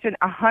was mentioned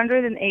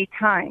 108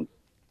 times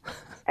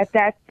at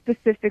that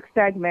specific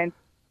segment,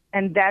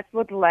 and that's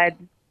what led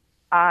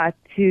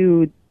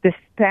to the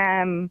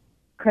spam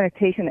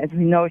connotation as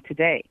we know it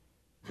today.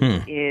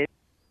 Is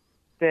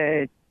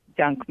the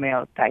junk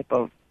mail type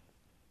of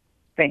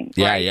thing.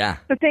 Yeah, right? yeah.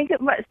 So think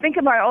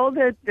about all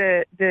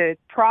the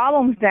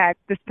problems that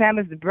the spam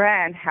as the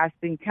brand has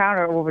to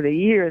encounter over the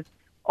years,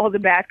 all the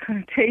bad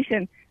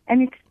connotation,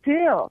 and it's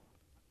still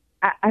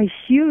a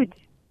huge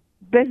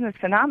business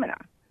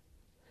phenomenon.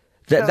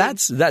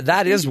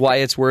 That is why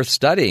it's worth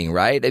studying,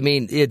 right? I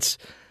mean, it's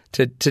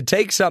to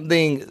take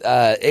something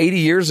 80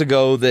 years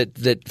ago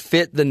that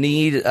fit the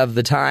need of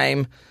the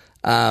time,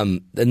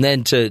 and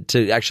then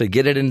to actually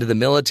get it into the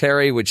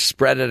military, which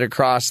spread it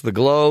across the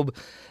globe.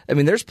 I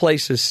mean, there's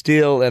places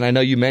still, and I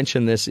know you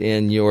mentioned this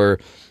in your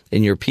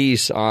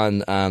piece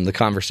on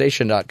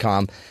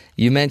theconversation.com.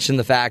 You mentioned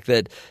the fact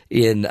that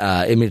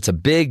it's a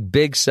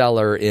big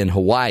seller in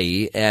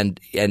Hawaii, and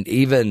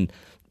even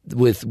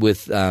with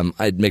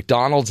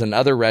McDonald's and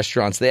other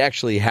restaurants, they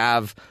actually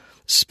have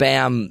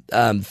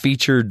Spam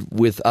featured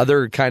with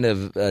other kind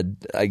of,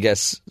 I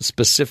guess,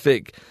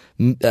 specific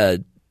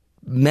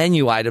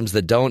menu items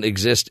that don't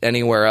exist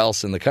anywhere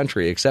else in the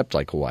country except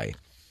like Hawaii.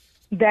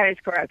 That is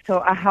correct.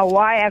 So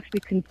Hawaii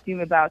actually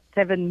consumes about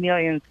 7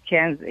 million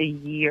cans a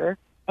year,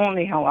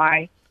 only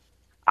Hawaii.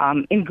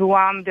 In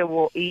Guam, they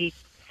will eat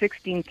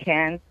 16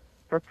 cans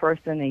per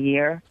person a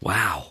year.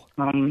 Wow.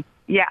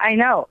 Yeah, I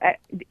know.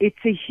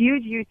 It's a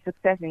huge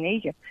success in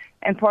Asia.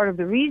 And part of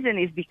the reason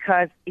is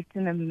because it's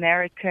an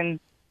American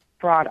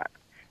product.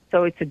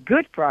 So it's a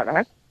good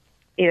product.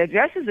 It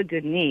addresses a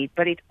good need,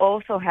 but it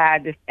also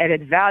had this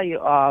added value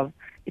of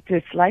it's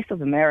a slice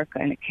of America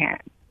in a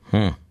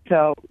can.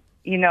 So,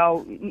 you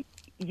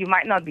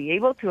might not be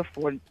able to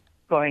afford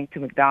going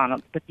to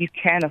McDonald's, but you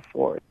can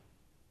afford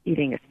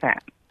eating a Spam.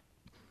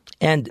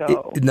 And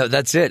no,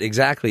 that's it,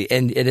 exactly.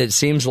 And it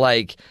seems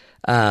like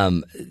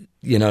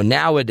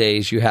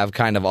nowadays you have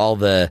kind of all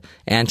the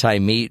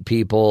anti-meat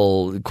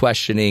people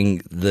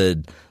questioning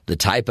the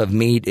type of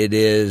meat it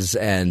is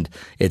and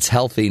its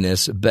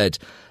healthiness. But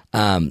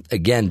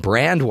again,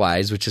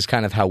 brand-wise, which is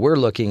kind of how we're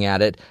looking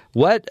at it,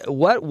 what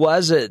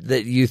was it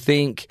that you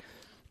think?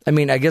 I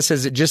mean, I guess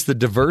is it just the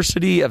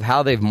diversity of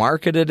how they've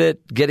marketed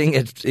it, getting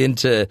it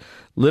into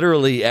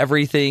literally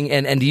everything?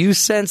 And do you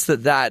sense that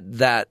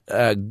the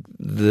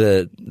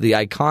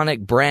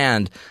iconic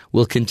brand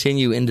will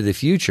continue into the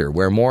future,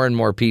 where more and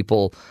more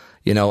people,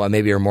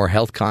 maybe are more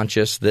health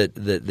conscious, that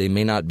they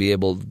may not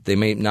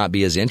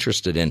be as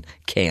interested in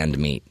canned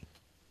meat?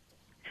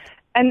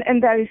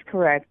 And that is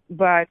correct.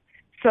 But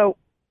so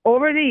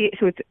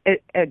it's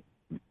a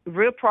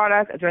real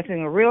product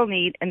addressing a real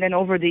need, and then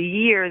over the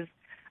years,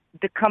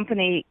 the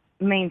company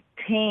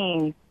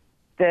maintained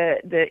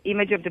the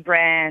image of the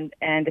brand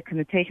and the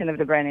connotation of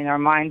the brand in our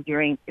mind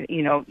during,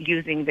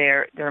 using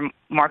their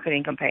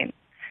marketing campaign.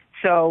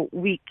 So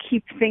we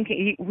keep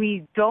thinking,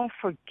 we don't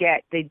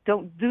forget,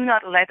 do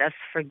not let us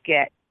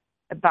forget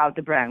about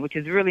the brand, which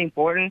is really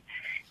important.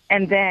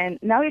 And then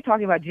now you're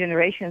talking about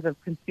generations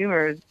of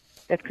consumers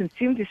that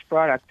consume this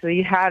product. So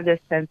you have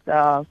this sense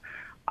of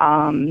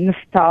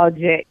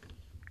nostalgic,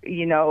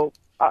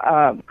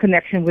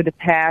 connection with the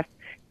past.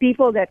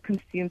 People that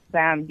consume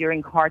Spam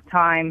during hard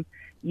time,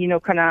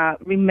 kind of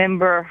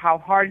remember how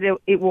hard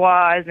it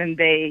was and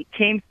they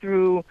came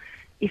through.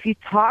 If you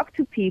talk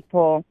to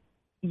people,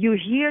 you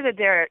hear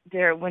that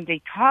they're when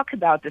they talk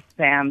about the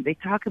Spam, they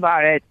talk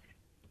about it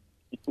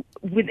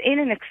within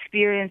an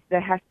experience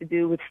that has to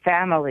do with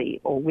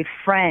family or with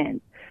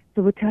friends.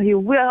 So we'll tell you,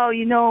 well,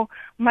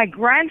 my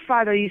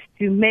grandfather used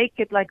to make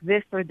it like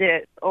this or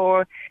this,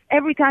 or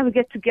every time we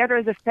get together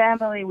as a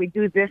family, we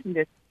do this and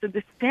this. So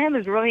the Spam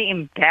is really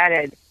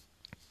embedded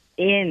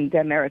in the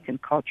American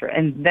culture,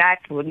 and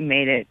that's what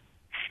made it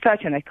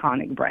such an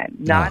iconic brand,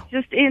 not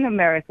just in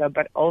America,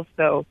 but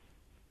also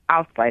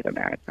outside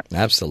America.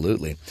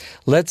 Absolutely.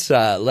 Let's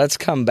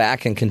come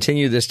back and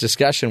continue this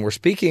discussion. We're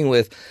speaking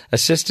with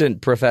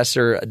Assistant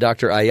Professor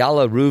Dr.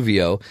 Ayalla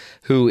Ruvio,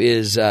 who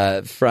is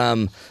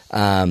from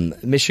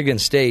Michigan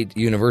State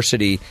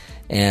University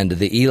and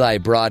the Eli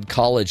Broad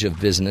College of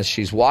Business.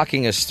 She's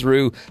walking us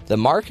through the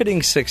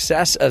marketing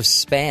success of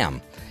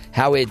Spam,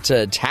 how it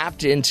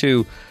tapped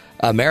into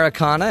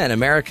Americana and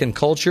American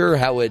culture,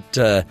 how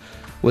it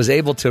was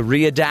able to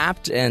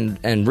readapt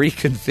and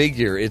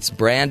reconfigure its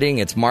branding,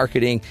 its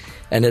marketing,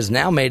 and has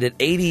now made it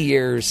 80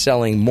 years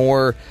selling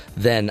more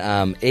than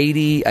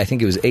 80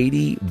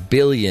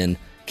 billion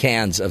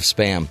cans of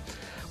Spam.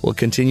 We'll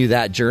continue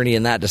that journey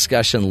and that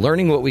discussion,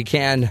 learning what we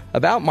can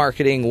about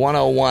Marketing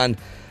 101.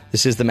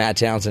 This is the Matt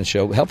Townsend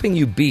Show, helping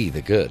you be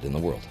the good in the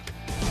world.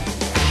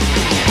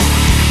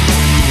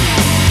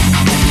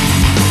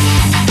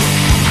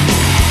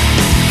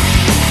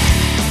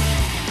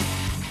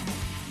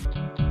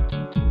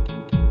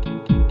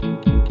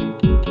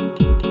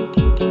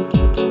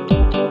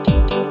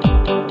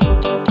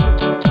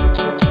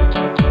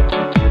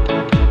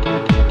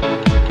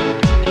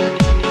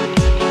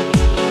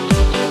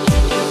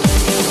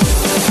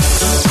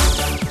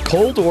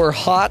 Cold or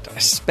hot,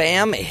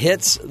 Spam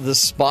hits the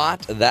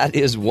spot. That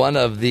is one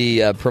of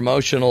the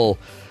promotional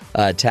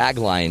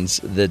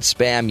taglines that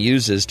Spam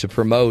uses to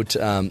promote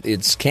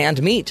its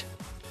canned meat.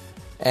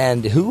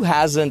 And who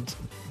hasn't,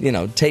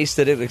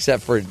 tasted it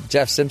except for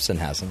Jeff Simpson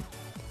hasn't,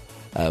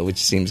 which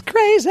seems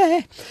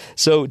crazy.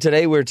 So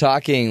today we're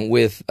talking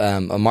with a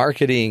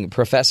marketing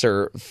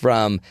professor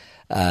from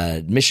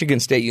Michigan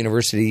State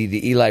University,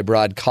 the Eli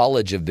Broad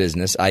College of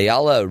Business,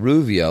 Ayalla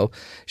Ruvio.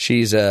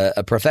 She's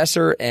a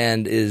professor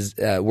and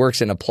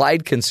works in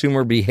applied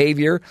consumer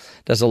behavior,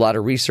 does a lot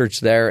of research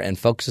there, and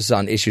focuses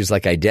on issues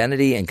like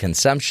identity and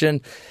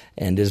consumption,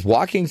 and is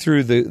walking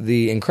through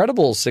the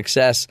incredible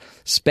success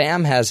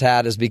Spam has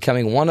had as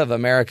becoming one of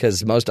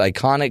America's most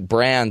iconic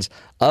brands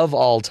of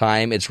all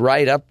time. It's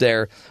right up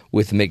there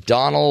with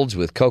McDonald's,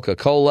 with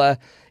Coca-Cola.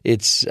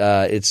 It's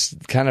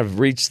kind of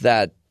reached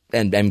that,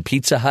 and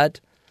Pizza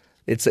Hut.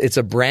 It's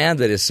a brand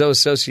that is so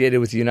associated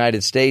with the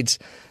United States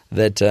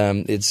that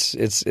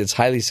it's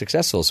highly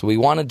successful. So we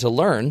wanted to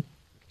learn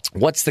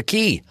what's the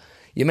key.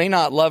 You may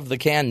not love the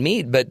canned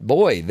meat, but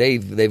boy,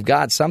 they've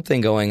got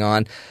something going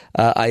on.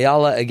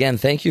 Ayalla, again,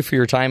 thank you for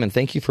your time and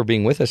thank you for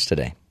being with us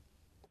today.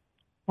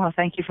 Well,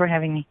 thank you for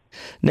having me.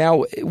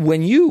 Now,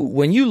 when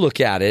you look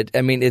at it,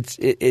 I mean,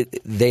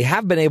 they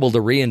have been able to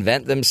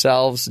reinvent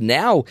themselves.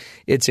 Now,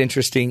 it's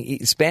interesting.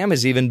 Spam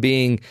is even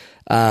being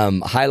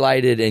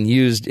highlighted and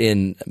used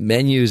in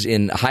menus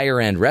in higher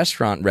end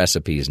restaurant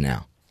recipes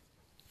now.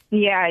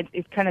 Yeah,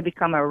 it's kind of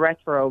become a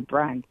retro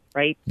brand,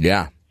 right?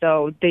 Yeah.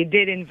 So they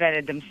did invent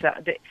it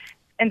themselves,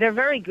 and they're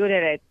very good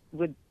at it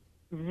with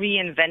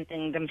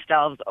reinventing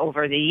themselves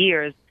over the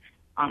years.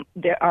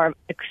 They are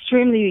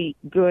extremely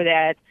good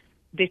at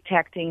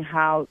detecting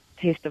how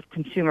taste of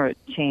consumer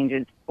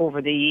changes over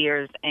the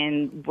years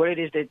and what it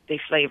is that they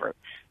flavor.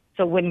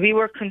 So when we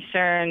were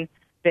concerned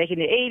back in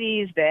the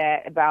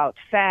 80s about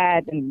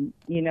fat and,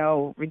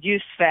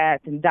 reduced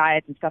fat and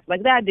diet and stuff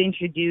like that, they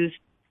introduced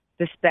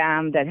the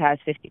Spam that has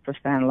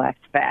 50% less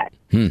fat.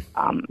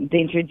 They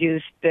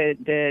introduced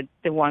the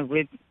one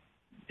with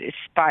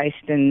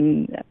spiced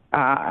and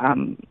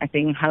I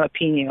think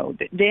jalapeno.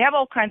 They have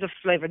all kinds of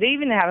flavor. They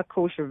even have a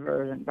kosher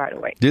version, by the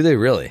way. Do they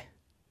really?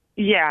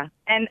 Yeah,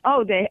 and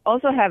they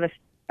also have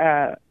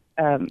a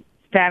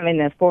Spam in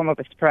the form of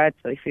a spread.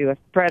 So if you're a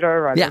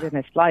spreader rather than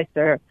a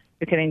slicer,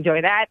 you can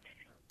enjoy that.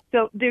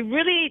 So they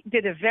really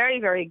did a very,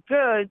 very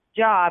good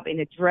job in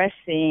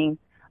addressing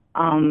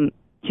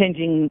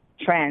changing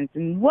trends.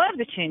 And one of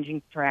the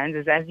changing trends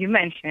is, as you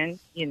mentioned,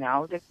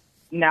 that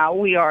now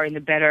we are in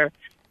a better,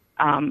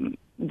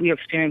 we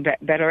experience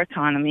better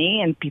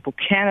economy, and people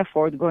can't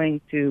afford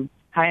going to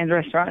high-end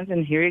restaurants.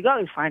 And here you go,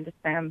 you find the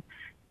Spam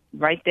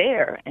right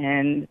there.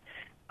 And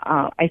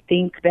I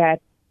think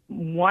that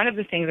one of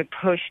the things that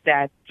pushed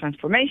that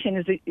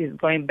transformation is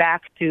going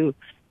back to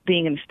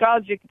being a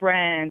nostalgic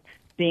brand,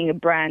 being a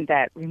brand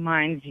that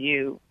reminds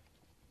you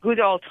good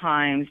old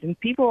times, and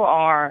people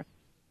are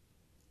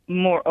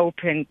more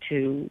open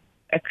to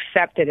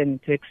accept it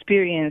and to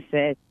experience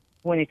it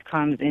when it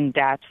comes in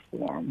that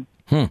form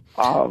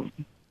of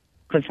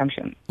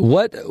consumption.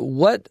 What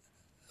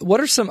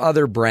are some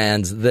other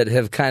brands that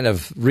have kind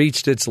of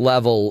reached its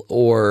level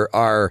or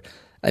are,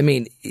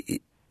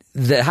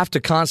 that have to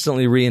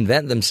constantly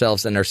reinvent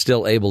themselves and are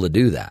still able to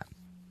do that?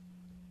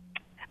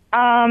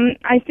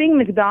 I think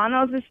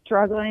McDonald's is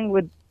struggling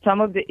with some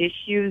of the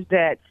issues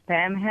that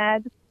Spam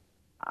had.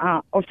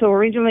 Also,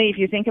 originally, if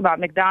you think about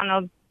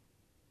McDonald's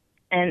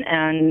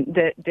and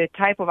the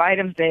type of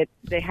items that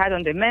they had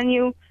on the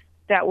menu,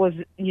 that was,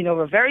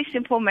 a very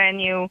simple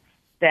menu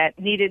that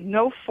needed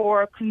no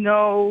fork,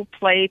 no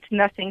plate,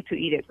 nothing to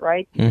eat it,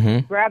 right?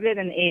 Mm-hmm. Grabbed it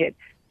and ate it.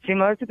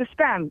 Similar to the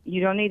Spam.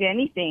 You don't need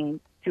anything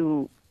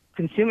to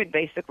consume it,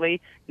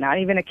 basically, not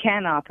even a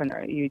can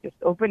opener. You just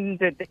open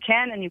the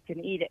can and you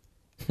can eat it.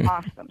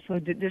 Awesome. So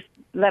this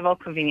level of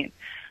convenience.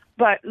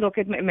 But look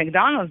at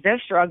McDonald's.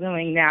 They're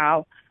struggling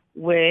now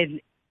with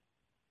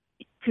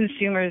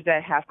consumers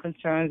that have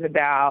concerns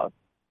about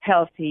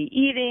healthy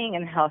eating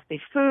and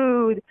healthy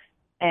food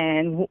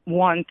and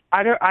want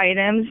other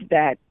items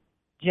that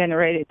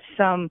generated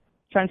some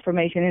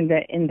transformation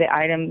in the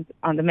items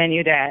on the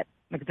menu that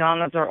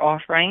McDonald's are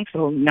offering.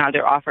 So now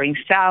they're offering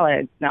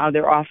salads. Now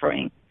they're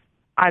offering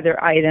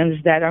other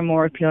items that are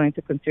more appealing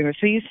to consumers.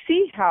 So you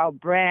see how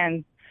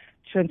brands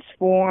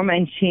transform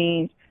and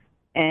change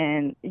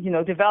and,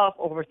 develop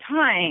over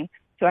time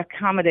to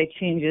accommodate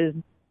changes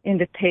in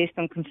the taste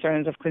and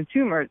concerns of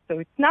consumers. So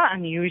it's not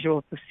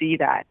unusual to see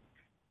that.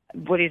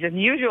 What is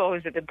unusual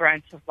is that the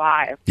brand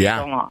survived for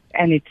so long,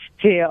 and it's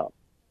still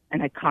an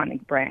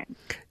iconic brand.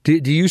 Do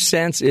you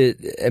sense it?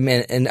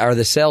 And are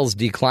the sales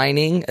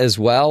declining as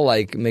well,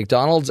 like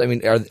McDonald's?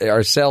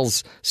 Are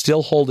sales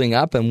still holding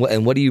up?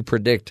 And what do you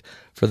predict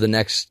for the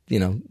next,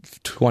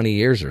 20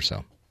 years or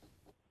so?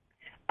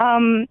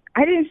 I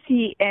didn't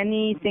see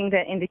anything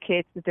that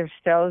indicates that their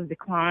sales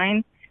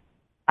decline.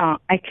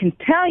 I can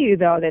tell you,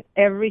 though, that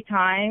every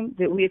time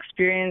that we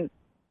experience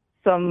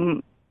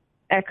some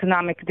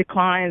economic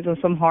declines or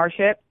some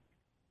hardship,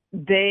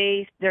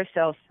 their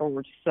sales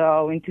soared.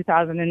 So in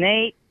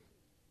 2008,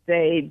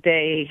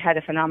 they had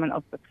a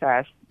phenomenal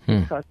success,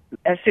 because,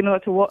 similar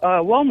to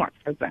Walmart,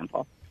 for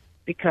example,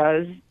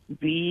 because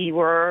we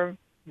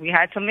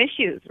had some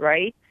issues,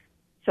 right?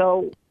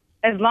 So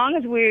as long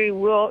as we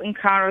will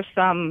encounter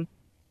some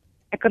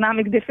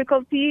economic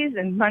difficulties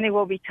and money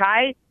will be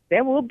tight,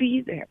 they will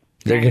be there.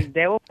 And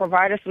they will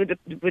provide us with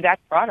that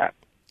product.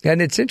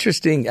 And it's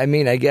interesting, I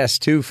mean, I guess,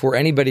 too, for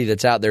anybody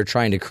that's out there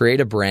trying to create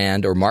a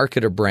brand or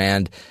market a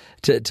brand,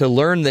 to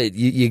learn that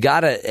you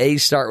got to,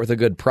 start with a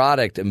good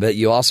product, but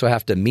you also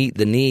have to meet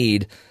the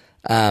need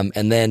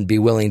and then be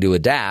willing to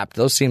adapt.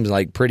 Those seem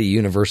like pretty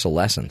universal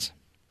lessons.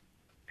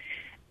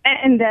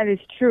 And that is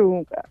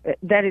true.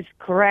 That is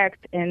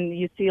correct. And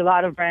you see a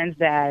lot of brands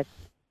that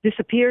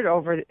disappeared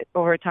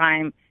over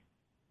time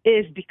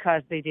is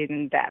because they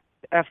didn't adapt.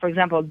 For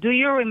example, do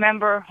you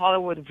remember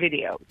Hollywood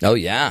videos? Oh,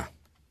 yeah.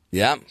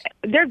 Yeah.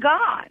 They're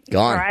gone.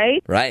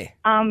 Right? Right.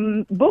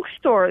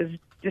 Bookstores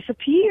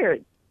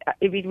disappeared.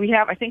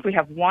 I think we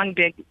have one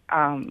big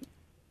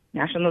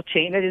national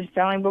chain that is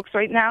selling books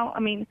right now. I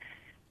mean,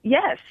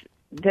 yes,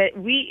 that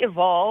we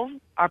evolve,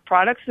 our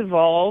products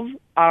evolve,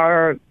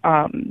 our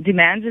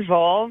demands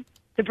evolve.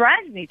 The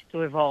brands need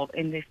to evolve,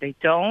 and if they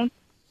don't,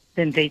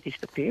 then they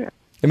disappear.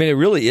 I mean, it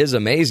really is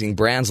amazing.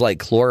 Brands like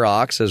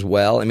Clorox as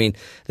well. I mean,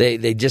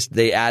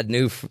 they add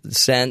new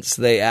scents,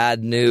 they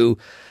add new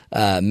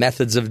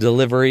methods of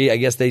delivery. I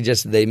guess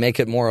they make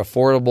it more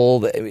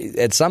affordable.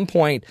 At some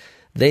point,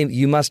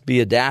 you must be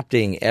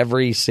adapting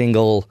every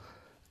single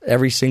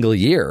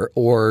year,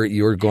 or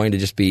you're going to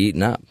just be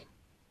eaten up.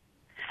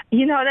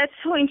 You know, that's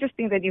so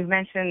interesting that you've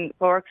mentioned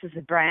Clorox as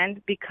a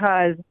brand,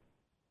 because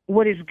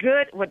what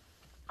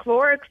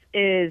Clorox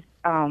is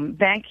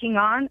banking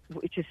on,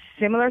 which is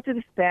similar to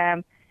the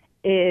spam,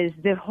 is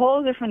the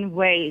whole different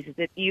ways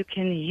that you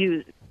can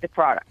use the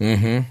product.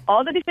 Mm-hmm.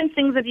 All the different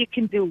things that you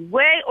can do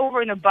way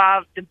over and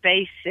above the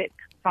basic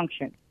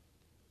function.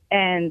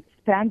 And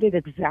spam did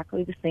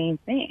exactly the same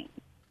thing.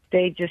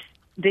 They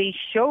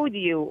showed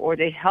you, or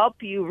they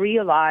help you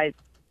realize,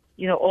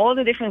 you know, all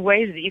the different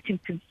ways that you can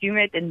consume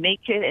it and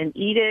make it and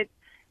eat it.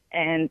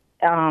 And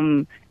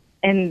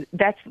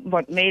that's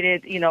what made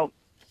it, you know,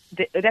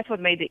 that's what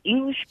made the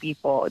English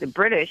people, the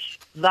British,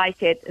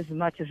 like it as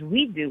much as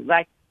we do,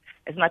 like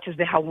as much as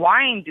the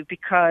Hawaiian do,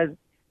 because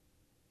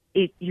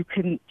you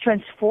can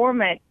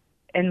transform it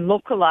and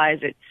localize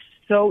it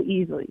so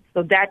easily.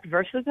 So that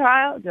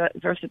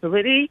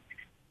versatility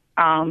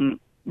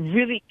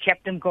really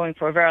kept them going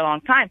for a very long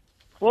time.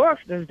 Clorox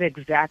does the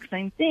exact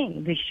same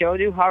thing. They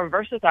showed you how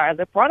versatile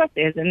the product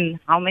is and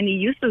how many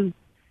uses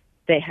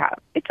they have.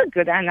 It's a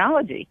good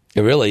analogy.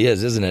 It really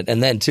is, isn't it?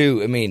 And then,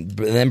 too, I mean,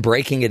 then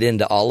breaking it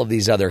into all of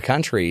these other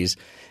countries.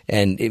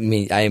 And I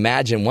mean, I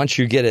imagine once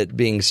you get it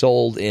being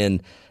sold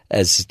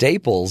as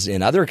staples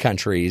in other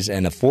countries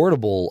and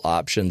affordable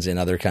options in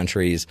other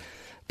countries,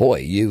 boy,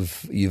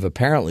 you've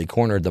apparently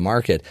cornered the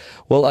market.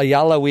 Well,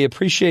 Ayalla, we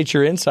appreciate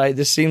your insight.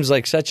 This seems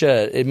like such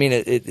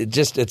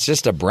it's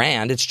just a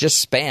brand. It's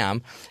just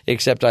spam,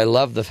 except I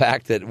love the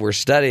fact that we're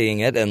studying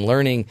it and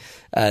learning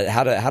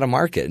how to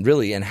market,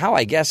 really, and how,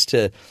 I guess,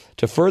 to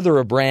further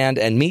a brand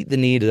and meet the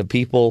need of the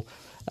people.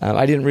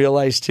 I didn't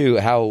realize, too,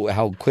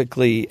 how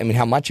quickly, I mean,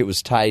 how much it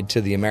was tied to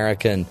the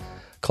American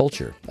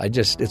culture.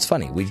 It's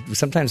funny.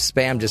 Sometimes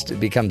spam just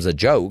becomes a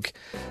joke,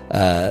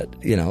 a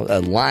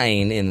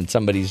line in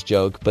somebody's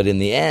joke, but in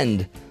the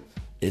end,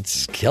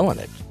 it's killing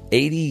it.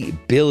 80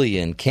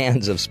 billion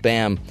cans of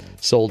spam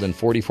sold in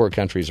 44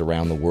 countries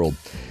around the world.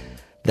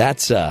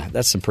 That's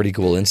some pretty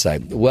cool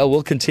insight. Well,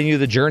 we'll continue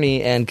the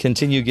journey and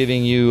continue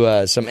giving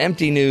you some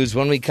empty news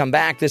when we come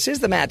back. This is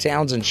the Matt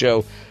Townsend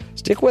Show.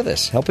 Stick with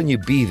us, helping you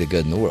be the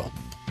good in the world.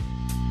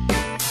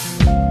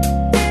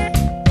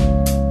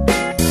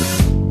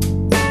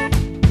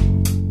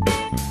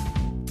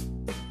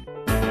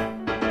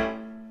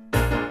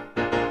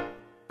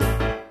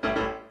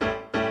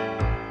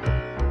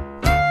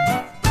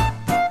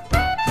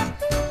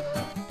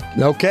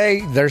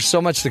 Okay, there's so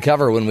much to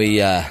cover when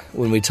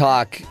we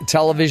talk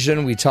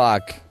television, we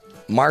talk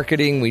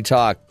marketing, we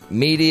talk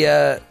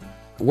media.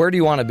 Where do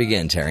you want to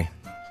begin, Terry?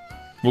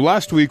 Well,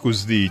 last week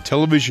was the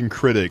Television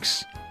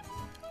Critics.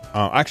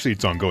 Actually,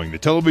 it's ongoing. The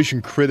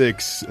Television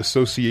Critics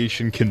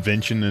Association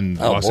convention in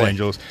Los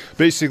Angeles.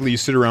 Basically, you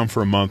sit around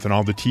for a month, and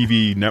all the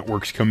TV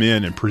networks come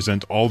in and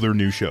present all their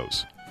new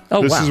shows.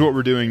 Oh, this is what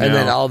we're doing now. And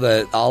then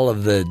all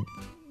of the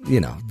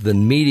the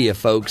media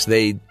folks,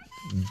 they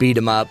beat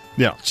them up,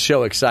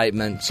 show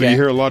excitement. So you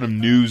hear a lot of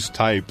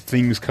news-type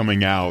things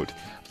coming out.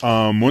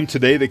 One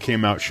today that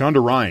came out,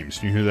 Shonda Rhimes.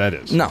 Do you know who that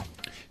is? No.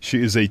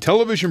 She is a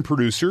television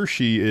producer.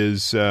 She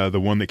is the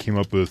one that came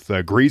up with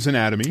Grey's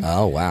Anatomy.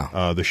 Oh,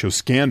 wow. The show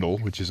Scandal,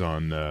 which is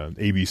on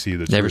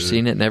ABC. Never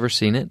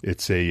seen it.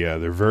 It's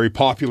they're very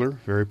popular,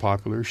 very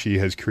popular. She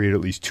has created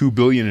at least $2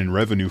 billion in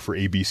revenue for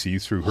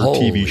ABC through her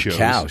TV shows.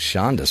 Holy cow,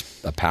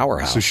 Shonda's a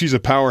powerhouse. So she's a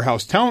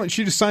powerhouse talent.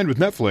 She just signed with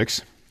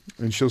Netflix,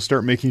 and she'll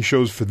start making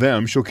shows for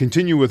them. She'll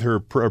continue with her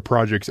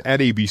projects at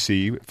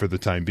ABC for the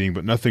time being,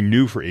 but nothing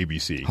new for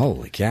ABC.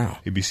 Holy cow.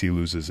 ABC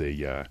loses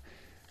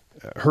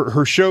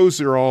her shows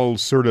are all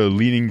sort of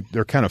leaning,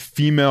 they're kind of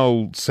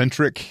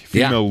female-centric,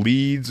 female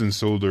leads, and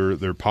so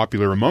they're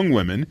popular among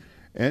women.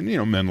 And,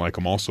 men like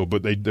them also,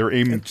 but they're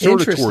aimed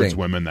sort of towards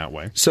women that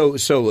way. So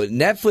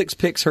Netflix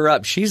picks her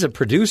up. She's a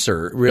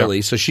producer,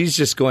 really, so she's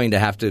just going to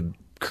have to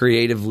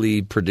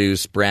creatively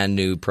produce brand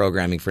new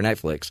programming for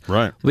Netflix.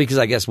 Right. Because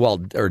I guess,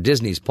 or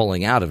Disney's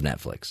pulling out of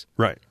Netflix.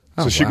 Right.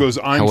 So she goes,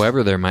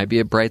 However, there might be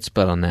a bright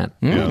spot on that.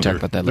 We'll talk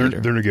about that later.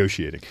 They're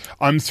negotiating.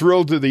 I'm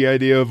thrilled at the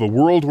idea of a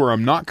world where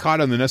I'm not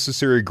caught in the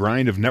necessary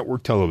grind of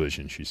network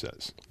television, she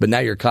says. But now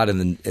you're caught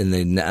in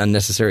the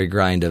unnecessary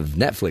grind of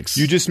Netflix.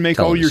 You just make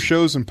all your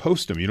shows and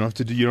post them. You don't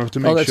have to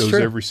make shows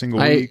every single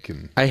week.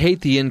 I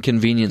hate the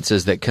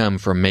inconveniences that come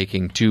from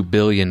making $2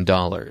 billion.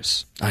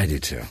 I do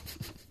too.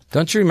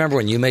 Don't you remember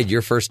when you made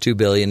your first $2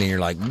 billion and you're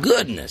like,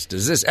 goodness,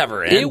 does this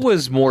ever end? It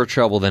was more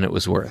trouble than it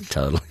was worth.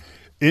 Totally.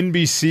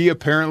 NBC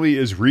apparently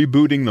is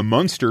rebooting The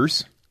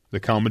Munsters, the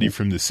comedy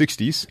from the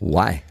 60s.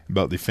 Why?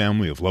 About the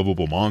family of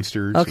lovable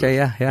monsters. Okay,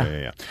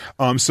 yeah.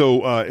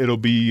 So it'll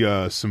be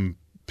some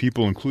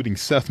people, including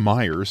Seth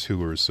Meyers, who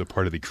was a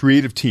part of the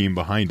creative team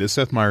behind it.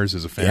 Seth Meyers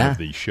is a fan of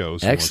these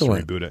shows. So excellent.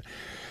 Wants to reboot it.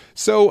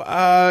 So,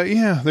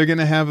 they're going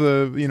to have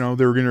they're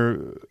going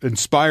to,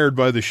 inspired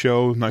by the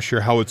show, not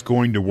sure how it's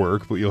going to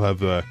work, but you'll have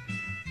the,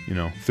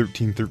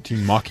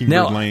 1313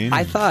 Mockingbird Lane.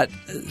 I thought,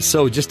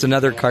 just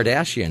another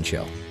Kardashian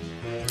show.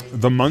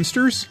 The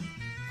Munsters?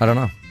 I don't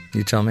know.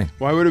 You tell me.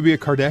 Why would it be a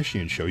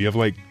Kardashian show? You have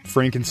like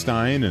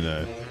Frankenstein and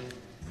a...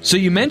 So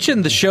you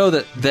mentioned the show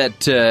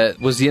that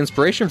was the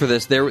inspiration for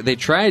this. They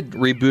tried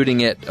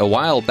rebooting it a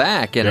while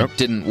back and it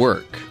didn't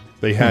work.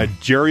 They had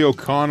Jerry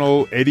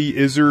O'Connell, Eddie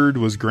Izzard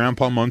was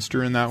Grandpa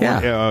Munster in that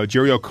one.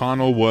 Jerry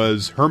O'Connell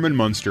was Herman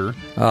Munster.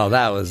 Oh,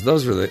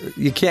 those were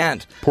you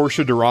can't.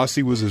 Portia de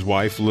Rossi was his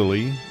wife,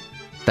 Lily.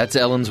 That's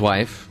Ellen's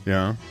wife.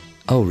 Yeah.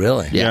 Oh,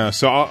 really? Yeah.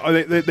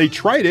 So they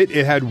tried it.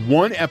 It had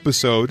one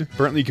episode.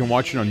 Apparently, you can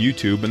watch it on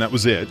YouTube, and that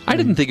was it. I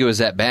didn't think it was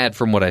that bad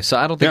from what I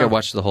saw. I don't think I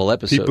watched the whole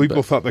episode.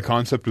 People thought the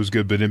concept was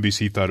good, but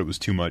NBC thought it was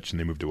too much, and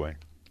they moved away.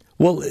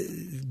 Well,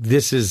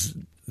 this is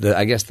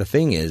I guess the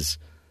thing is,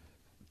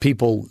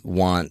 people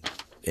want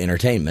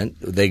entertainment.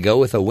 They go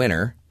with a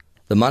winner.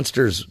 The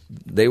Munsters,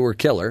 they were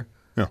killer.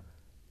 Yeah.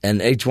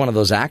 And each one of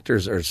those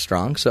actors are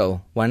strong,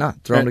 so why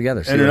not? Throw them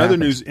together. And in other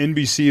news,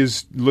 NBC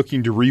is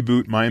looking to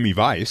reboot Miami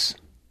Vice.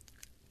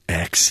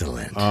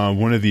 Excellent.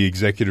 One of the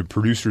executive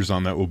producers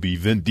on that will be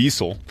Vin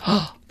Diesel.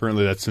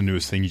 Apparently, that's the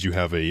newest thing. Is you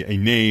have a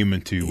name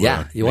and to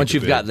once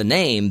you've got the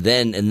name,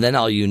 then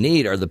all you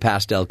need are the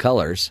pastel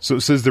colors. So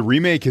it says the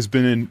remake has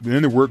been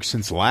in the works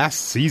since last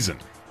season.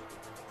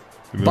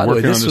 By the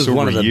way, this was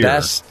one of the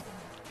best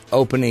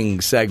opening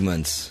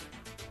segments.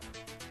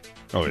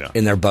 Oh yeah,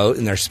 in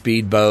their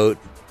speedboat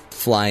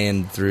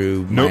flying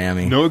through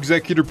Miami. No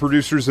executive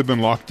producers have been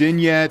locked in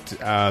yet.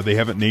 They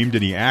haven't named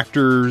any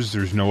actors.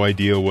 There's no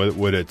idea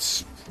what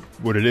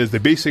it is. They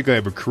basically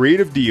have a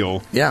creative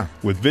deal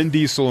with Vin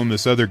Diesel and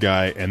this other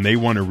guy, and they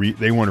want to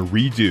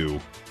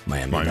redo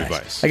Miami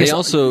Vice. They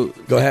also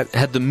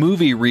had the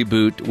movie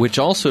reboot, which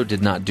also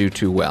did not do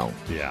too well.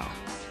 Yeah.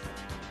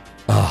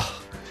 Oh,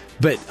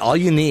 but all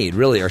you need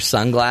really are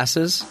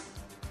sunglasses.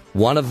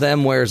 One of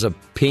them wears a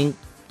pink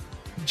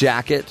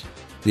jacket.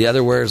 The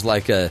other wears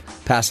like a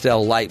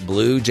pastel light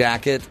blue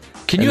jacket.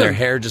 Their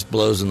hair just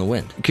blows in the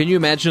wind. Can you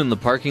imagine in the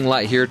parking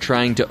lot here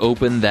trying to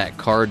open that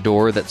car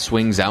door that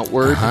swings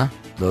outward?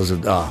 Those are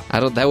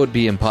that would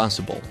be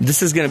impossible.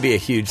 This is going to be a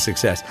huge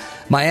success.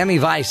 Miami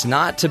Vice,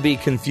 not to be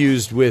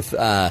confused with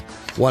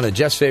one of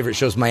Jeff's favorite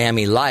shows,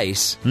 Miami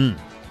Lice.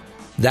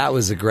 That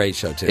was a great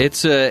show too.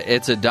 It's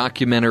a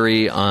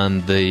documentary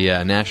on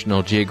the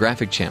National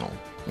Geographic Channel.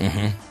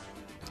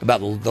 About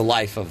the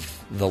life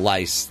of the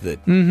lice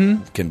that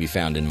can be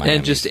found in Miami.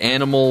 And just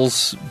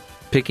animals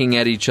picking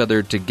at each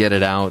other to get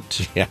it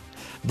out. Yeah.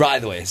 By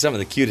the way, some of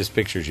the cutest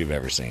pictures you've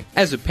ever seen.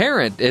 As a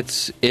parent,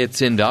 it's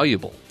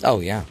invaluable.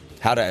 Oh, yeah.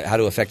 How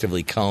to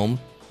effectively comb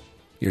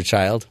your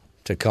child,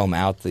 to comb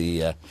out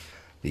the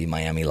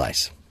Miami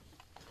lice.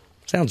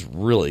 Sounds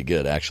really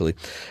good, actually.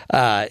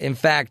 In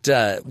fact,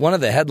 one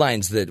of the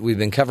headlines that we've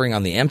been covering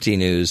on the Empty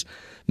News,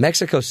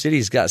 Mexico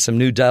City's got some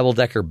new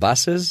double-decker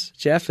buses,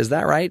 Jeff, is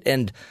that right?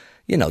 And,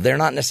 they're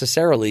not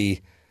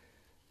necessarily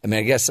 –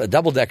 I guess a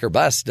double-decker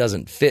bus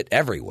doesn't fit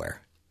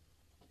everywhere.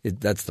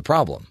 That's the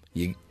problem.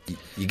 You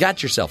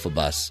got yourself a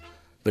bus,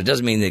 but it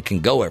doesn't mean it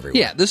can go everywhere.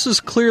 Yeah, this is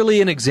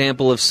clearly an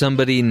example of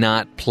somebody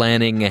not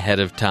planning ahead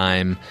of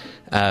time.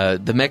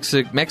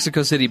 The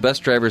Mexico City bus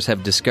drivers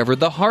have discovered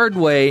the hard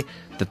way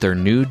that their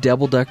new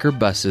double-decker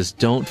buses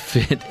don't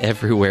fit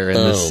everywhere in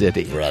the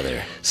city.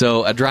 Brother.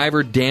 So a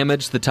driver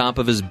damaged the top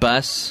of his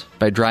bus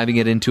by driving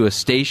it into a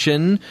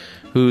station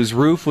whose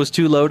roof was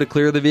too low to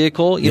clear the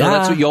vehicle.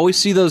 That's what you always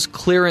see, those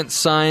clearance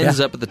signs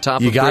up at the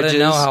top of bridges. You got to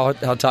know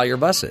how tall your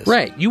bus is.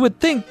 Right. You would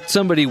think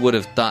somebody would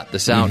have thought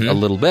this out a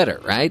little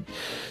better, right?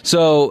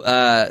 So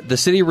the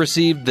city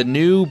received the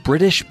new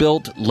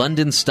British-built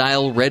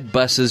London-style red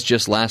buses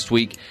just last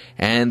week,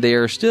 and they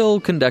are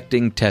still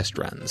conducting test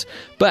runs.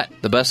 But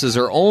the buses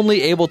are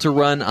only able to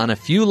run on a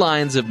few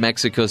lines of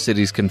Mexico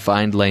City's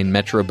confined lane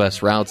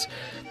Metrobus routes.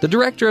 The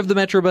director of the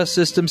Metrobus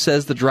system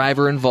says the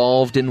driver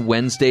involved in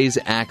Wednesday's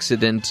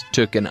accident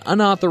took an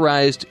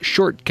unauthorized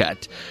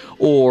shortcut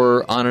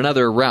or on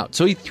another route.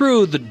 So he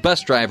threw the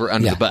bus driver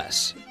under the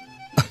bus.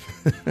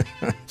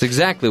 It's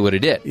exactly what he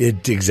did.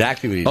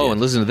 Exactly what he did. Oh,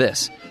 and listen to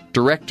this.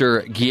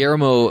 Director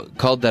Guillermo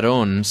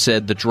Calderon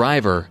said the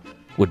driver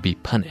would be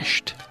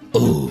punished.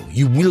 Oh,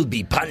 you will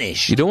be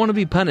punished. You don't want to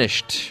be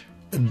punished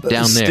down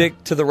there.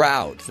 Stick to the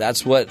route.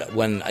 That's what,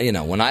 when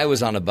I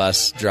was on a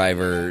bus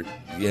driver,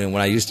 when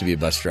I used to be a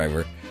bus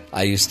driver,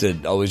 I used to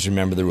always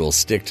remember the rules.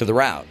 Stick to the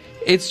route.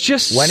 It's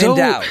just when in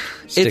doubt,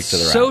 stick to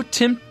the route. It's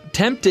so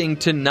tempting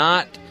to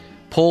not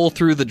pull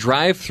through the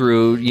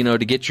drive-through,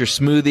 to get your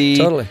smoothie.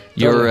 Totally.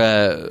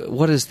 Your,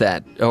 what is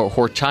that?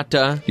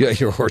 Horchata? Yeah,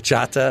 your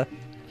horchata.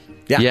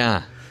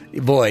 Yeah.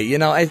 Boy,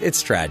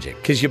 it's tragic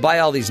because you buy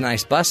all these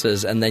nice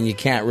buses and then you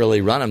can't really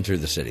run them through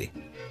the city.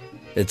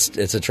 It's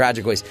a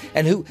tragic waste.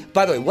 And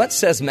by the way, what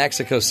says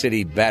Mexico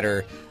City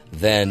better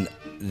than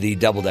the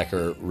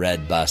double-decker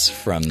red bus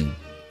from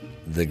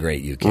the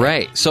great UK?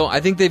 Right. So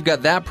I think they've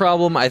got that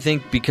problem. I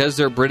think because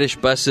they're British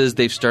buses,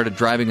 they've started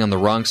driving on the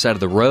wrong side of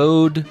the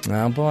road.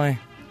 Oh, boy.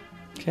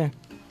 Okay.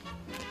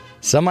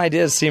 Some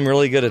ideas seem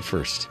really good at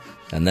first,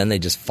 and then they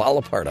just fall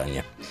apart on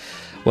you.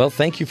 Well,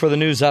 thank you for the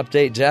news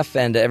update, Jeff,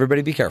 and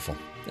everybody be careful.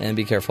 And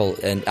be careful.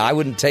 And I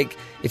wouldn't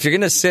if you're going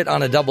to sit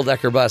on a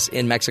double-decker bus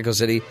in Mexico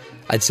City,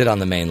 I'd sit on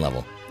the main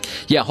level.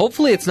 Yeah,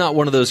 hopefully it's not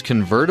one of those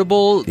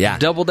convertible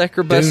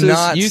double-decker buses. Do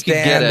not you could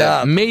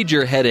get a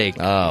major headache.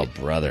 Oh,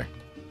 brother.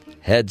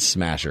 Head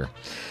smasher.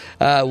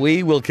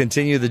 We will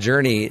continue the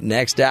journey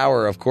next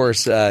hour, of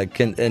course,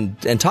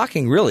 and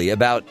talking really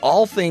about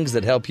all things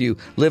that help you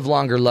live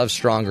longer, love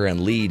stronger,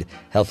 and lead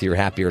healthier,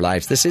 happier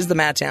lives. This is the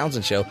Matt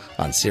Townsend Show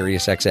on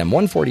Sirius XM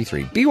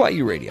 143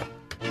 BYU Radio.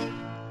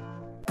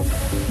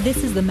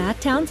 This is the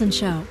Matt Townsend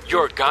Show.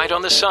 Your guide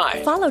on the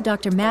side. Follow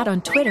Dr. Matt on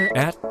Twitter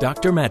at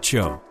Dr. Matt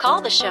Show. Call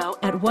the show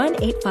at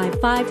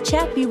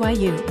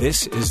 1-855-CHAT-BYU.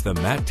 This is the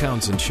Matt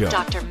Townsend Show.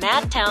 Dr.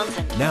 Matt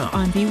Townsend. Now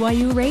on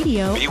BYU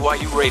Radio.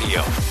 BYU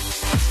Radio.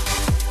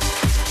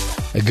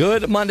 A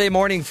good Monday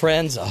morning,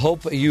 friends. I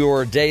hope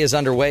your day is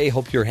underway.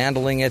 Hope you're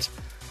handling it.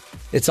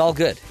 It's all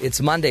good. It's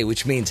Monday,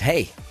 which means,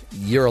 hey,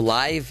 you're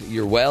alive,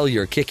 you're well,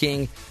 you're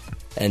kicking,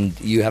 and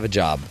you have a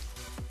job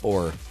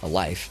or a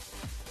life.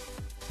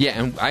 Yeah,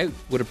 and I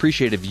would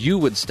appreciate if you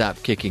would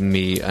stop kicking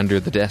me under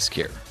the desk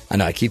here. I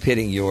know, I keep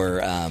hitting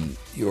your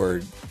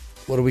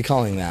what are we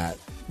calling that?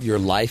 Your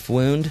life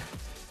wound?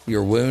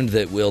 Your wound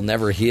that will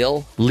never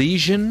heal?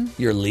 Lesion?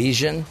 Your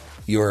lesion?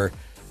 Your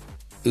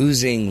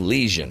oozing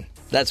lesion.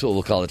 That's what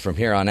we'll call it from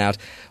here on out.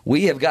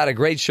 We have got a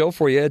great show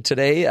for you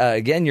today.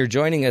 Again, you're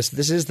joining us.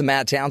 This is the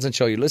Matt Townsend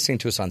Show. You're listening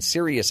to us on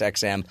Sirius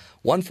XM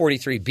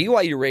 143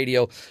 BYU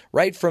Radio,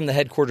 right from the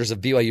headquarters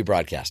of BYU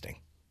Broadcasting,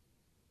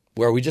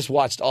 where we just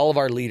watched all of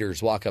our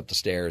leaders walk up the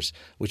stairs,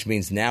 which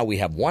means now we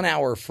have 1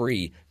 hour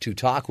free to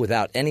talk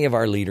without any of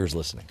our leaders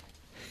listening.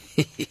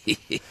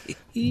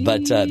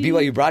 But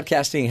BYU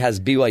Broadcasting has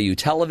BYU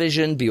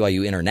Television,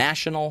 BYU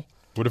International.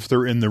 What if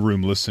they're in the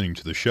room listening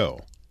to the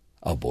show?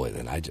 Oh, boy,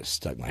 then I just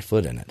stuck my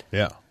foot in it.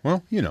 Yeah,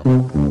 well,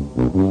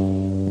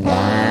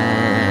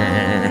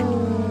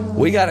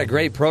 We got a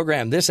great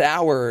program this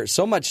hour.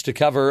 So much to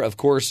cover. Of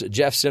course,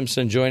 Jeff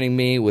Simpson joining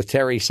me with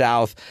Terry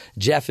South.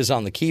 Jeff is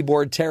on the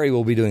keyboard. Terry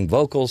will be doing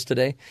vocals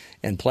today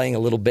and playing a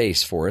little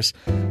bass for us.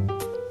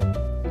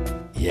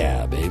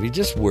 Yeah, baby,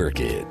 just work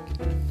it.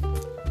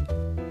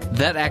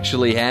 That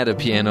actually had a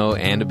piano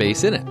and a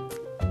bass in it.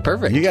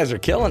 Perfect. You guys are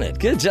killing it.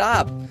 Good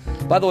job.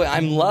 By the way,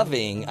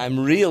 I'm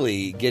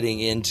really getting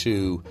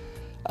into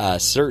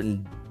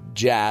certain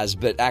jazz,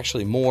 but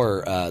actually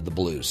more the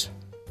blues.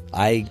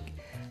 I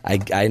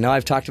know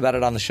I've talked about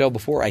it on the show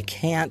before. I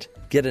can't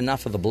get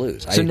enough of the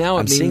blues. So now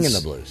I'm it means singing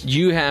the blues.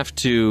 You have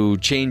to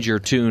change your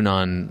tune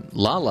on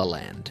La La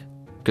Land,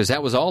 because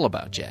that was all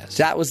about jazz.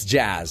 That was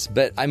jazz,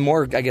 but I'm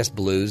more, I guess,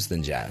 blues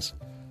than jazz.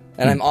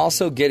 And I'm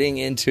also getting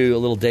into a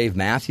little Dave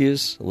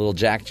Matthews, a little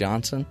Jack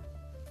Johnson.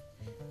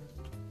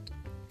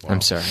 Wow.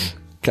 I'm sorry.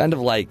 Kind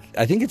of like,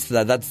 I think it's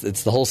the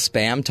whole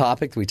spam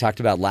topic we talked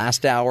about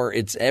last hour.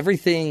 It's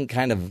everything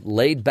kind of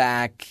laid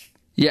back.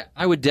 Yeah,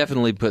 I would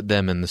definitely put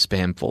them in the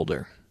spam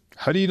folder.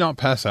 How do you not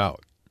pass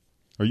out?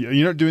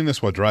 You're not doing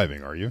this while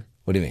driving, are you?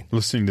 What do you mean?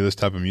 Listening to this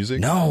type of music?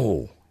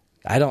 No.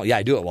 I don't. Yeah,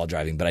 I do it while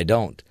driving, but I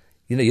don't.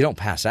 You don't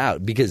pass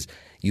out because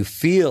you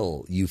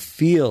feel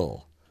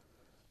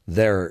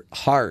their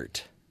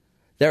heart.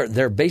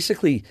 They're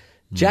basically,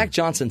 Jack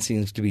Johnson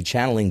seems to be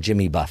channeling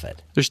Jimmy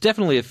Buffett. There's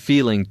definitely a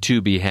feeling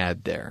to be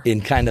had there. In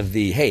kind of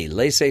the, hey,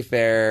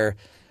 laissez-faire,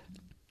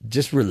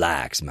 just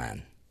relax,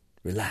 man.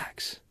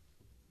 Relax.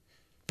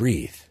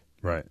 Breathe.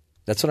 Right.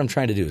 That's what I'm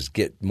trying to do, is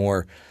get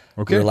more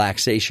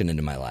relaxation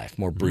into my life,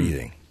 more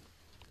breathing.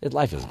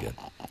 Life is good.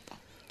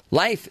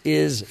 Life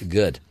is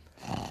good.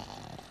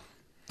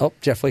 Oh,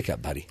 Jeff, wake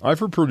up, buddy. I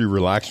feel pretty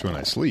relaxed when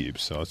I sleep,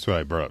 so that's why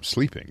I brought up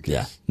sleeping.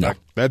 Yeah. No.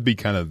 That'd be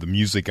kind of the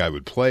music I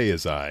would play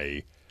as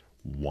I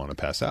want to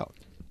pass out.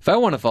 If I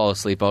want to fall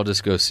asleep, I'll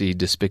just go see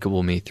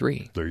Despicable Me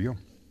 3. There you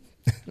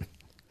go.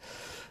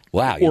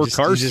 Wow. Or you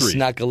Cars just 3.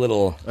 snuck a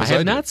little. I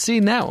have not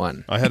seen that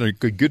one. I had a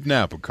good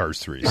nap of Cars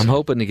 3. I'm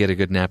hoping to get a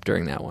good nap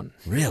during that one.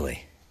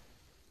 Really?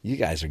 You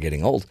guys are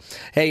getting old.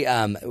 Hey,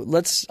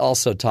 let's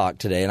also talk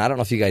today, and I don't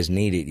know if you guys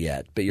need it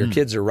yet, but your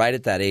kids are right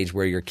at that age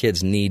where your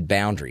kids need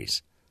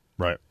boundaries.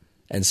 Right.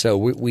 And so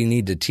we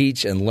need to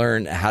teach and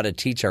learn how to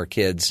teach our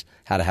kids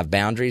how to have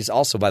boundaries.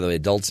 Also, by the way,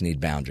 adults need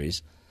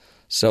boundaries.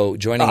 So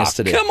joining us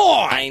today. Come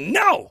on! I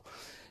know!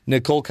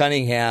 Nicole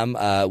Cunningham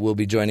will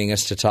be joining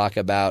us to talk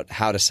about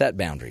how to set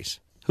boundaries.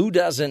 Who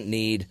doesn't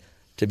need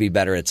to be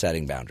better at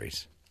setting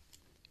boundaries?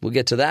 We'll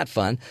get to that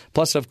fun.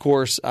 Plus, of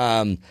course,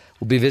 we'll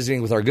be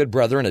visiting with our good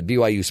brethren at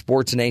BYU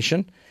Sports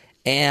Nation.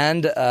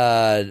 And,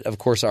 of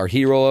course, our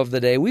hero of the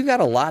day. We've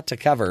got a lot to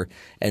cover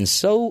and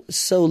so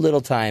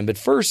little time. But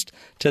first,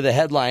 to the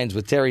headlines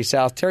with Terry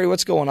South. Terry,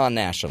 what's going on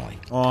nationally?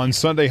 On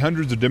Sunday,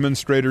 hundreds of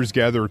demonstrators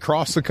gathered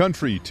across the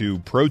country to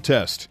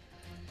protest.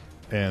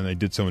 And they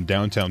did so in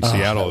downtown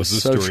Seattle. That was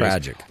as this so story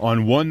tragic. Is.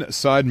 On one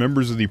side,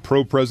 members of the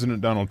pro-President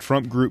Donald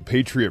Trump group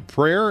Patriot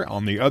Prayer.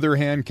 On the other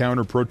hand,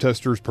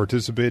 counter-protesters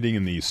participating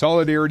in the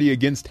Solidarity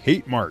Against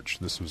Hate March.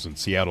 This was in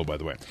Seattle, by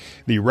the way.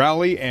 The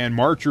rally and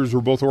marchers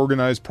were both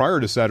organized prior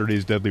to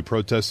Saturday's deadly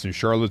protests in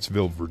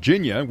Charlottesville,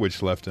 Virginia,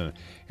 which left an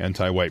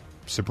anti-white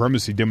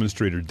supremacy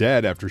demonstrator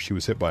dead after she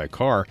was hit by a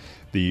car.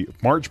 The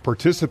march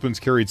participants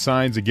carried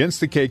signs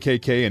against the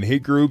KKK and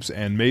hate groups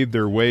and made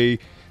their way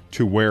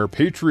to where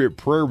Patriot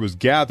Prayer was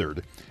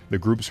gathered. The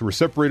groups were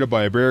separated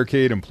by a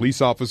barricade and police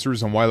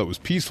officers, and while it was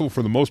peaceful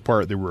for the most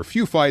part, there were a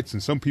few fights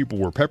and some people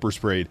were pepper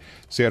sprayed.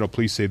 Seattle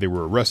police say there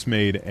were arrests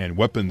made and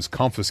weapons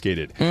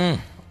confiscated.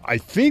 I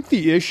think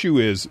the issue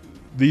is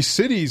these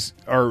cities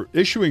are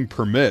issuing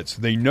permits.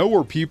 They know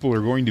where people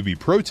are going to be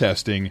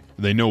protesting.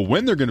 They know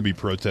when they're going to be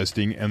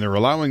protesting, and they're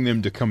allowing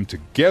them to come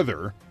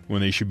together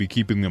when they should be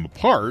keeping them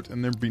apart,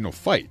 and there'd be no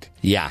fight.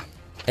 Yeah.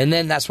 And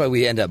then that's why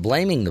we end up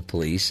blaming the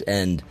police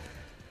and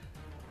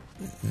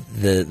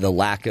the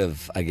lack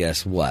of, I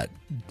guess,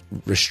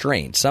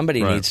 restraint.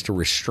 Somebody needs to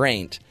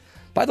restrain.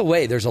 By the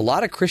way, there's a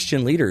lot of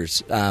Christian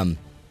leaders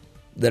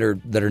that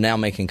are now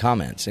making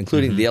comments,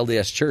 including the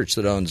LDS Church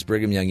that owns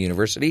Brigham Young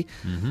University.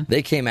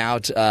 They came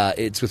out.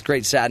 It's with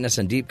great sadness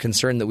and deep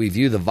concern that we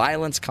view the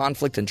violence,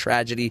 conflict, and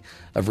tragedy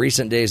of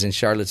recent days in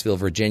Charlottesville,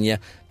 Virginia.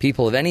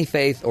 People of any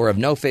faith or of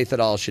no faith at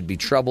all should be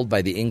troubled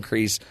by the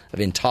increase of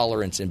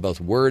intolerance in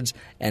both words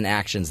and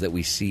actions that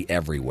we see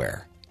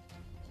everywhere.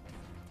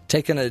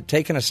 Taking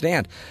a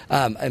stand.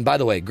 And by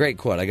the way, great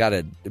quote. I got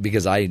it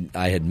because I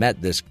had met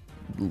this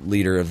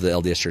leader of the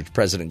LDS Church,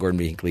 President Gordon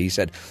B. Hinckley. He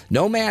said,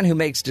 "No man who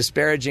makes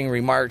disparaging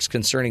remarks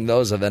concerning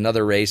those of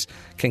another race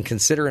can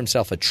consider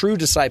himself a true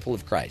disciple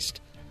of Christ,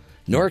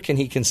 nor can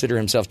he consider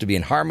himself to be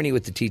in harmony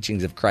with the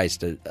teachings of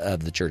Christ,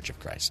 of the Church of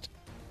Christ."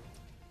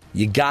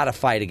 You got to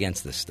fight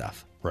against this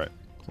stuff. Right.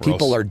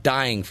 People are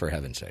dying, for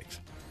heaven's sakes.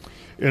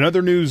 In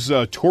other news,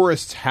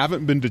 tourists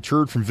haven't been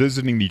deterred from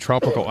visiting the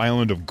tropical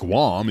island of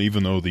Guam,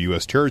 even though the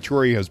U.S.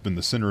 territory has been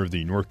the center of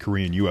the North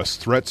Korean-U.S.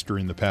 threats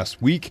during the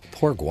past week.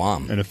 Poor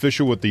Guam. An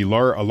official with a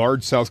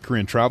large South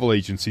Korean travel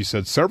agency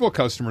said several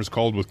customers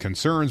called with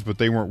concerns, but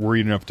they weren't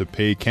worried enough to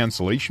pay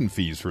cancellation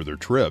fees for their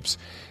trips.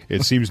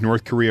 It seems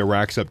North Korea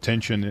racks up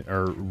tension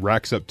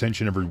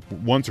every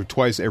once or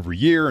twice every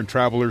year, and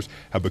travelers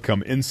have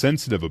become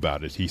insensitive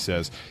about it, he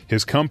says.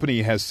 His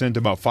company has sent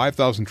about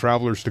 5,000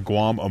 travelers to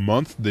Guam a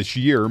month this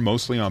year,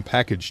 mostly on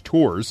package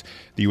tours.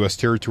 The U.S.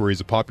 territory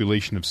has a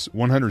population of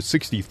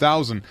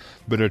 160,000,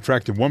 but it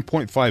attracted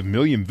 1.5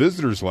 million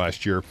visitors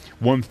last year.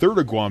 One-third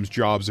of Guam's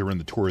jobs are in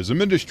the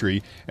tourism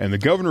industry, and the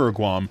governor of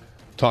Guam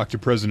talked to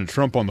President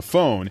Trump on the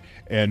phone,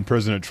 and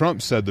President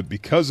Trump said that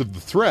because of the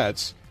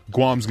threats,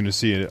 Guam's going to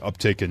see an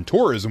uptick in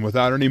tourism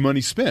without any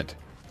money spent.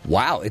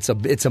 Wow, it's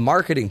a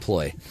marketing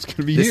ploy. It's going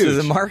to be huge. This is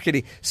a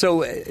marketing.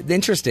 So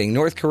interesting.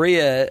 North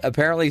Korea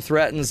apparently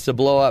threatens to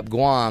blow up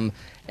Guam,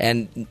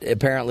 and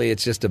apparently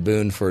it's just a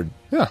boon for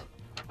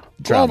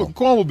travel.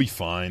 Guam will be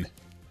fine.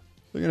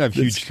 They're going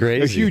to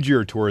have a huge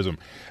year of tourism.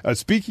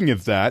 Speaking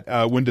of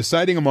that, when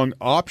deciding among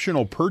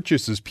optional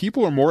purchases,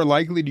 people are more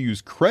likely to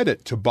use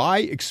credit to buy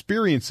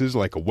experiences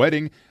like a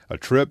wedding, a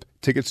trip,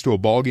 tickets to a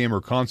ball game or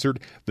concert,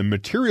 than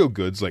material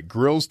goods like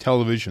grills and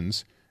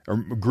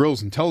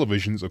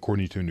televisions,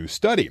 according to a new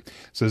study. It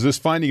says this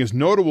finding is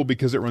notable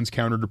because it runs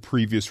counter to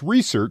previous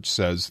research,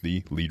 says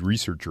the lead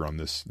researcher on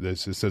this. It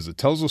says it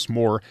tells us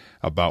more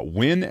about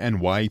when and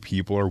why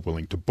people are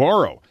willing to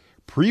borrow.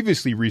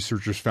 Previously,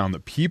 researchers found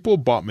that people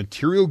bought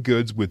material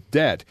goods with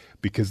debt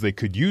because they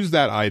could use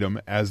that item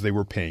as they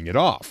were paying it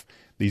off.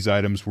 These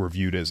items were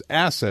viewed as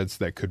assets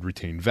that could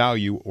retain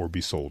value or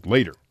be sold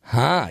later.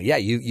 Yeah,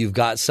 you've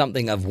got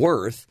something of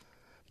worth,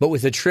 but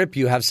with a trip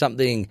you have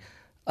something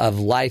of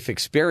life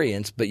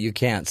experience, but you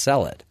can't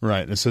sell it.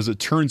 Right. And it says it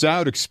turns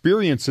out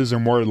experiences are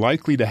more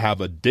likely to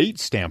have a date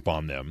stamp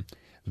on them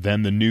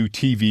than the new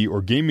TV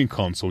or gaming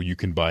console you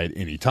can buy at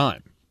any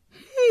time.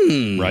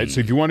 Right?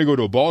 So if you want to go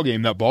to a ball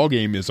game, that ball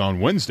game is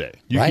on Wednesday.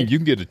 You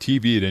can get a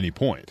TV at any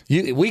point.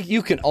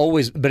 You can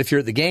always, but if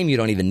you're at the game, you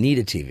don't even need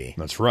a TV.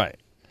 That's right.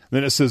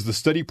 Then it says the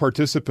study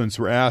participants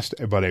were asked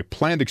about a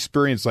planned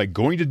experience like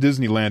going to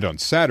Disneyland on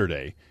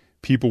Saturday.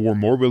 People were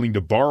more willing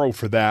to borrow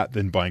for that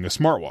than buying a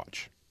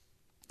smartwatch.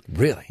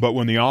 Really? But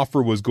when the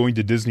offer was going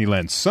to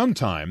Disneyland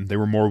sometime, they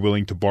were more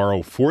willing to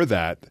borrow for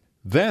that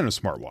than a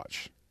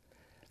smartwatch.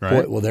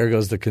 Right? Well, there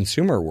goes the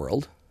consumer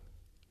world.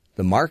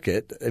 the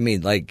market. I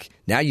mean, like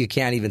now you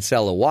can't even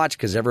sell a watch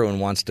because everyone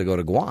wants to go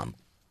to Guam.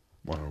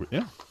 Well,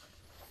 yeah.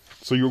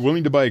 So you're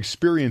willing to buy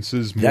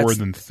experiences more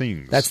than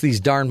things. That's these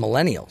darn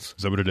millennials.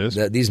 Is that what it is?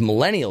 These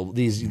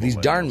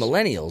darn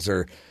millennials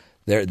are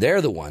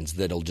they're the ones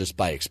that'll just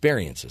buy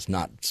experiences,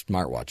 not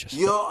smartwatches.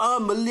 You're a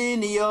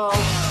millennial.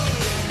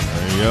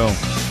 There you go.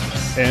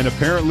 And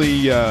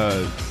apparently,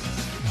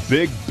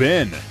 Big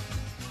Ben,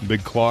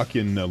 big clock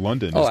in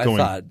London, is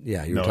going.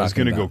 It's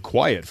going to go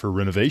quiet for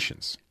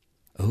renovations.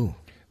 Oh.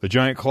 The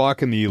giant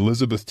clock in the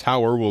Elizabeth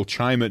Tower will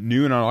chime at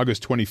noon on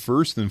August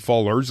 21st and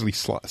fall largely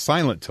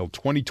silent till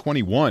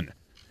 2021. It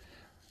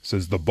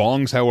says the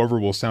bongs, however,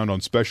 will sound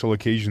on special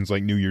occasions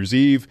like New Year's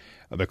Eve.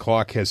 The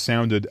clock has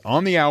sounded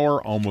on the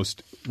hour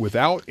almost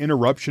without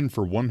interruption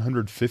for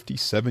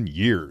 157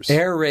 years.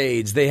 Air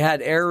raids. They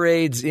had air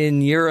raids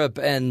in Europe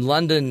and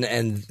London,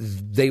 and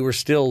they were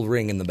still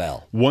ringing the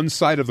bell. One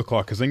side of the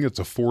clock, because I think it's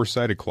a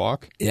 4-sided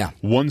clock. Yeah.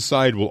 One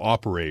side will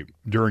operate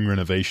during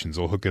renovations.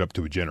 They'll hook it up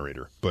to a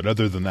generator. But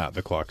other than that,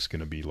 the clock's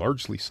going to be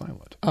largely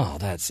silent. Oh,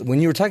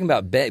 when you were talking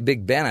about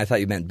Big Ben, I thought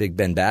you meant Big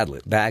Ben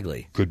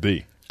Bagley. Could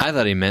be. I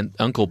thought he meant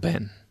Uncle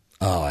Ben.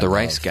 Oh, the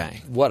rice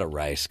guy. What a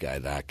rice guy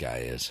that guy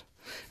is.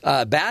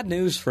 Bad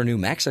news for New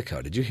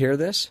Mexico. Did you hear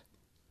this?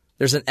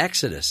 There's an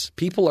exodus.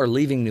 People are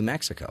leaving New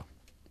Mexico.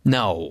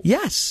 No.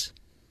 Yes.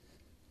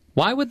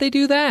 Why would they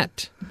do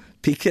that?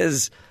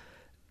 Because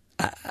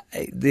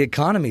the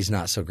economy's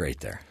not so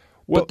great there.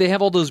 Well, but they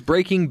have all those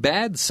Breaking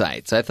Bad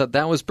sites. I thought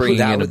that was bringing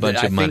in a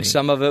bunch of money. I think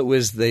some of it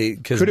was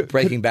because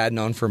Breaking Bad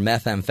known for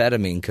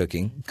methamphetamine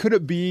cooking. Could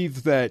it be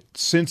that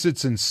since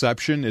its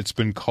inception, it's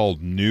been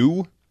called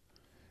New?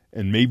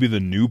 And maybe the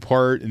new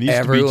part, it needs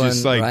to be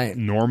just like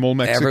normal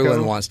Mexico.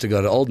 Everyone wants to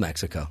go to old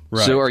Mexico.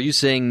 Right. So are you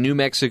saying New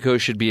Mexico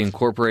should be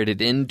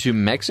incorporated into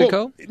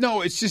Mexico? Well,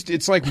 no,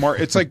 it's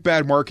like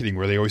bad marketing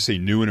where they always say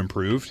new and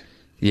improved.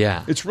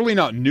 Yeah. It's really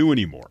not new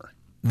anymore.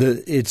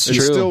 It's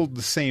true. Still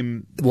the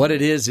same. What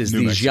it is these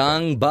Mexico.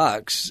 Young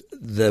bucks,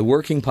 the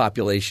working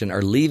population,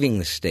 are leaving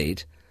the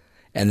state,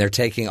 and they're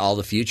taking all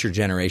the future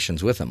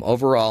generations with them.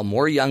 Overall,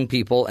 more young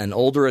people and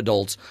older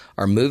adults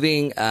are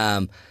moving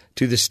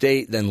to the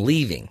state than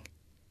leaving.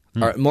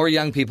 More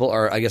young people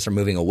are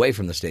moving away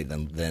from the state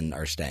than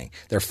are staying.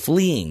 They're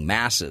fleeing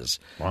masses,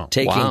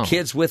 taking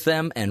kids with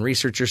them, and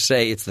researchers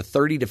say it's the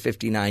 30 to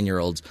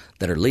 59-year-olds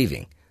that are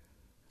leaving.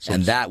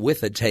 And that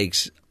with it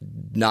takes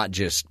not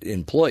just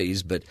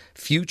employees, but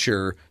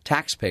future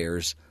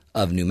taxpayers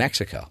of New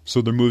Mexico.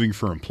 So they're moving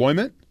for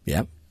employment?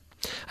 Yep.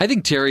 I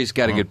think Terry's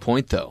got a good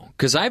point, though,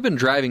 because I've been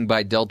driving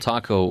by Del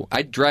Taco.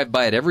 I drive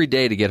by it every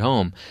day to get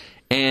home,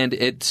 and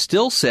it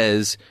still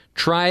says,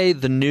 try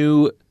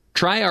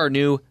our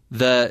new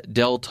The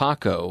Del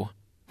Taco.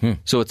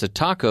 So it's a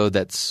taco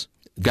that's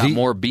got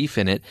more beef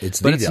in it,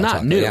 but it's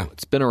not new. Yeah.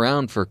 It's been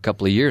around for a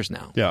couple of years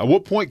now. Yeah. At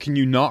what point can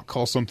you not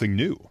call something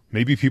new?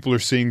 Maybe people are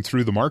seeing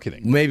through the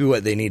marketing. Maybe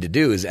what they need to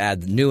do is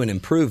add new and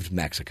improved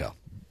Mexico.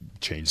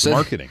 Change the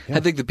marketing. Yeah. I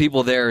think the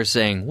people there are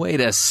saying,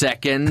 wait a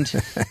second,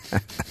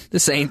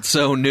 this ain't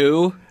so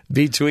new.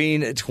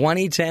 Between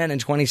 2010 and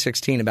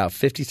 2016, about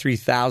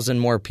 53,000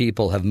 more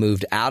people have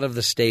moved out of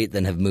the state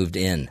than have moved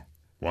in.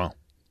 Wow.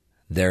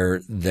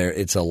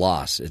 It's a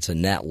loss. It's a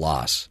net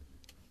loss.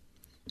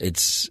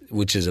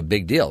 Which is a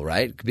big deal,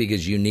 right?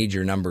 Because you need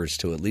your numbers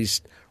to at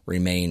least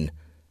remain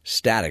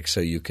static so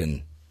you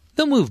can.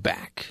 They'll move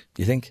back.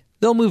 You think?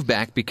 They'll move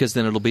back because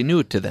then it'll be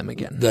new to them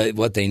again.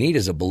 What they need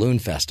is a balloon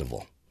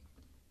festival.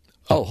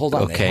 Oh, hold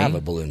on. Okay. They have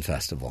a balloon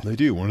festival. They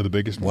do. One of the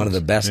biggest ones. One of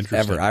the best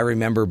ever. I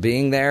remember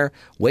being there,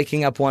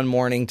 waking up one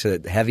morning to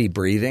heavy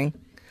breathing.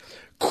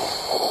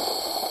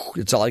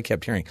 It's all I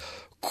kept hearing.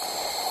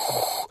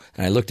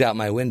 And I looked out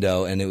my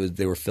window, and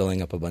they were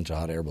filling up a bunch of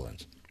hot air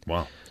balloons.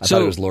 Wow. I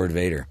thought it was Lord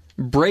Vader.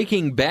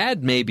 Breaking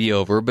Bad may be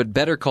over, but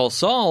Better Call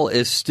Saul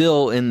is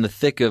still in the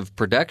thick of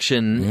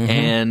production,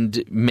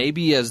 and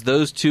maybe as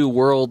those two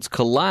worlds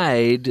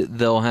collide,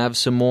 they'll have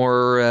some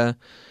more,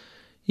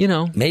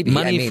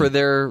 money for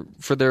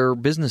their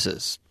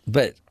businesses.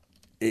 But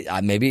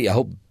I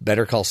hope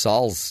Better Call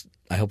Saul's.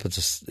 I hope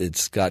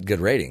it's got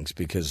good ratings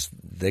because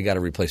they got to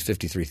replace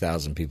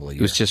 53,000 people a year.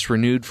 It was just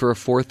renewed for a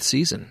 4th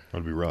season.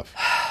 That'd be rough.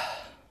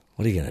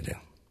 What are you going to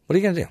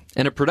do?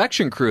 And a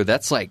production crew,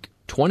 that's like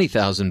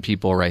 20,000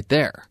 people right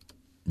there.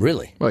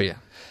 Really? Oh,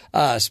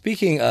 yeah.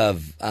 Speaking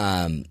of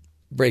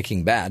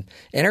Breaking Bad,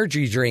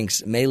 energy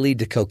drinks may lead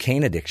to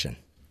cocaine addiction.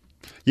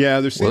 Yeah,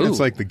 they're saying it's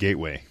like the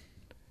gateway.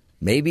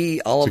 Maybe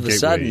all of a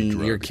sudden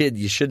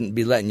you shouldn't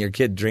be letting your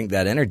kid drink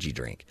that energy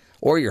drink,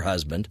 or your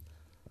husband,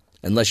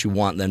 unless you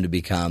want them to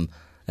become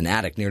an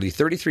addict. Nearly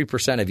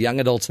 33% of young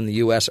adults in the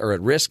U.S. are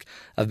at risk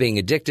of being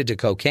addicted to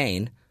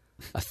cocaine.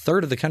 A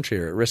third of the country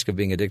are at risk of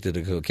being addicted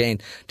to cocaine,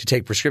 to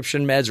take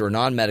prescription meds or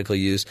non-medical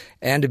use,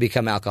 and to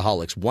become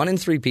alcoholics. 1 in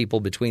 3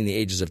 people between the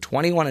ages of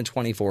 21 and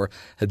 24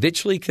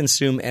 habitually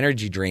consume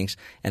energy drinks,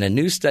 and a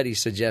new study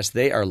suggests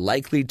they are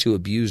likely to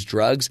abuse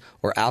drugs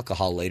or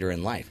alcohol later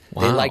in life.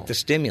 Wow. They like the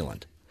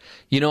stimulant.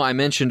 I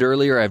mentioned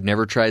earlier I've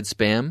never tried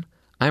Spam.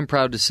 I'm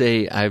proud to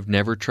say I've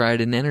never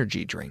tried an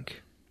energy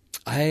drink.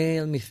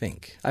 Let me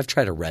think. I've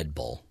tried a Red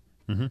Bull.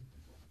 Mm-hmm.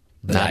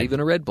 Not even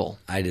a Red Bull.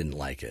 I didn't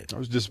like it. I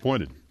was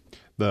disappointed.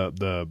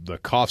 The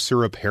cough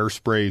syrup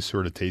hairspray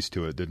sort of taste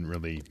to it didn't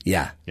really.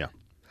 Yeah. Yeah.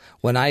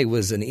 When I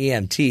was an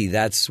EMT,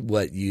 that's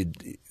what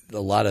a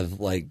lot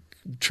of like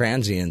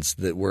transients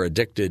that were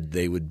addicted,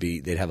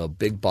 they'd have a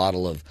big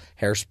bottle of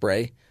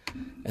hairspray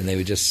and they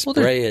would just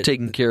spray it.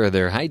 Taking care of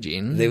their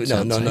hygiene.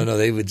 No.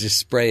 They would just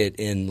spray it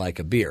in like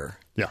a beer.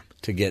 Yeah.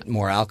 To get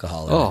more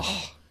alcohol in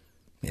it.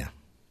 Yeah.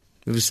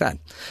 It was sad.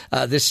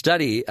 This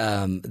study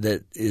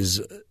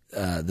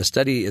the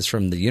study is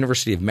from the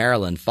University of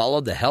Maryland,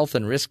 followed the health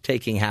and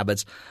risk-taking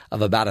habits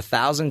of about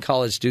 1,000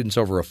 college students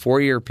over a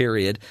 4-year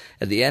period.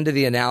 At the end of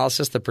the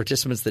analysis, the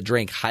participants that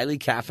drank highly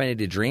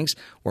caffeinated drinks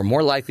were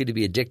more likely to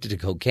be addicted to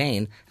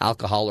cocaine,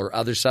 alcohol, or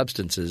other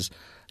substances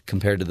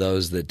compared to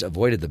those that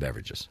avoided the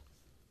beverages.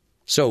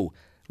 So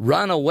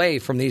run away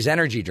from these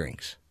energy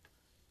drinks.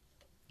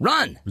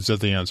 Run! Is that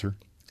the answer?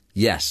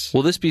 Yes.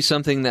 Will this be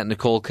something that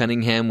Nicole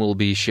Cunningham will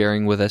be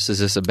sharing with us? Is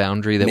this a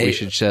boundary that we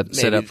should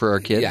set up for our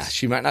kids? Yeah,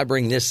 she might not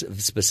bring this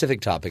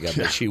specific topic up,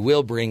 but she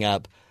will bring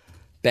up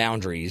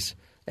boundaries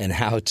and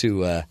how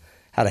to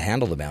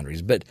handle the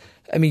boundaries. But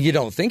I mean, you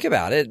don't think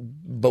about it,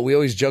 but we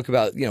always joke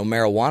about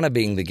marijuana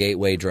being the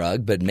gateway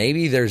drug, but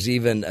maybe there's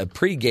even a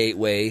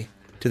pre-gateway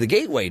to the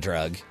gateway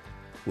drug,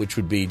 which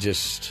would be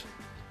just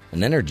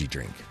an energy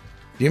drink.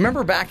 Do you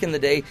remember back in the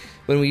day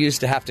when we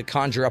used to have to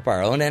conjure up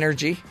our own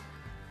energy?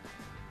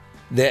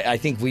 I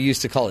think we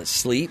used to call it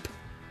sleep.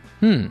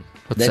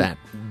 What's that?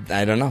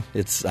 I don't know.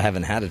 I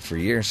haven't had it for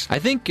years. I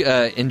think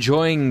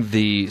enjoying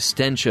the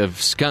stench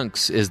of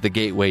skunks is the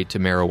gateway to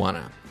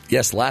marijuana.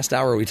 Yes, last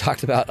hour we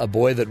talked about a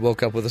boy that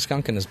woke up with a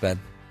skunk in his bed.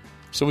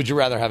 So would you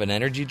rather have an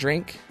energy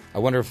drink? I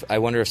wonder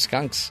if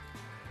skunks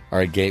are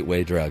a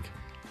gateway drug.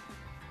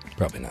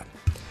 Probably not.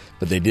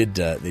 But they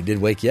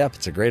did wake you up.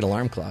 It's a great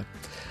alarm clock.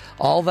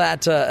 All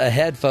that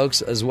ahead,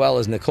 folks, as well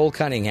as Nicole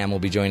Cunningham will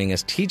be joining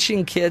us,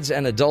 teaching kids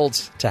and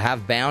adults to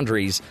have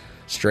boundaries.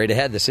 Straight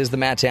ahead, this is the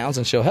Matt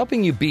Townsend Show,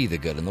 helping you be the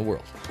good in the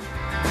world.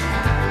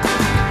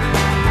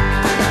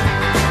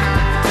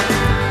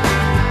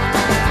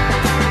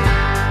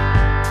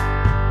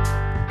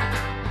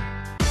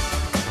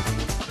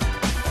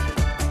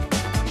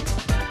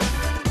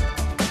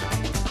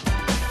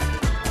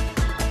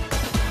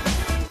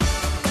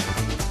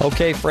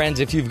 Okay,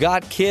 friends, if you've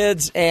got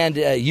kids and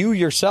you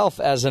yourself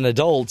as an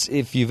adult,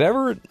 if you've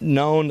ever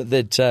known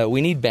that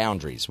we need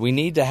boundaries, we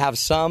need to have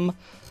some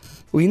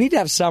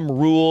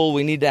rule,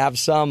 we need to have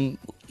some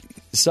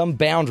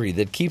boundary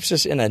that keeps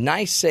us in a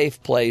nice,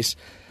 safe place.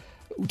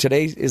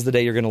 Today is the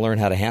day you're going to learn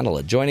how to handle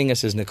it. Joining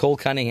us is Nicole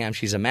Cunningham.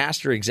 She's a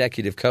master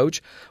executive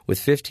coach with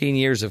 15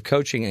 years of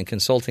coaching and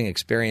consulting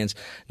experience.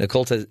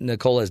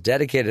 Nicole has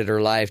dedicated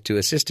her life to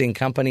assisting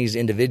companies,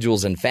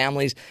 individuals, and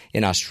families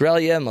in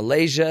Australia,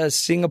 Malaysia,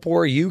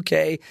 Singapore,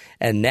 UK,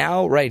 and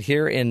now right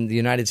here in the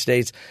United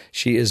States.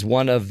 She is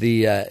one of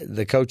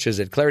the coaches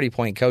at Clarity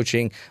Point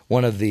Coaching,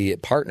 one of the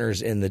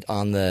partners in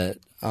the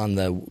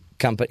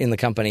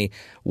company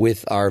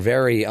with our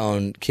very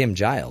own Kim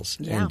Giles.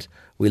 Yeah. And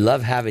we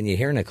love having you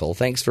here, Nicole.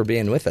 Thanks for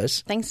being with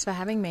us. Thanks for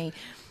having me.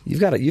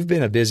 You've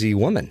been a busy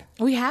woman.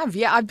 We have,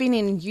 yeah. I've been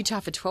in Utah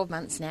for 12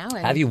 months now.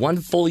 And have you?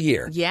 1 full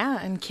year? Yeah,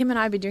 and Kim and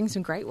I have been doing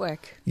some great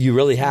work. You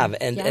really have.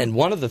 And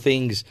one of the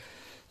things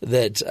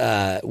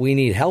that we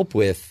need help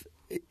with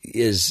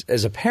is,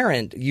 as a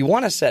parent, you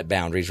want to set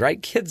boundaries,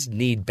 right? Kids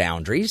need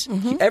boundaries.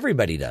 Mm-hmm.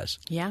 Everybody does.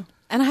 Yeah.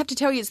 And I have to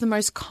tell you, it's the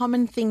most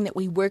common thing that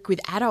we work with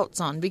adults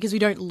on because we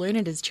don't learn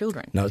it as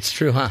children. No, it's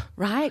true, huh?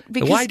 Right?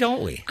 Because why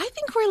don't we? I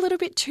think we're a little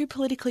bit too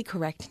politically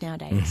correct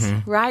nowadays,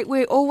 right?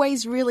 We're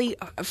always really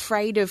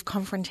afraid of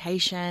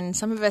confrontation.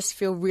 Some of us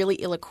feel really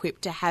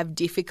ill-equipped to have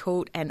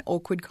difficult and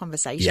awkward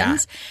conversations. Yeah.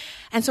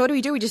 And so what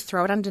do? We just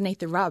throw it underneath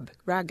the rug.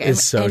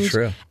 It's so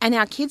true. And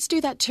our kids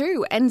do that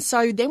too. And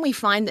so then we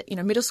find that,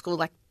 middle school,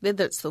 like,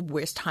 that's the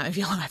worst time of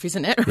your life,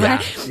 isn't it?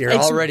 Right? Yeah. You're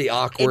already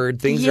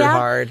awkward. Things are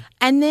hard.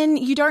 And then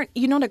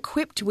you're not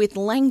equipped with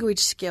language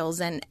skills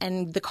and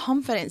the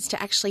confidence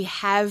to actually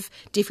have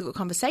difficult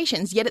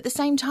conversations. Yet at the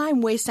same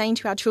time, we're saying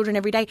to our children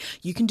every day,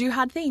 you can do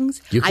hard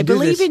things. I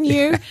believe in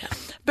you.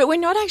 But we're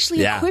not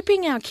actually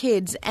equipping our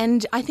kids.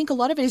 And I think a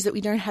lot of it is that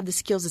we don't have the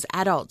skills as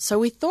adults. So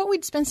we thought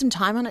we'd spend some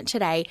time on it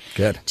today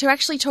to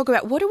actually talk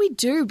about what do we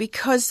do,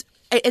 because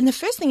and the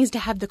first thing is to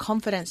have the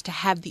confidence to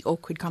have the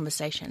awkward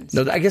conversations.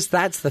 No, I guess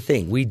that's the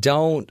thing. We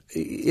don't –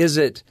 is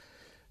it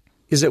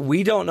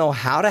we don't know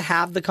how to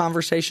have the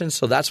conversation,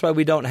 so that's why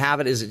we don't have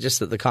it? Is it just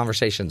that the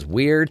conversation's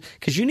weird?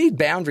 Because you need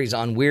boundaries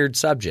on weird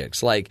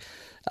subjects like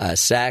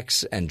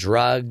sex and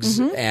drugs.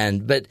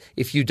 But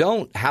if you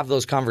don't have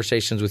those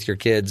conversations with your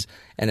kids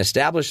and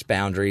establish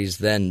boundaries,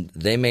 then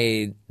they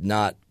may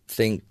not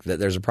think that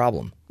there's a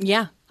problem.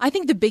 Yeah. I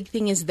think the big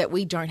thing is that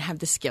we don't have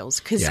the skills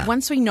because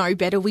once we know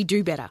better, we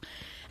do better.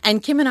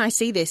 And Kim and I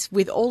see this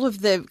with all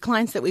of the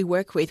clients that we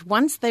work with.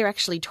 Once they're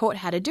actually taught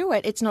how to do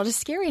it, it's not as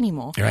scary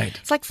anymore. Right.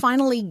 It's like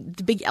finally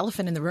the big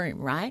elephant in the room,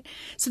 right?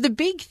 So the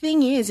big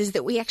thing is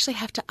that we actually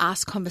have to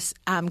ask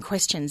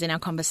questions in our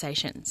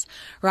conversations,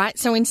 right?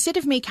 So instead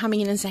of me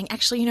coming in and saying,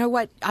 actually, you know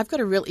what, I've got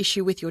a real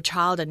issue with your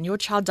child and your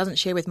child doesn't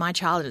share with my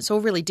child and it's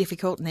all really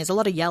difficult and there's a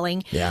lot of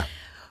yelling. Yeah.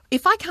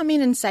 If I come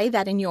in and say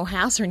that in your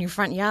house or in your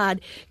front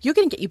yard, you're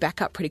going to get you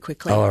back up pretty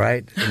quickly. All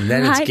right. And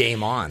then right? It's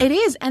game on. It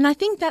is. And I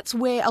think that's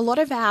where a lot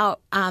of our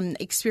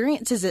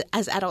experiences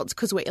as adults,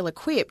 because we're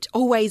ill-equipped,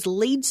 always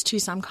leads to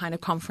some kind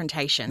of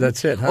confrontation.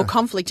 That's it, huh? Or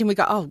conflict. And we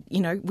go, oh,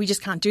 you know, we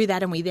just can't do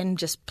that. And we then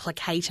just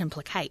placate.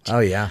 Oh,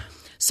 yeah.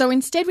 So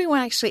instead, we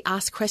want to actually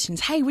ask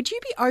questions. Hey, would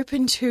you be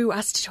open to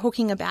us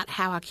talking about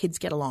how our kids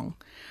get along?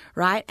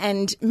 Right?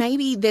 And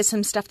maybe there's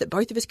some stuff that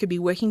both of us could be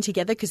working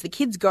together because the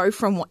kids go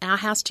from our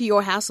house to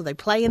your house or they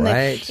play in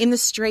the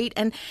street.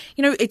 And,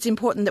 you know, it's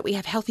important that we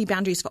have healthy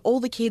boundaries for all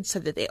the kids so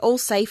that they're all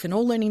safe and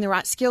all learning the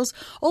right skills.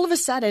 All of a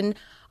sudden,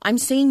 I'm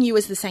seeing you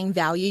as the same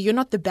value. You're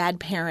not the bad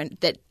parent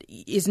that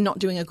is not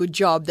doing a good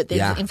job that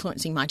they're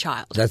influencing my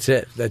child. That's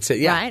it.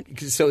 Yeah. Right?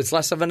 So it's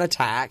less of an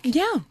attack.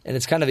 Yeah. And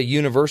it's kind of a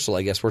universal,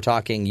 I guess we're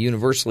talking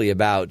universally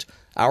about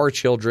our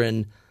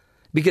children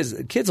because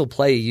kids will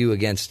play you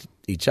against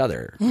each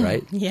other,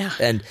 right? Yeah.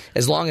 And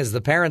as long as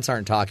the parents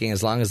aren't talking,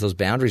 as long as those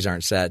boundaries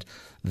aren't set,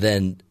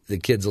 then the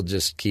kids will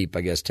just keep,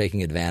 I guess,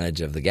 taking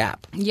advantage of the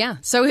gap. Yeah.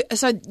 So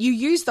you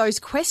use those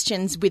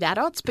questions with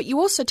adults, but you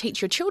also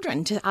teach your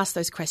children to ask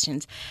those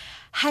questions.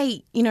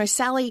 Hey, you know,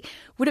 Sally,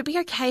 would it be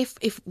okay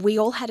if we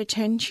all had a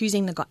turn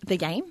choosing the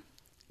game?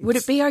 Would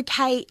it be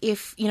okay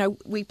if, you know,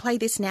 we play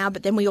this now,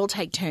 but then we all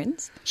take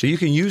turns? So you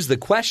can use the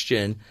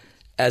question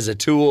as a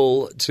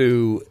tool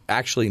to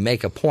actually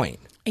make a point.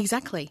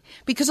 Exactly.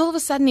 Because all of a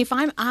sudden, if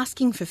I'm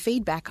asking for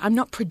feedback, I'm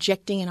not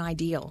projecting an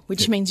ideal,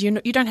 which means you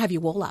don't have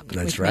your wall up.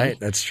 That's right.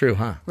 That's true,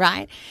 huh?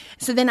 Right.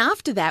 So then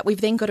after that, we've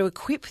then got to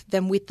equip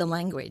them with the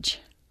language.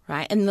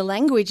 Right. And the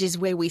language is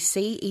where we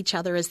see each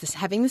other as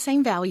having the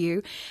same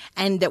value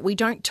and that we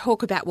don't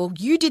talk about, well,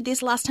 you did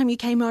this last time you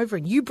came over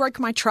and you broke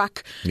my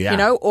truck, you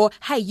know, or,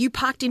 hey, you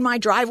parked in my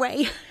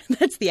driveway.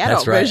 That's the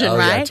adult version,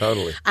 right? Yeah,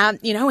 totally.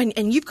 You know,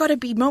 and you've got to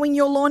be mowing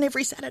your lawn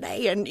every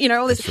Saturday and, you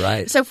know, all this. That's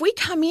right. So if we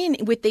come in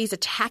with these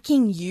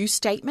attacking you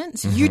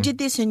statements, you did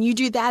this and you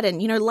do that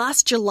and, you know,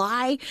 last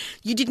July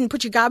you didn't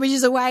put your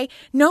garbages away,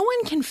 no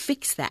one can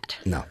fix that.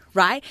 No.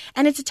 Right?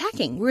 And it's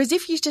attacking. Whereas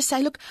if you just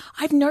say, look,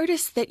 I've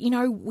noticed that, you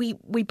know,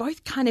 we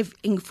both kind of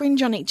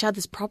infringe on each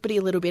other's property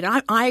a little bit.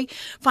 I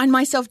find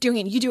myself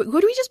doing it. You do it.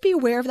 Would we just be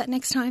aware of that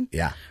next time?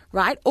 Yeah.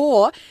 Right?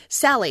 Or,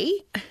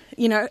 Sally,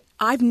 you know,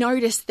 I've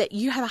noticed that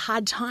you have a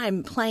hard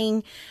time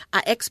playing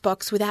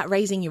Xbox without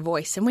raising your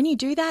voice. And when you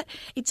do that,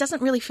 it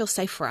doesn't really feel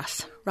safe for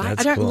us, right?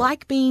 That's I don't cool.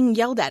 like being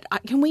yelled at.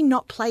 Can we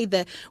not play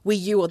the Wii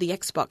U or the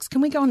Xbox?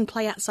 Can we go and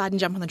play outside and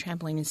jump on the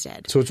trampoline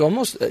instead? So it's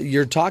almost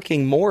you're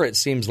talking more, it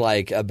seems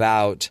like,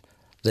 about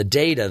the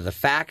data, the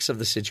facts of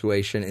the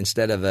situation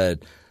instead of a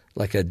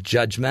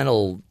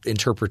judgmental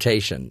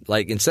interpretation.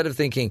 Like instead of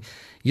thinking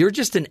you're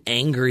just an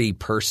angry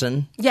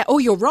person. Yeah, or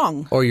you're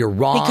wrong. Or you're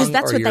wrong. Because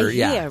that's what they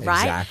hear,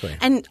 right? Exactly.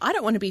 And I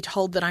don't want to be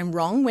told that I'm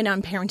wrong when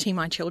I'm parenting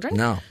my children.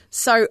 No.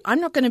 So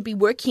I'm not going to be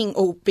working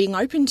or being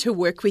open to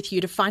work with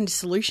you to find a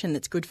solution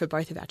that's good for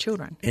both of our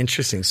children.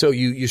 Interesting. So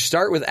you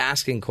start with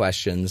asking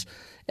questions.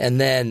 And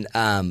then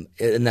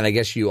I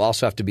guess you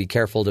also have to be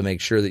careful to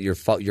make sure that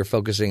you're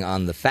focusing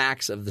on the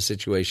facts of the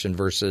situation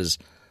versus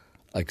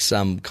like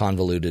some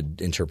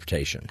convoluted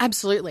interpretation.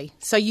 Absolutely.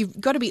 So you've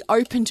got to be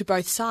open to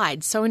both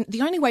sides. So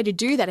the only way to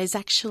do that is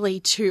actually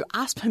to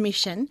ask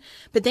permission,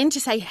 but then to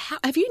say,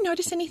 have you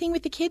noticed anything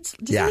with the kids?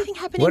 Does anything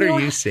happen What in your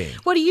are you seeing?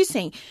 What are you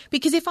seeing?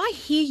 Because if I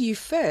hear you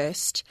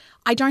first,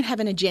 I don't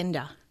have an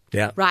agenda.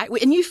 Yeah. Right?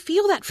 And you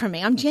feel that from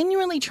me. I'm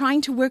genuinely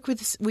trying to work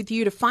with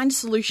you to find a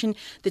solution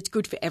that's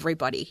good for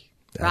everybody.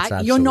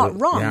 Right? You're not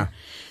wrong. Yeah.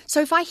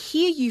 So if I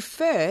hear you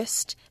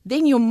first,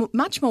 then you're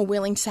much more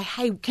willing to say,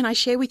 hey, can I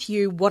share with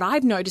you what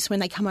I've noticed when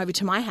they come over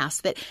to my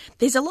house? That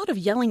there's a lot of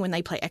yelling when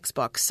they play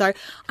Xbox. So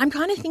I'm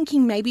kind of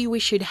thinking maybe we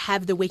should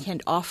have the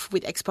weekend off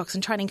with Xbox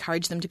and try to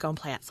encourage them to go and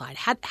play outside.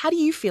 How do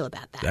you feel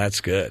about that?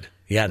 That's good.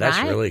 Yeah,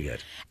 that's really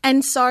good.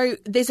 And so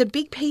there's a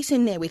big piece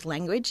in there with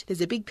language.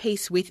 There's a big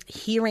piece with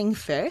hearing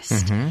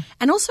first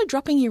and also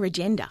dropping your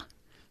agenda.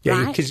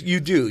 Yeah, because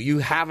you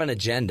have an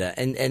agenda.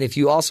 And if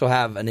you also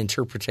have an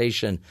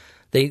interpretation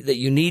that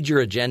you need your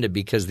agenda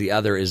because the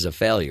other is a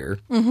failure,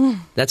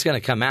 that's going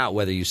to come out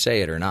whether you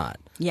say it or not.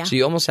 Yeah. So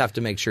you almost have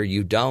to make sure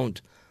you don't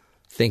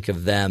think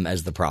of them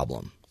as the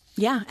problem.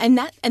 Yeah, and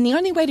the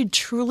only way to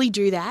truly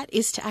do that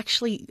is to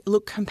actually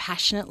look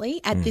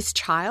compassionately at this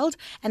child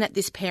and at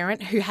this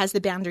parent who has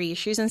the boundary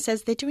issues and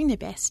says they're doing their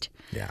best.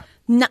 Yeah.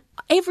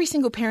 Every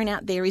single parent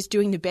out there is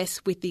doing the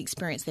best with the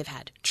experience they've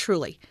had,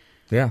 truly.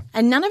 Yeah.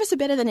 And none of us are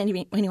better than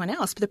anyone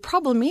else. But the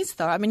problem is,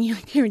 though, I mean,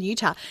 here in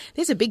Utah,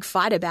 there's a big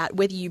fight about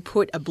whether you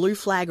put a blue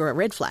flag or a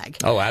red flag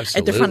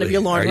at the front of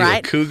your lawn, right? Are you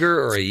a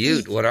cougar or a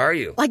ute? What are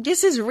you? Like,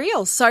 this is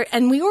real. So,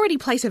 and we already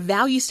place a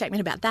value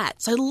statement about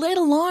that. So let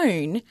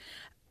alone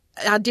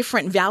our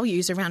different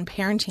values around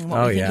parenting,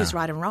 what we think is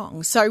right and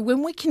wrong. So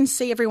when we can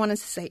see everyone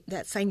as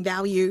that same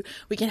value,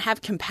 we can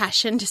have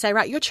compassion to say,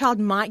 right, your child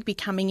might be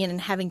coming in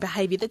and having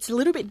behavior that's a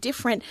little bit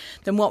different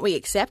than what we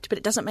accept, but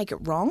it doesn't make it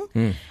wrong.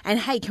 And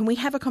hey, can we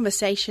have a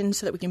conversation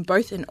so that we can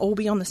both and all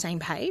be on the same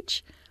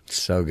page?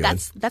 So good.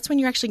 That's when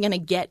you're actually going to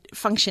get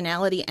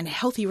functionality and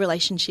healthy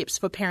relationships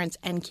for parents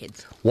and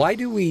kids. Why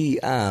do we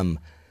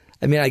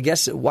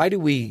why do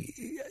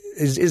we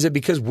is it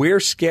because we're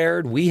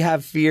scared, we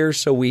have fear,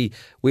 so we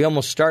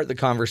almost start the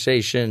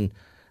conversation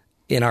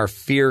in our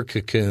fear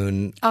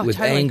cocoon with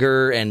totally.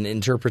 anger and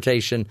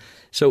interpretation.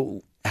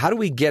 So how do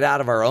we get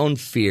out of our own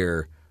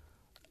fear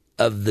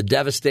of the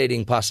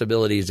devastating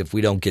possibilities if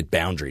we don't get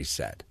boundaries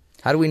set?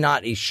 How do we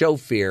not show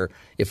fear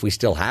if we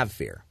still have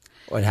fear?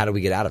 And how do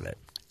we get out of it?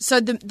 So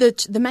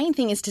the main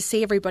thing is to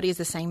see everybody as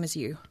the same as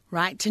you,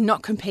 right? To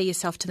not compare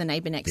yourself to the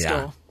neighbor next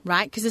door,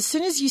 right? Because as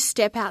soon as you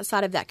step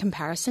outside of that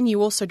comparison, you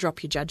also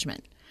drop your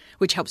judgment,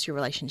 which helps your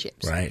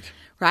relationships. Right.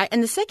 Right.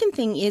 And the second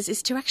thing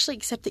is to actually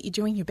accept that you're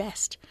doing your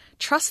best.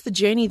 Trust the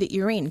journey that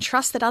you're in.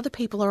 Trust that other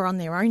people are on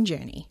their own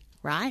journey,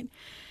 right?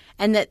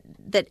 And that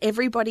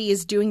everybody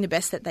is doing the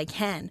best that they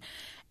can.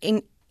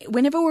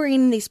 Whenever we're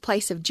in this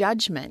place of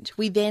judgment,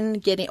 we then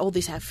get all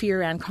this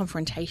fear around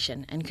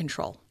confrontation and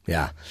control.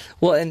 Yeah.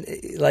 Well, and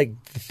like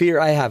fear,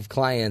 I have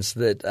clients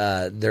that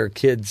their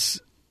kids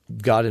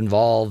got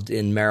involved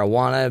in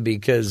marijuana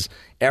because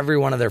every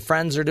one of their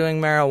friends are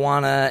doing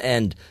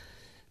marijuana,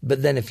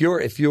 but then if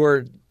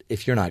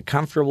you're not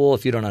comfortable,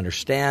 if you don't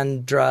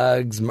understand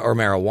drugs or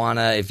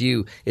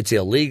marijuana, it's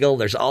illegal,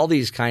 there's all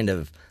these kind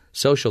of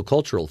social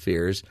cultural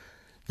fears.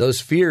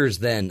 Those fears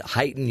then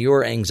heighten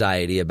your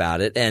anxiety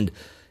about it, and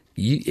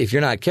if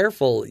you're not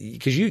careful,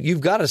 because you've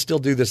got to still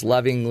do this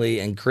lovingly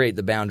and create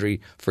the boundary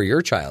for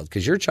your child,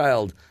 because your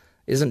child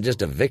isn't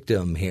just a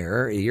victim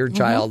here. Your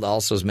child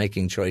also is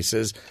making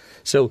choices.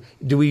 So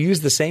do we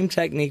use the same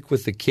technique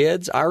with the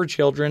kids, our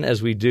children,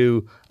 as we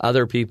do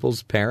other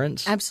people's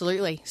parents?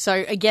 Absolutely.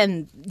 So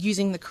again,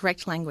 using the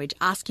correct language,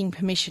 asking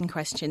permission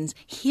questions,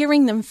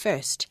 hearing them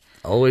first.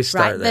 Always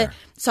start there.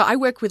 So I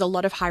work with a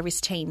lot of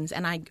high-risk teens,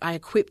 and I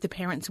equip the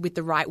parents with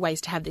the right ways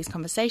to have these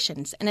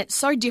conversations. And it's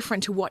so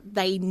different to what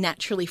they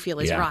naturally feel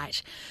is right.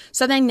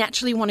 So they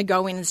naturally want to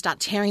go in and start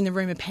tearing the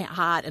room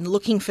apart and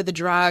looking for the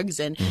drugs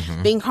and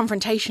being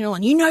confrontational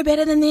and you know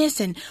better than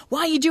this and why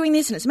are you doing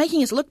this and it's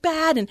making us look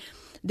bad. And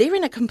they're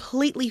in a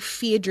completely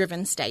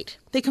fear-driven state.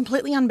 They're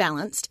completely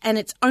unbalanced, and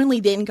it's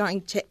only then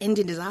going to end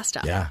in disaster.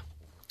 Yeah.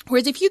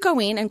 Whereas if you go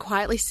in and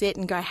quietly sit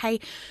and go,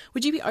 hey,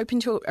 would you be open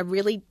to a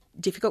really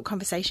difficult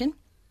conversation?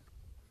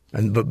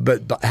 And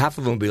but half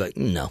of them will be like,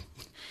 no.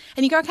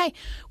 And you go, okay,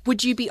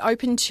 would you be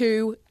open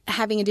to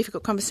having a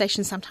difficult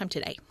conversation sometime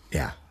today?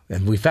 Yeah.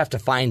 And we have to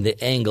find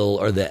the angle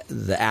or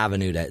the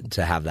avenue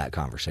to have that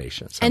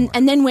conversation somewhere.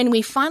 And then when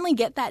we finally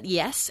get that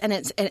yes,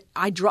 and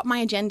I drop my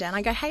agenda and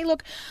I go, hey,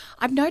 look,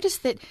 I've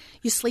noticed that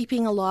you're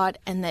sleeping a lot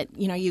and that,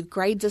 your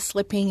grades are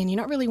slipping and you're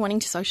not really wanting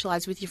to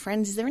socialize with your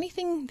friends. Is there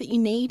anything that you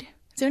need?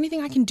 Is there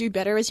anything I can do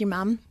better as your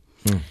mum?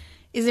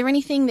 Is there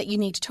anything that you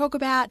need to talk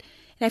about?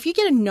 Now, if you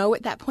get a no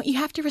at that point, you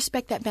have to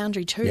respect that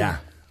boundary too. Yeah.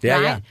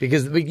 Right?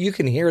 Because you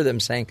can hear them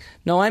saying,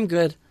 no, I'm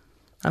good.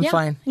 I'm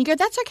fine. And you go,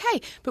 that's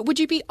okay. But would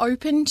you be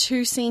open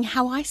to seeing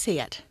how I see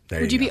it?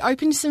 Would you be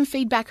open to some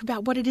feedback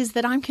about what it is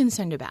that I'm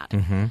concerned about?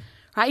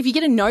 Right? If you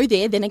get a no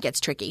there, then it gets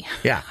tricky.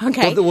 Yeah.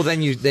 Okay. Well,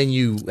 then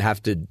you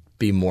have to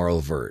be more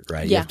overt,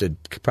 right? You Yeah. have to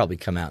probably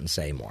come out and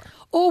say more.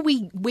 Or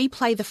we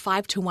play the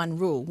 5-to-1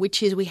 rule,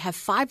 which is we have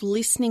 5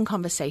 listening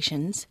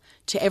conversations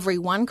to every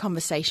one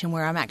conversation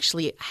where I'm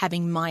actually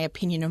having my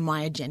opinion and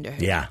my agenda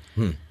heard. Yeah.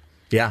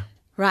 Yeah.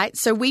 Right?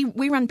 So we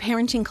run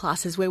parenting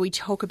classes where we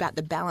talk about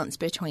the balance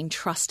between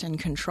trust and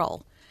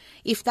control.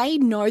 If they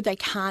know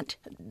that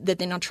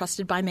they're not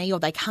trusted by me or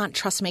they can't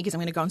trust me because I'm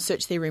going to go and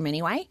search their room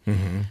anyway,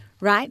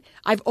 right?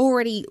 I've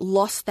already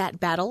lost that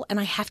battle and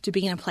I have to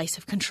be in a place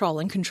of control,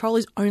 and control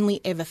is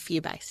only ever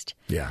fear-based.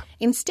 Yeah.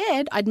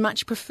 Instead, I'd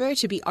much prefer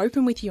to be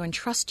open with you and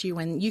trust you,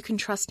 and you can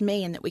trust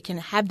me, and that we can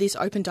have this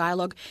open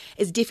dialogue,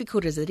 as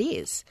difficult as it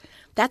is.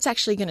 That's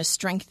actually going to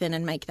strengthen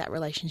and make that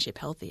relationship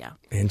healthier.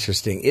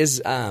 Interesting.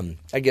 Is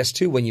I guess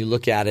too, when you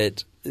look at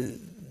it,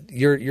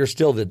 you're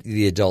still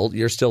the adult,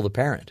 you're still the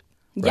parent,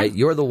 right? Yeah.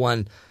 You're the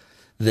one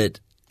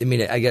that. I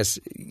mean, I guess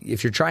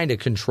if you're trying to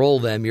control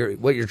them,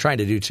 what you're trying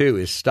to do too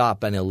is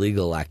stop an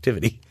illegal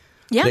activity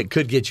that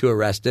could get you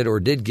arrested or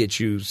did get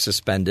you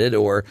suspended,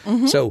 or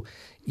so.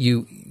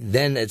 You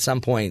then at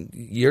some point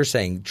you're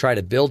saying try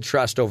to build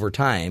trust over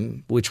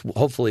time, which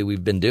hopefully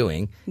we've been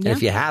doing. And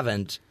if you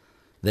haven't,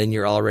 then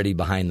you're already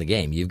behind the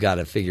game. You've got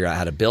to figure out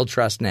how to build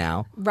trust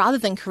now. Rather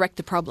than correct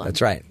the problem.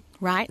 That's right.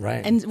 Right?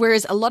 Right. And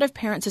whereas a lot of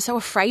parents are so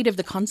afraid of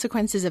the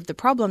consequences of the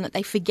problem that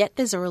they forget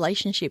there's a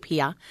relationship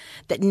here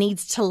that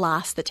needs to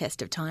last the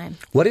test of time.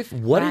 What if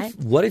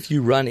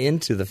you run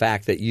into the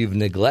fact that you've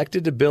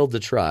neglected to build the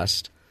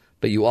trust,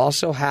 but you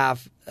also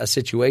have a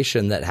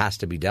situation that has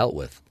to be dealt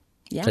with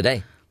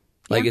today?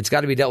 Like it's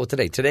got to be dealt with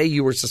today. Today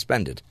you were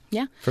suspended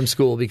from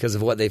school because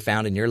of what they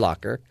found in your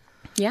locker.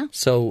 Yeah.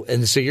 So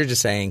you're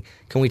just saying,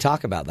 Can we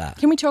talk about that?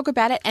 Can we talk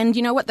about it? And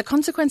you know what? The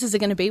consequences are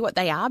going to be what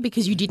they are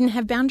because you didn't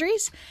have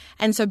boundaries.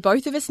 And so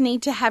both of us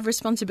need to have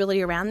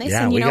responsibility around this.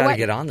 Yeah, and we got to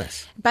get on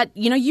this. But,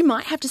 you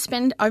might have to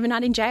spend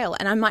overnight in jail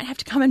and I might have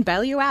to come and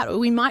bail you out or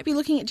we might be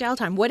looking at jail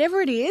time,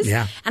 whatever it is.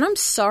 Yeah. And I'm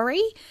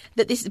sorry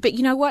that but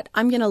you know what?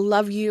 I'm going to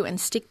love you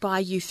and stick by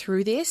you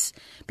through this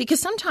because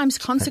sometimes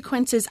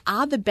consequences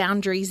are the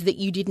boundaries that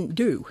you didn't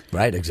do.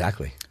 Right,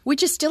 exactly.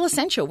 Which is still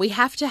essential. We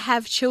have to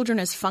have children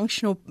as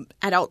functional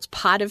adults,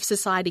 part of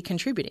society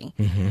contributing,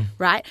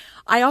 right?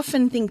 I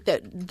often think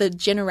that the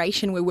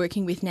generation we're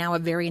working with now are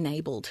very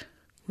enabled,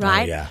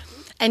 right? Oh, yeah.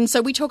 And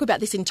so we talk about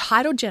this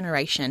entitled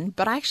generation,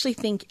 but I actually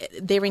think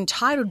they're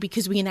entitled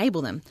because we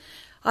enable them.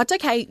 Oh, it's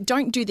okay,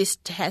 don't do this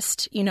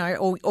test,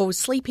 or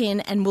sleep in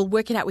and we'll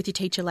work it out with your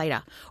teacher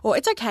later. Or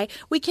it's okay,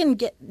 we can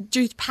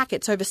do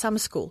packets over summer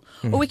school.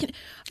 Or we can.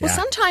 Well,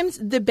 sometimes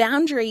the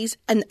boundaries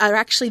are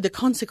actually the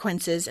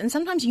consequences, and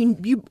sometimes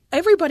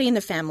everybody in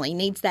the family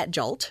needs that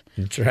jolt.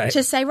 That's right.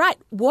 To say, right,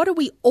 what are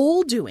we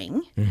all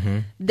doing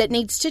that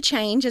needs to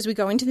change as we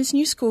go into this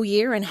new school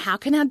year, and how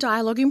can our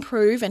dialogue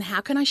improve, and how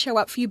can I show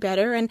up for you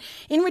better, and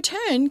in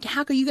return,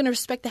 how are you going to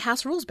respect the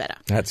house rules better?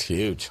 That's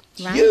huge.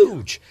 Right?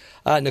 Huge.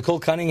 Nicole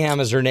Cunningham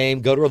is her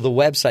name. Go to the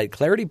website,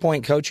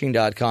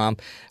 claritypointcoaching.com,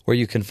 where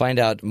you can find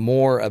out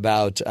more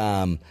about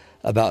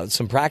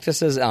some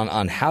practices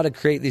on how to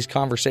create these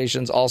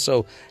conversations,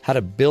 also how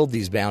to build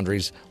these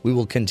boundaries. We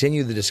will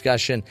continue the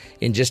discussion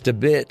in just a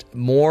bit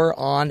more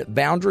on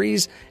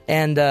boundaries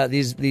and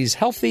these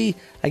healthy,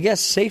 I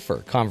guess, safer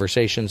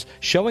conversations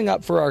showing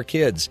up for our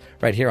kids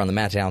right here on the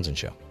Matt Townsend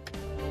Show.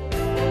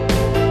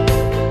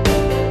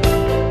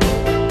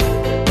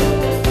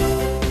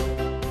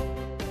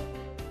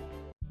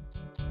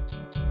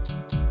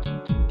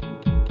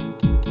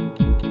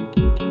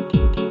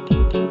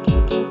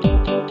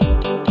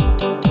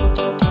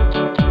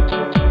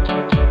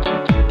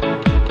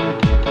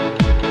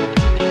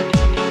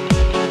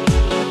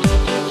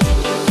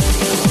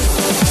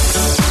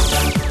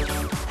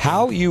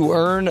 How you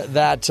earn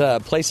that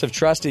place of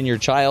trust in your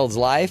child's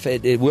life,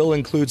 it will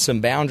include some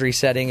boundary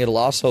setting. It'll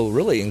also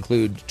really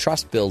include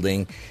trust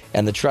building,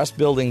 and the trust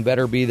building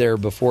better be there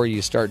before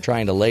you start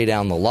trying to lay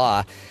down the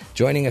law.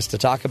 Joining us to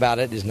talk about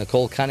it is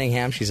Nicole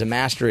Cunningham. She's a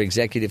master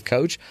executive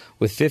coach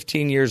with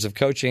 15 years of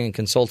coaching and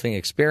consulting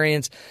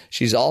experience.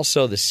 She's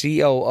also the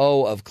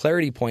COO of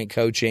Clarity Point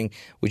Coaching,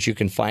 which you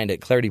can find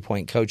at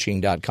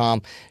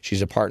claritypointcoaching.com.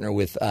 She's a partner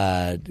with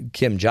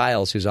Kim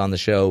Giles, who's on the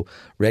show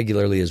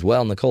regularly as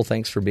well. Nicole,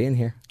 thanks for being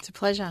here. It's a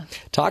pleasure.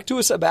 Talk to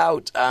us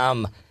about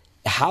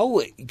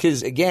how,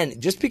 because again,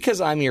 just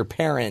because I'm your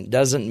parent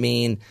doesn't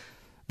mean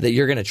that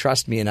you're going to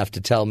trust me enough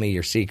to tell me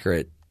your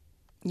secret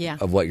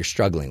of what you're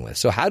struggling with.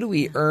 So how do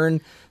we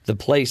earn the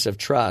place of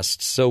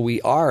trust so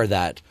we are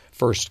that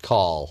first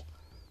call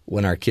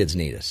when our kids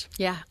need us?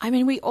 Yeah. I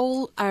mean, we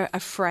all are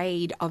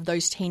afraid of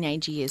those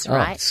teenage years,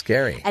 right? It's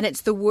scary. And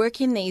it's the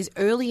work in these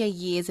earlier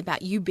years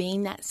about you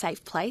being that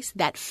safe place,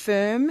 that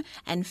firm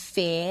and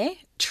fair,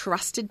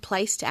 trusted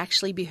place to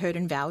actually be heard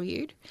and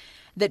valued,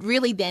 that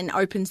really then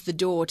opens the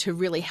door to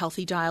really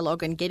healthy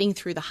dialogue and getting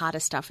through the harder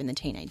stuff in the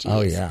teenage years.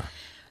 Oh, yeah.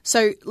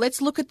 So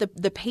let's look at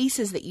the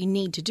pieces that you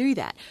need to do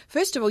that.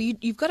 First of all,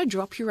 you've got to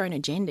drop your own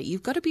agenda.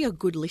 You've got to be a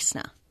good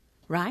listener,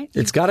 right?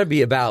 It's got to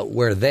be about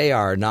where they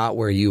are, not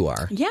where you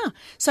are. Yeah.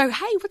 So,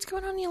 hey, what's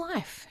going on in your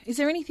life? Is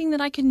there anything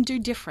that I can do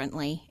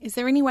differently? Is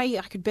there any way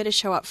I could better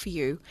show up for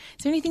you?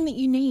 Is there anything that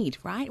you need,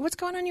 right? What's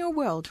going on in your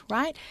world,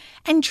 right?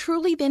 And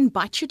truly then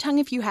bite your tongue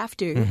if you have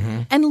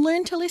to and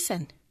learn to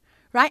listen,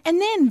 right? And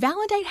then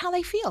validate how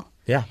they feel.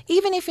 Yeah.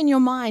 Even if in your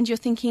mind you're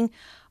thinking,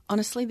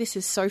 honestly, this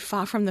is so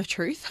far from the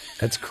truth.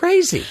 That's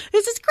crazy.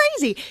 This is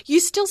crazy. You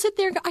still sit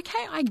there and go,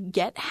 okay, I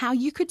get how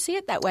you could see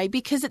it that way,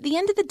 because at the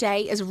end of the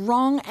day, as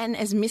wrong and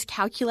as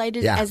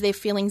miscalculated as their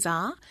feelings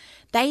are,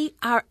 they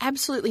are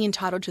absolutely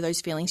entitled to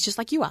those feelings just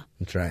like you are.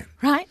 That's right.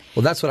 Right?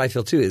 Well, that's what I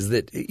feel too, is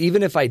that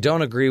even if I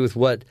don't agree with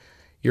what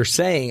you're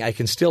saying, I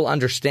can still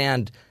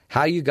understand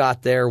how you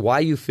got there, why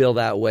you feel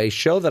that way,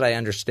 show that I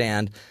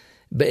understand.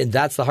 But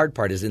that's the hard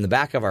part, is in the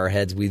back of our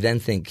heads, we then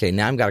think, okay,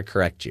 now I've got to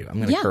correct you. I'm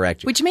going to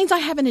correct you. Which means I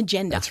have an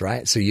agenda. That's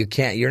right. So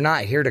you're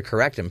not here to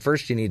correct him.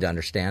 First, you need to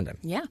understand him.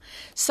 Yeah.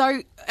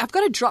 So I've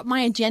got to drop my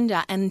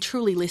agenda and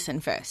truly listen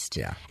first.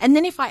 Yeah. And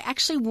then if I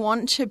actually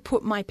want to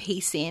put my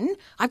piece in,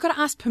 I've got to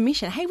ask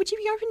permission. Hey, would you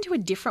be open to a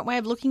different way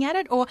of looking at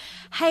it? Or,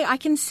 hey, I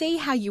can see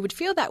how you would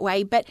feel that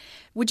way, but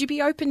would you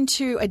be open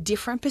to a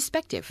different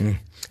perspective?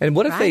 And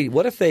what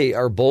if they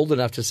are bold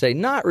enough to say,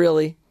 not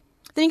really?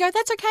 Then you go,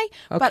 that's okay.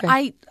 But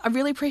I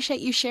really appreciate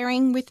you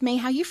sharing with me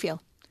how you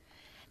feel.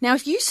 Now,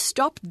 if you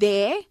stop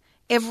there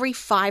every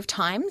 5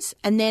 times,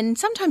 and then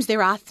sometimes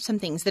there are some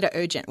things that are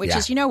urgent, which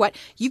is, you know what,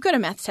 you've got a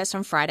maths test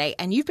on Friday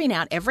and you've been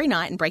out every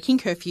night and breaking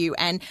curfew,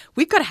 and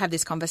we've got to have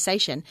this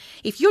conversation.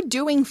 If you're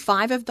doing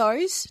 5 of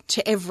those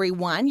to every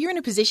one, you're in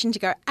a position to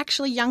go,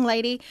 actually, young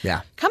lady,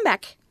 come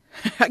back.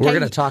 Okay? We're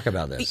going to talk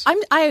about this.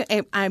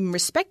 I'm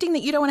respecting that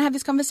you don't want to have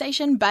this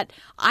conversation, but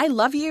I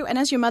love you. And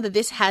as your mother,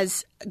 this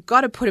has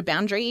got to put a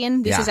boundary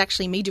in. This is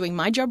actually me doing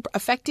my job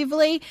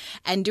effectively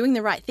and doing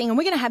the right thing. And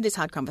we're going to have this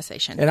hard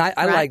conversation. And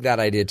I like that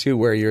idea, too,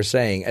 where you're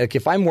saying, like,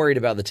 if I'm worried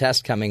about the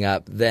test coming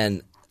up,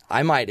 then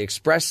I might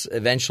express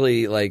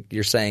eventually, like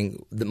you're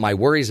saying, my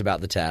worries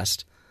about the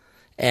test.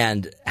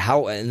 And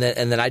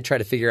then I try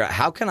to figure out,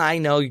 how can I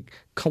know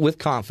with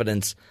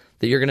confidence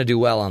that you're going to do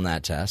well on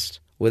that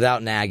test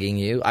without nagging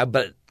you?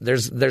 But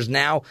there's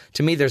now,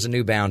 to me, there's a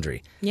new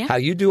boundary. Yeah. How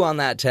you do on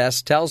that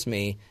test tells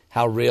me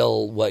how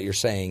real what you're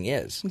saying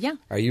is. Yeah.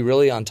 Are you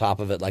really on top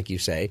of it, like you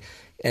say?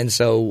 And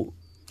so...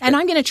 And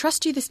I'm going to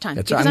trust you this time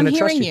because I'm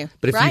hearing you.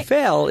 But if you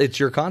fail, it's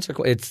your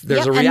consequence.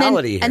 There's a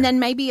reality here. And then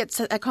maybe it's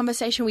a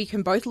conversation we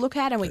can both look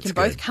at and we can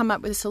both come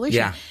up with a solution.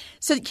 Yeah.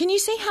 So can you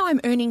see how I'm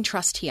earning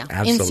trust here?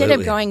 Absolutely. Instead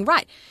of going,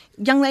 right,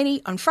 young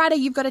lady, on Friday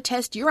you've got a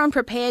test, you're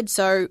unprepared,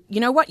 so you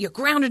know what? You're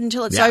grounded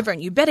until it's over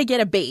and you better get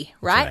a B,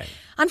 right?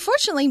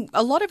 Unfortunately,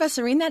 a lot of us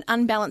are in that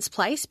unbalanced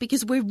place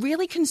because we're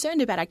really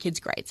concerned about our kids'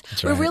 grades.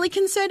 We're really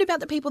concerned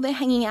about the people they're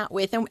hanging out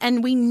with,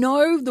 and we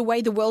know the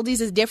way the world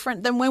is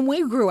different than when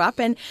we grew up,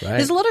 and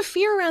there's a lot of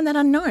fear around that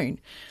unknown.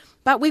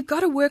 But we've got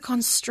to work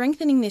on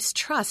strengthening this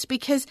trust,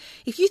 because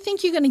if you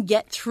think you're going to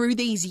get through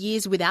these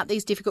years without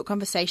these difficult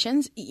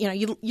conversations,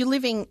 you're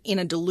living in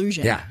a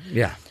delusion.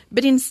 Yeah.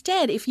 But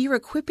instead, if you're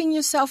equipping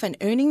yourself and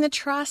earning the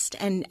trust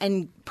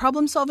and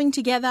problem solving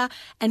together,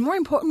 and more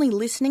importantly,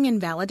 listening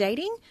and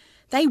validating,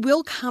 they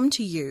will come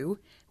to you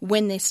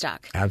when they're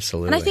stuck.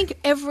 Absolutely. And I think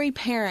every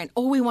parent,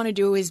 all we want to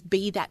do is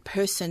be that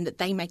person that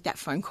they make that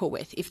phone call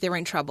with if they're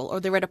in trouble, or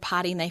they're at a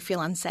party and they feel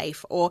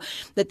unsafe, or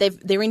that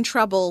they're in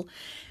trouble.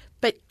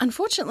 But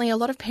unfortunately, a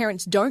lot of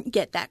parents don't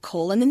get that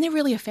call, and then they're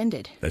really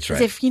offended. That's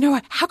right. As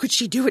if, how could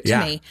she do it to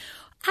me?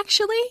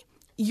 Actually,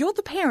 you're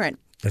the parent.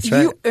 That's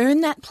right. You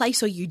earn that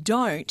place or you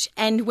don't.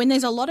 And when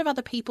there's a lot of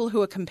other people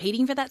who are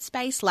competing for that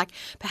space, like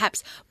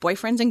perhaps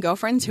boyfriends and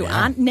girlfriends who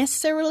aren't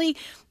necessarily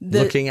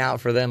looking out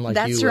for them like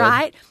you would. That's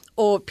right.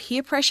 Or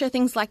peer pressure,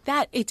 things like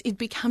that, it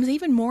becomes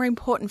even more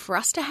important for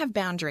us to have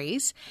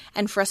boundaries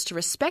and for us to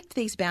respect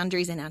these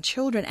boundaries in our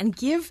children and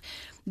give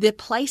the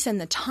place and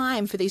the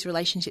time for these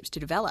relationships to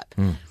develop.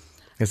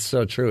 It's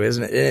so true,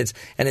 isn't it?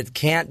 And it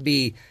can't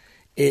be.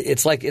 It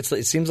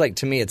seems like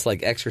to me it's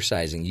like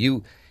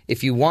exercising.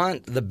 If you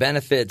want the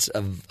benefits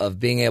of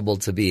being able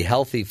to be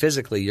healthy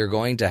physically, you're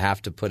going to have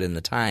to put in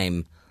the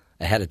time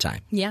ahead of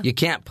time. Yeah. You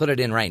can't put it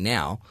in right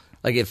now.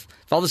 Like if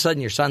all of a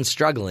sudden your son's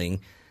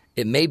struggling,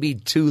 it may be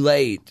too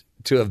late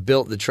to have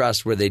built the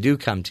trust where they do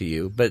come to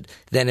you. But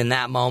then in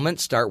that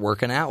moment, start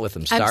working out with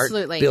them. Start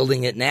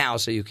building it now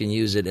so you can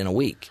use it in a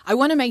week. I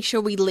want to make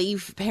sure we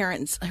leave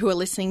parents who are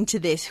listening to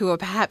this who are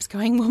perhaps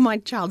going, well, my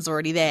child's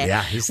already there.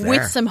 Yeah, he's there.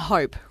 With some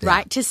hope,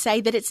 right? To say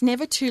that it's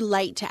never too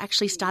late to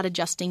actually start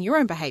adjusting your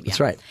own behavior.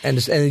 That's right.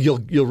 And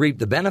you'll reap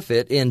the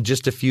benefit in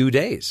just a few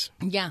days.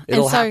 Yeah.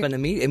 It'll happen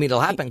immediately. I mean, it'll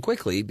happen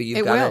quickly, but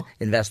you've got to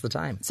invest the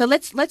time. So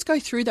let's go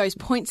through those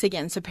points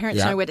again so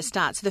parents know where to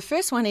start. So the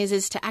first one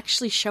is to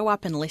actually show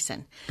up and listen.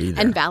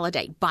 And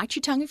validate. Bite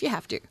your tongue if you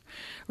have to,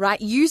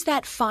 right? Use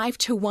that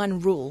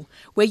 5-to-1 rule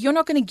where you're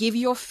not going to give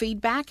your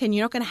feedback and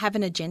you're not going to have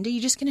an agenda.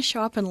 You're just going to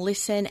show up and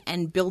listen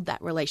and build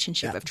that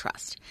relationship of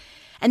trust.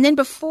 And then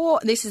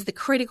this is the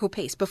critical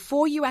piece,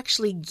 before you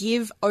actually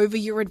give over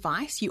your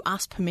advice, you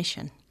ask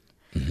permission.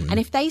 And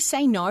if they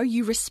say no,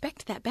 you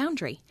respect that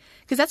boundary,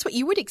 because that's what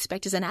you would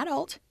expect as an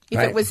adult if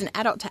it was an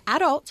adult to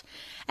adult.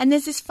 And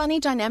there's this funny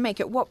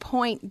dynamic. At what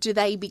point do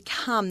they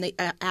become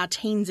our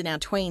teens and our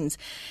tweens?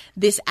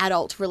 This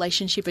adult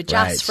relationship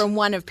adjusts from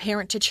one of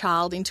parent to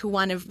child into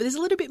one of – there's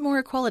a little bit more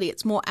equality.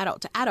 It's more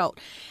adult to adult.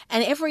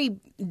 And every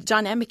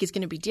dynamic is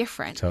going to be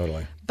different.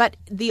 Totally. But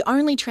the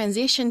only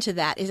transition to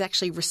that is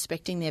actually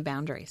respecting their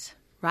boundaries.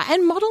 Right,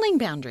 and modeling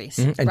boundaries.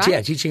 And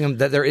teaching them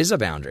that there is a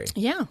boundary.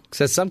 Yeah.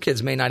 Because some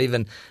kids may not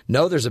even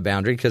know there's a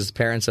boundary because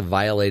parents have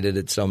violated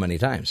it so many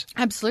times.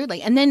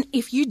 Absolutely. And then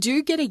if you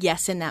do get a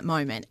yes in that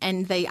moment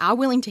and they are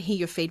willing to hear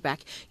your feedback,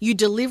 you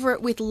deliver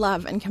it with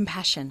love and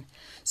compassion.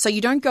 So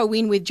you don't go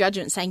in with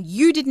judgment saying,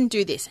 you didn't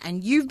do this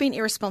and you've been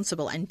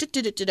irresponsible and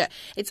da-da-da-da-da.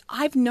 It's,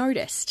 I've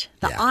noticed,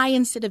 the I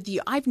instead of the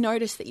you. I've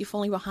noticed that you're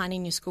falling behind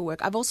in your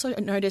schoolwork. I've also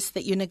noticed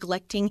that you're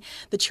neglecting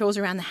the chores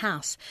around the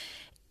house.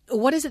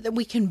 What is it that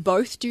we can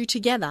both do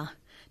together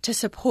to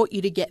support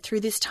you to get through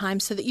this time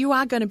so that you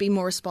are going to be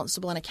more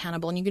responsible and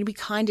accountable, and you're going to be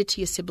kinder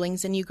to your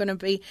siblings, and you're going to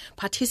be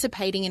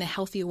participating in a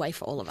healthier way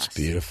for all of us? It's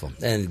beautiful.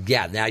 And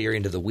now you're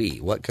into the we.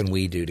 What can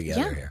we do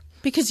together here?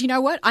 Because you know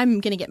what?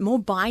 I'm going to get more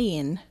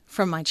buy-in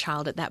from my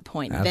child at that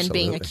point than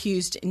being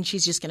accused and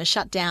she's just going to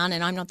shut down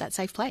and I'm not that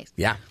safe place.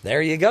 Yeah,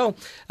 there you go.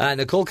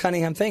 Nicole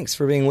Cunningham, thanks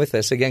for being with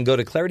us. Again, go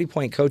to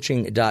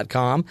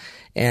claritypointcoaching.com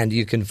and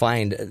you can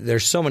find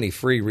there's so many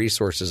free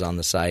resources on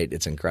the site.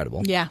 It's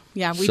incredible. Yeah.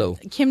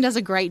 Kim does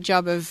a great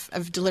job of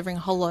delivering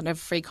a whole lot of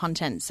free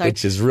content.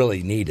 Which is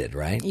really needed,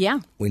 right? Yeah.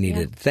 We need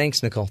it.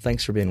 Thanks, Nicole.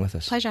 Thanks for being with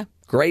us. Pleasure.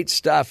 Great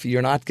stuff.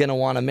 You're not going to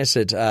want to miss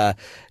it.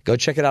 Go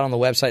check it out on the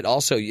website.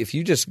 Also, if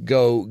you just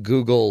go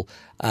Google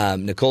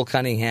Nicole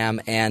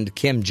Cunningham and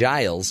Kim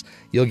Giles.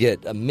 You'll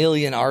get a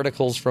million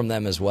articles from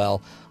them as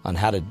well on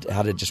how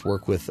to just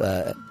work with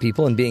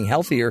people and being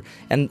healthier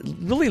and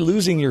really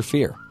losing your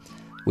fear,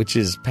 which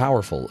is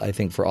powerful, I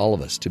think, for all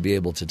of us to be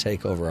able to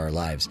take over our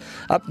lives.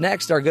 Up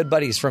next, our good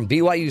buddies from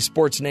BYU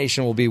Sports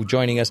Nation will be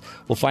joining us.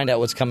 We'll find out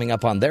what's coming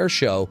up on their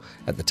show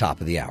at the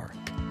top of the hour.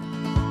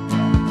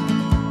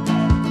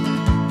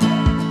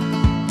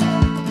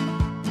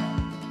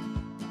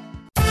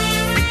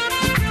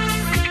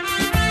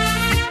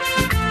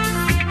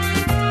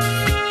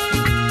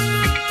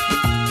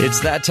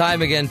 It's that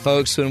time again,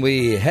 folks, when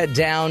we head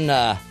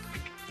down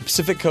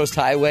Pacific Coast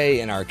Highway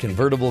in our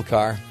convertible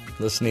car,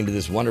 listening to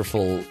this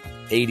wonderful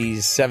 80s,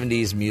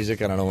 70s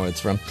music. I don't know where it's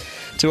from.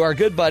 To our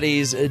good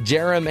buddies,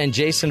 Jerem and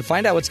Jason,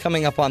 find out what's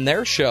coming up on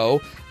their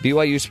show,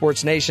 BYU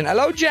Sports Nation.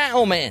 Hello,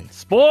 gentlemen.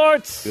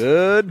 Sports.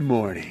 Good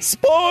morning.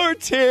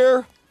 Sports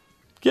here.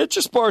 Get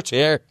your sports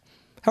here.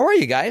 How are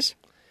you guys?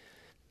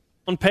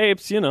 On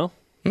papes, you know.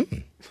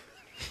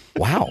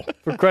 Wow.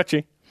 We're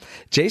crutchy.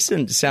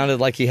 Jason sounded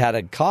like he had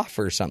a cough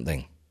or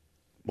something.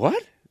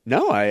 What?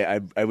 No, I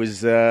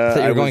was... I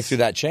thought you were going through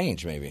that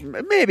change, maybe.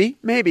 Maybe.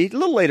 A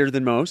little later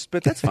than most,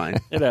 but that's fine.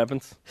 It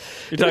happens.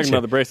 You're talking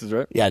about the braces,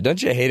 right? Yeah,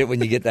 don't you hate it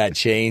when you get that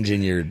change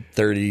in your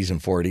 30s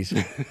and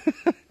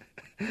 40s?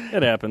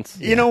 It happens.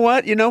 You know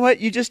what?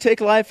 You just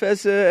take life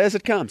as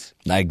it comes.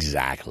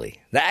 Exactly.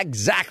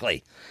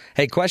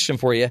 Hey, question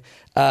for you.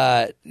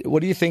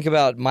 What do you think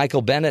about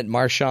Michael Bennett and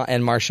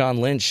Marshawn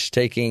Lynch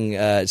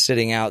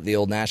sitting out the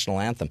old national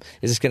anthem?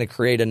 Is this going to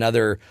create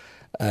another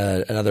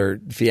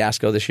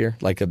fiasco this year,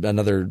 like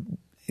another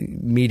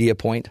media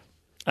point?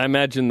 I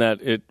imagine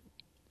that it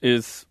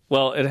is.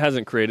 Well, it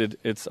hasn't created.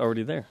 It's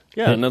already there.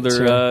 Yeah,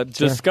 another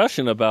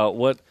discussion about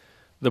what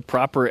the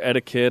proper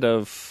etiquette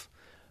of,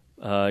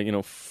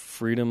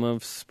 freedom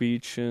of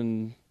speech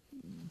and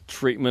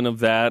treatment of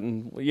that,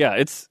 and yeah,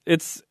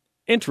 it's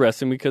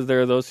interesting because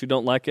there are those who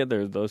don't like it.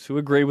 There are those who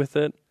agree with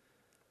it.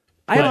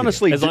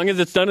 As long as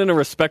it's done in a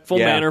respectful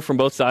manner from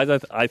both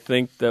sides, I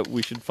think that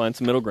we should find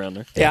some middle ground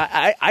there.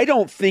 Yeah, I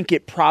don't think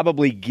it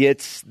probably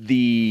gets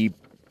the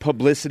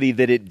publicity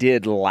that it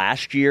did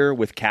last year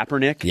with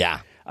Kaepernick.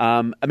 Yeah.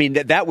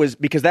 That was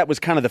because that was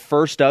kind of the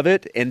first of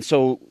it, and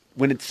so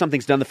when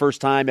something's done the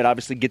first time, it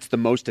obviously gets the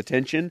most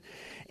attention,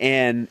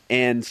 and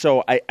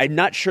so I'm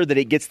not sure that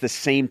it gets the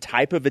same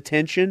type of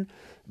attention.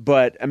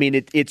 But I mean,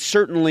 it's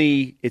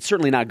certainly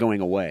not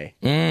going away.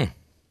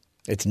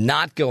 It's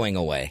not going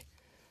away.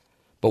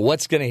 But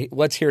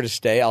what's here to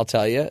stay, I'll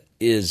tell you,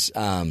 is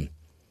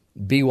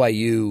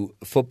BYU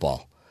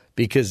football.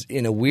 Because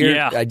in a weird,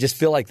 I just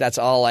feel like that's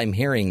all I'm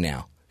hearing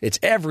now. It's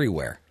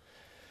everywhere.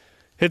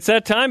 It's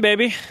that time,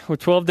 baby. We're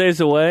 12 days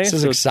away. This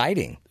is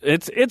exciting.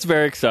 It's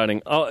very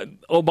exciting.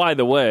 Oh, by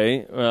the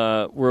way,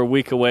 we're a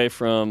week away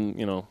from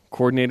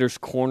Coordinator's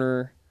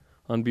Corner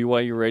on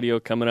BYU Radio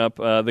coming up.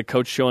 The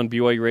Coach Show on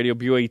BYU Radio,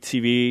 BYU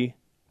TV,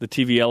 the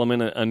TV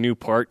element, a new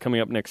part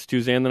coming up next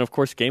Tuesday, and then of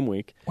course Game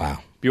Week. Wow.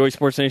 BYU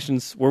Sports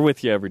Nations, we're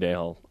with you every day,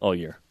 all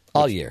year.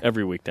 All year.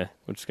 Every weekday,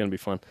 which is going to be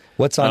fun.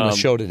 What's on the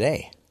show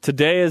today?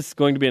 Today is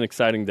going to be an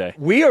exciting day.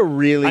 We are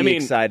really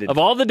excited. Of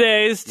all the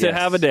days to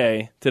have a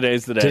day,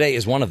 today's the day. Today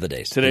is one of the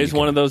days. Today's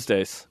one of those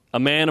days. A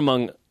man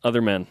among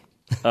other men.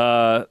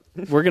 We're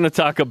going to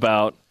talk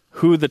about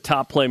who the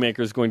top playmaker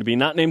is going to be,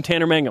 not named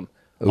Tanner Mangum.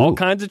 Ooh. All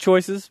kinds of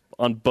choices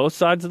on both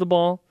sides of the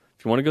ball.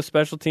 If you want to go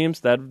special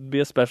teams, that would be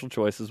a special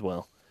choice as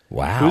well.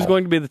 Wow. Who's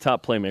going to be the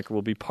top playmaker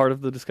will be part of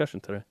the discussion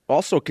today.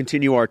 Also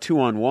continue our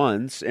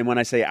 2-on-1s, and when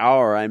I say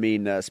our, I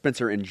mean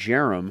Spencer and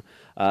Jerem.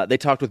 They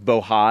talked with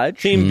Bo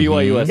Hodge. Team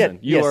BYUSN.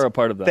 You are a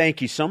part of that.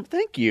 Thank you so much.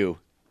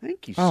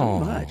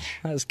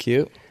 That was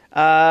cute.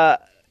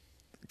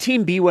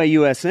 Team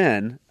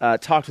BYUSN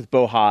talked with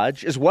Bo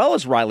Hodge, as well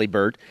as Riley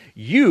Burt.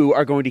 You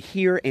are going to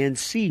hear and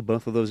see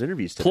both of those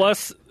interviews today.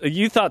 Plus,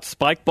 you thought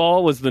spike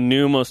ball was the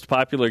new most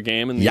popular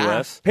game in the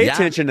U.S.? Pay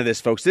attention to this,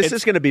 folks. This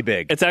is going to be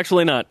big. It's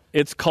actually not.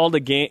 It's called a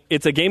game.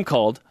 It's a game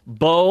called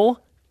Bo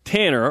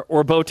Tanner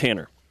or Bo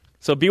Tanner.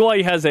 So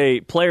BYU has a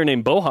player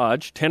named Bo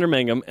Hodge, Tanner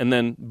Mangum, and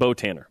then Bo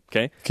Tanner.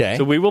 Okay.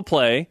 So we will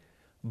play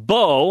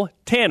Bo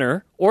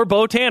Tanner or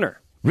Bo Tanner.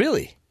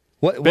 Really?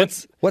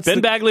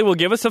 Ben Bagley will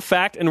give us a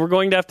fact, and we're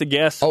going to have to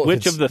guess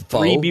which of the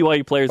three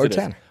BYU players it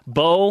is.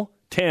 Bo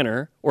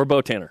Tanner or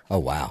Bo Tanner. Oh,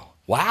 wow.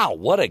 Wow,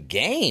 what a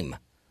game.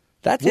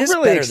 We're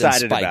really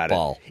excited about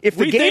ball. It. If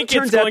the we game think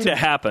turns it's going to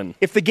happen.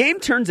 If the game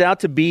turns out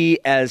to be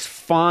as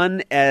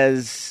fun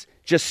as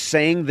just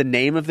saying the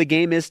name of the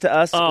game is to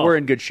us, we're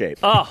in good shape.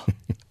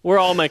 We're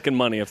all making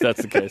money if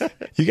that's the case.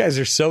 You guys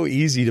are so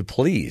easy to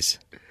please.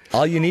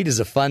 All you need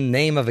is a fun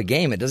name of a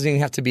game. It doesn't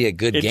even have to be a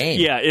good game.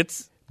 Yeah,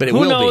 But it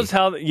who will knows be.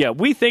 how? Yeah,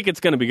 we think it's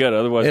going to be good.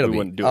 Otherwise, we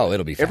wouldn't do it. Oh,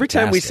 it'll be fantastic. Every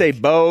time we say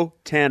Bo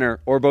Tanner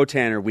or Bo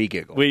Tanner, we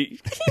giggle.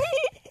 We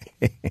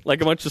like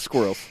a bunch of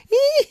squirrels.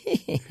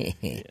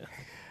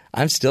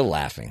 I'm still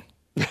laughing.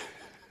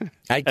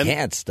 I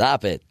can't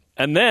stop it.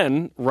 And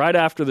then, right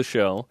after the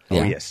show,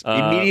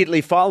 immediately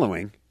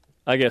following,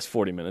 I guess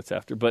 40 minutes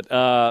after. But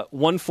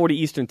 1:40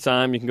 Eastern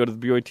Time, you can go to the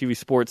BYU TV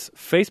Sports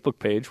Facebook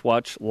page,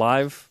 watch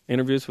live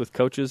interviews with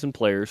coaches and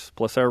players,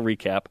 plus our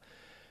recap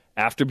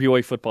after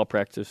BYU football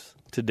practice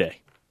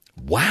today.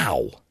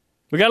 Wow.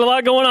 We got a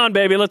lot going on,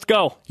 baby. Let's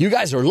go. You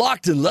guys are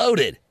locked and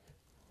loaded.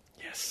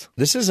 Yes.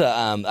 This is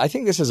I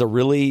think this is a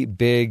really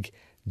big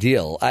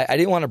deal. I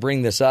didn't want to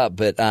bring this up,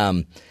 but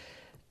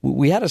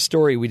we had a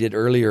story we did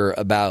earlier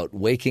about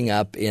waking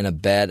up in a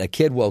bed. A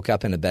kid woke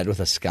up in a bed with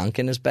a skunk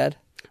in his bed.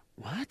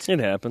 What? It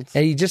happens.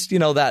 And you just,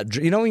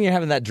 when you're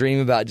having that dream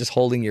about just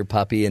holding your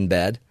puppy in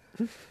bed,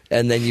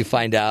 and then you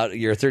find out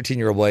you're a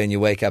 13-year-old boy and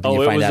you wake up and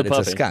you find out it's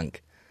a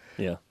skunk.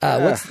 Yeah.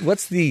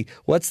 What's the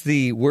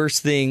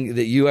worst thing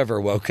that you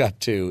ever woke up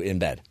to in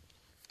bed?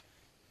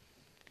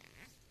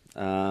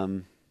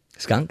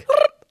 Skunk?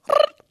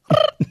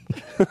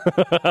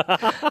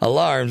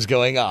 Alarms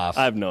going off.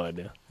 I have no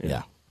idea.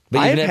 Yeah.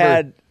 I've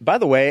had, by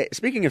the way,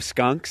 speaking of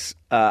skunks,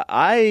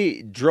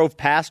 I drove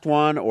past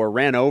one or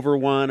ran over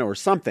one or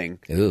something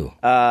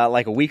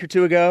like a week or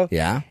two ago.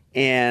 Yeah.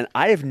 And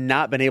I have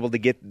not been able to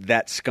get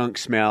that skunk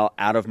smell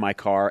out of my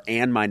car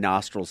and my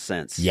nostrils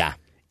since. Yeah.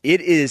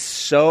 It is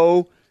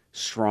so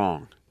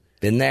strong.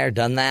 Been there,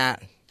 done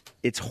that.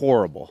 It's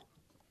horrible.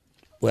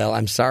 Well,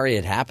 I'm sorry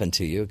it happened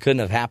to you. It couldn't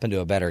have happened to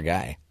a better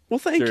guy. Well,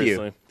 thank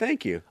Seriously. you.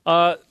 Thank you.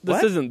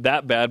 This isn't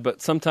that bad,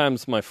 but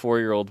sometimes my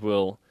 4-year-old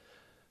will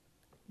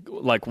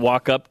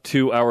walk up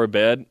to our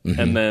bed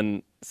and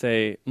then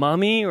say,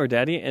 "Mommy" or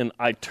 "Daddy," and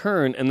I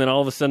turn, and then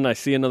all of a sudden I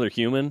see another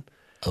human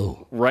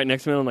right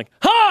next to me, and I'm like,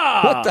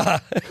 "Ha!" What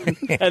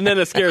the? And then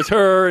it scares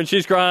her, and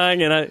she's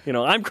crying, and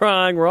I'm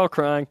crying. We're all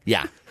crying.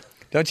 Yeah.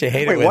 Don't you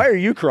hate it? Wait, why are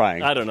you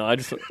crying? I don't know. I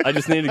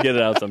just need to get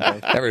it out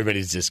sometimes.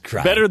 Everybody's just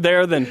crying. Better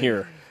there than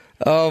here.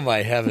 Oh,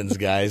 my heavens,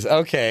 guys.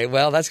 Okay,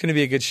 well, that's going to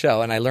be a good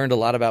show, and I learned a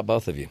lot about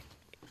both of you.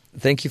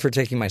 Thank you for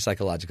taking my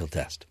psychological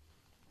test.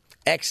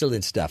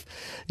 Excellent stuff.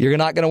 You're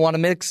not going to want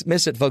to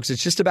miss it, folks.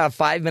 It's just about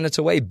 5 minutes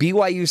away.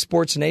 BYU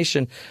Sports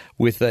Nation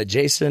with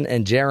Jason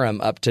and Jerem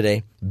up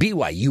today.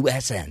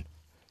 BYUSN.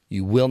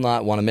 You will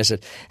not want to miss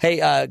it.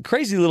 Hey,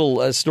 crazy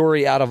little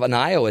story out of an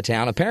Iowa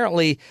town.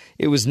 Apparently,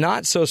 it was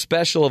not so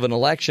special of an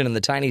election in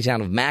the tiny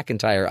town of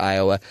McIntyre,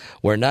 Iowa,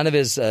 where none of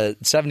his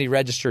 70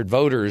 registered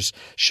voters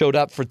showed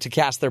up to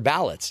cast their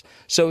ballots.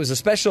 So it was a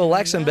special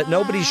election, but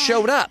nobody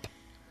showed up.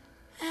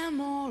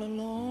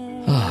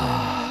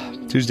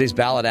 Tuesday's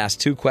ballot asked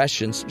 2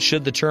 questions.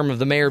 Should the term of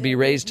the mayor be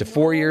raised to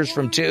 4 years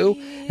from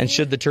 2? And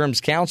should the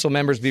term's council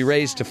members be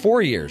raised to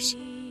 4 years,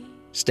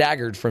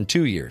 staggered from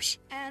 2 years?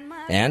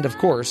 And, of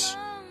course,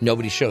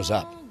 nobody shows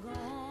up.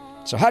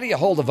 So how do you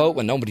hold a vote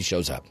when nobody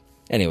shows up?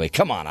 Anyway,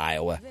 come on,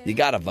 Iowa. You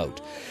got to vote.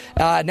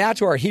 Now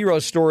to our hero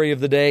story of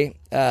the day.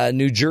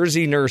 New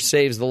Jersey nurse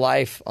saves the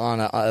life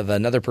of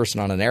another person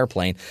on an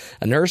airplane.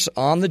 A nurse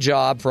on the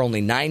job for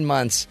only 9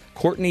 months,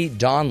 Courtney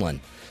Donlan,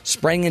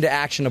 sprang into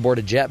action aboard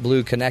a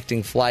JetBlue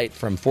connecting flight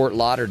from Fort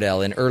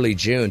Lauderdale in early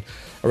June.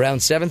 Around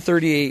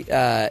 7:30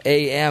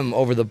 a.m.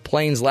 over the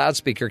plane's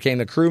loudspeaker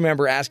came a crew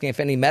member asking if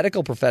any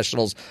medical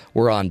professionals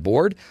were on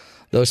board.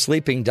 Though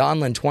sleeping,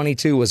 Donlan,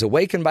 22, was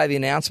awakened by the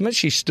announcement.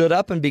 She stood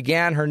up and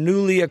began her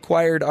newly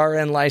acquired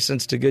RN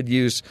license to good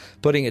use,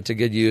 putting it to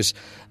good use.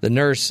 A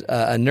nurse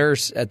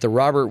at the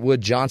Robert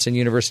Wood Johnson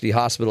University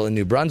Hospital in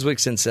New Brunswick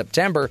since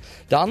September,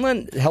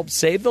 Donlan helped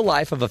save the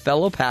life of a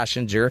fellow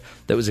passenger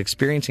that was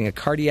experiencing a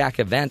cardiac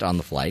event on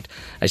the flight.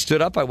 I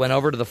stood up, I went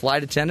over to the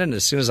flight attendant, and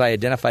as soon as I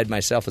identified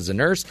myself as a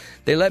nurse,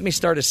 they let me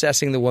start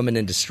assessing the woman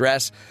in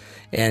distress.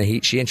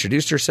 And she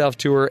introduced herself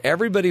to her.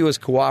 Everybody was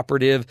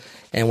cooperative.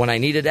 And when I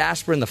needed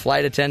aspirin, the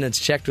flight attendants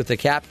checked with the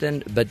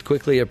captain, but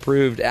quickly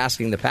approved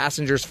asking the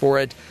passengers for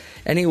it.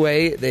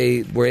 Anyway,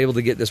 they were able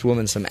to get this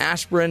woman some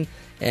aspirin,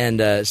 and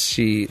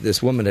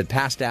this woman had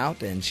passed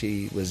out, and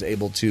she was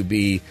able to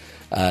be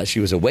she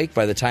was awake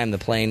by the time the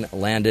plane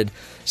landed.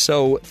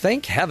 So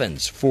thank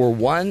heavens for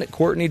one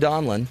Courtney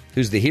Donlan,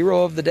 who's the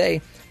hero of the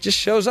day, just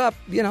shows up,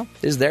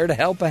 is there to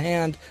help a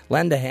hand,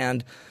 lend a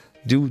hand,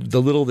 do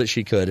the little that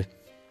she could.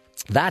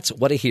 That's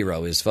what a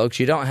hero is, folks.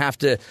 You don't have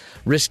to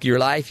risk your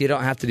life. You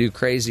don't have to do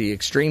crazy,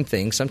 extreme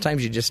things.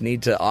 Sometimes you just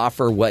need to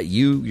offer what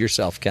you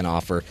yourself can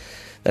offer.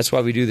 That's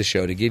why we do the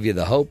show, to give you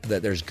the hope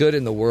that there's good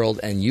in the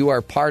world, and you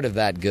are part of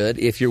that good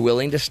if you're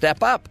willing to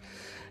step up.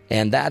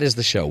 And that is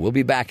the show. We'll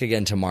be back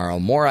again tomorrow.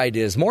 More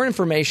ideas, more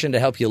information to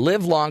help you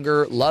live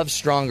longer, love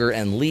stronger,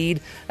 and lead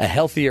a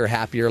healthier,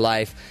 happier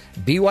life.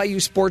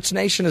 BYU Sports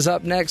Nation is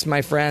up next,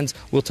 my friends.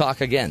 We'll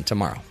talk again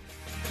tomorrow.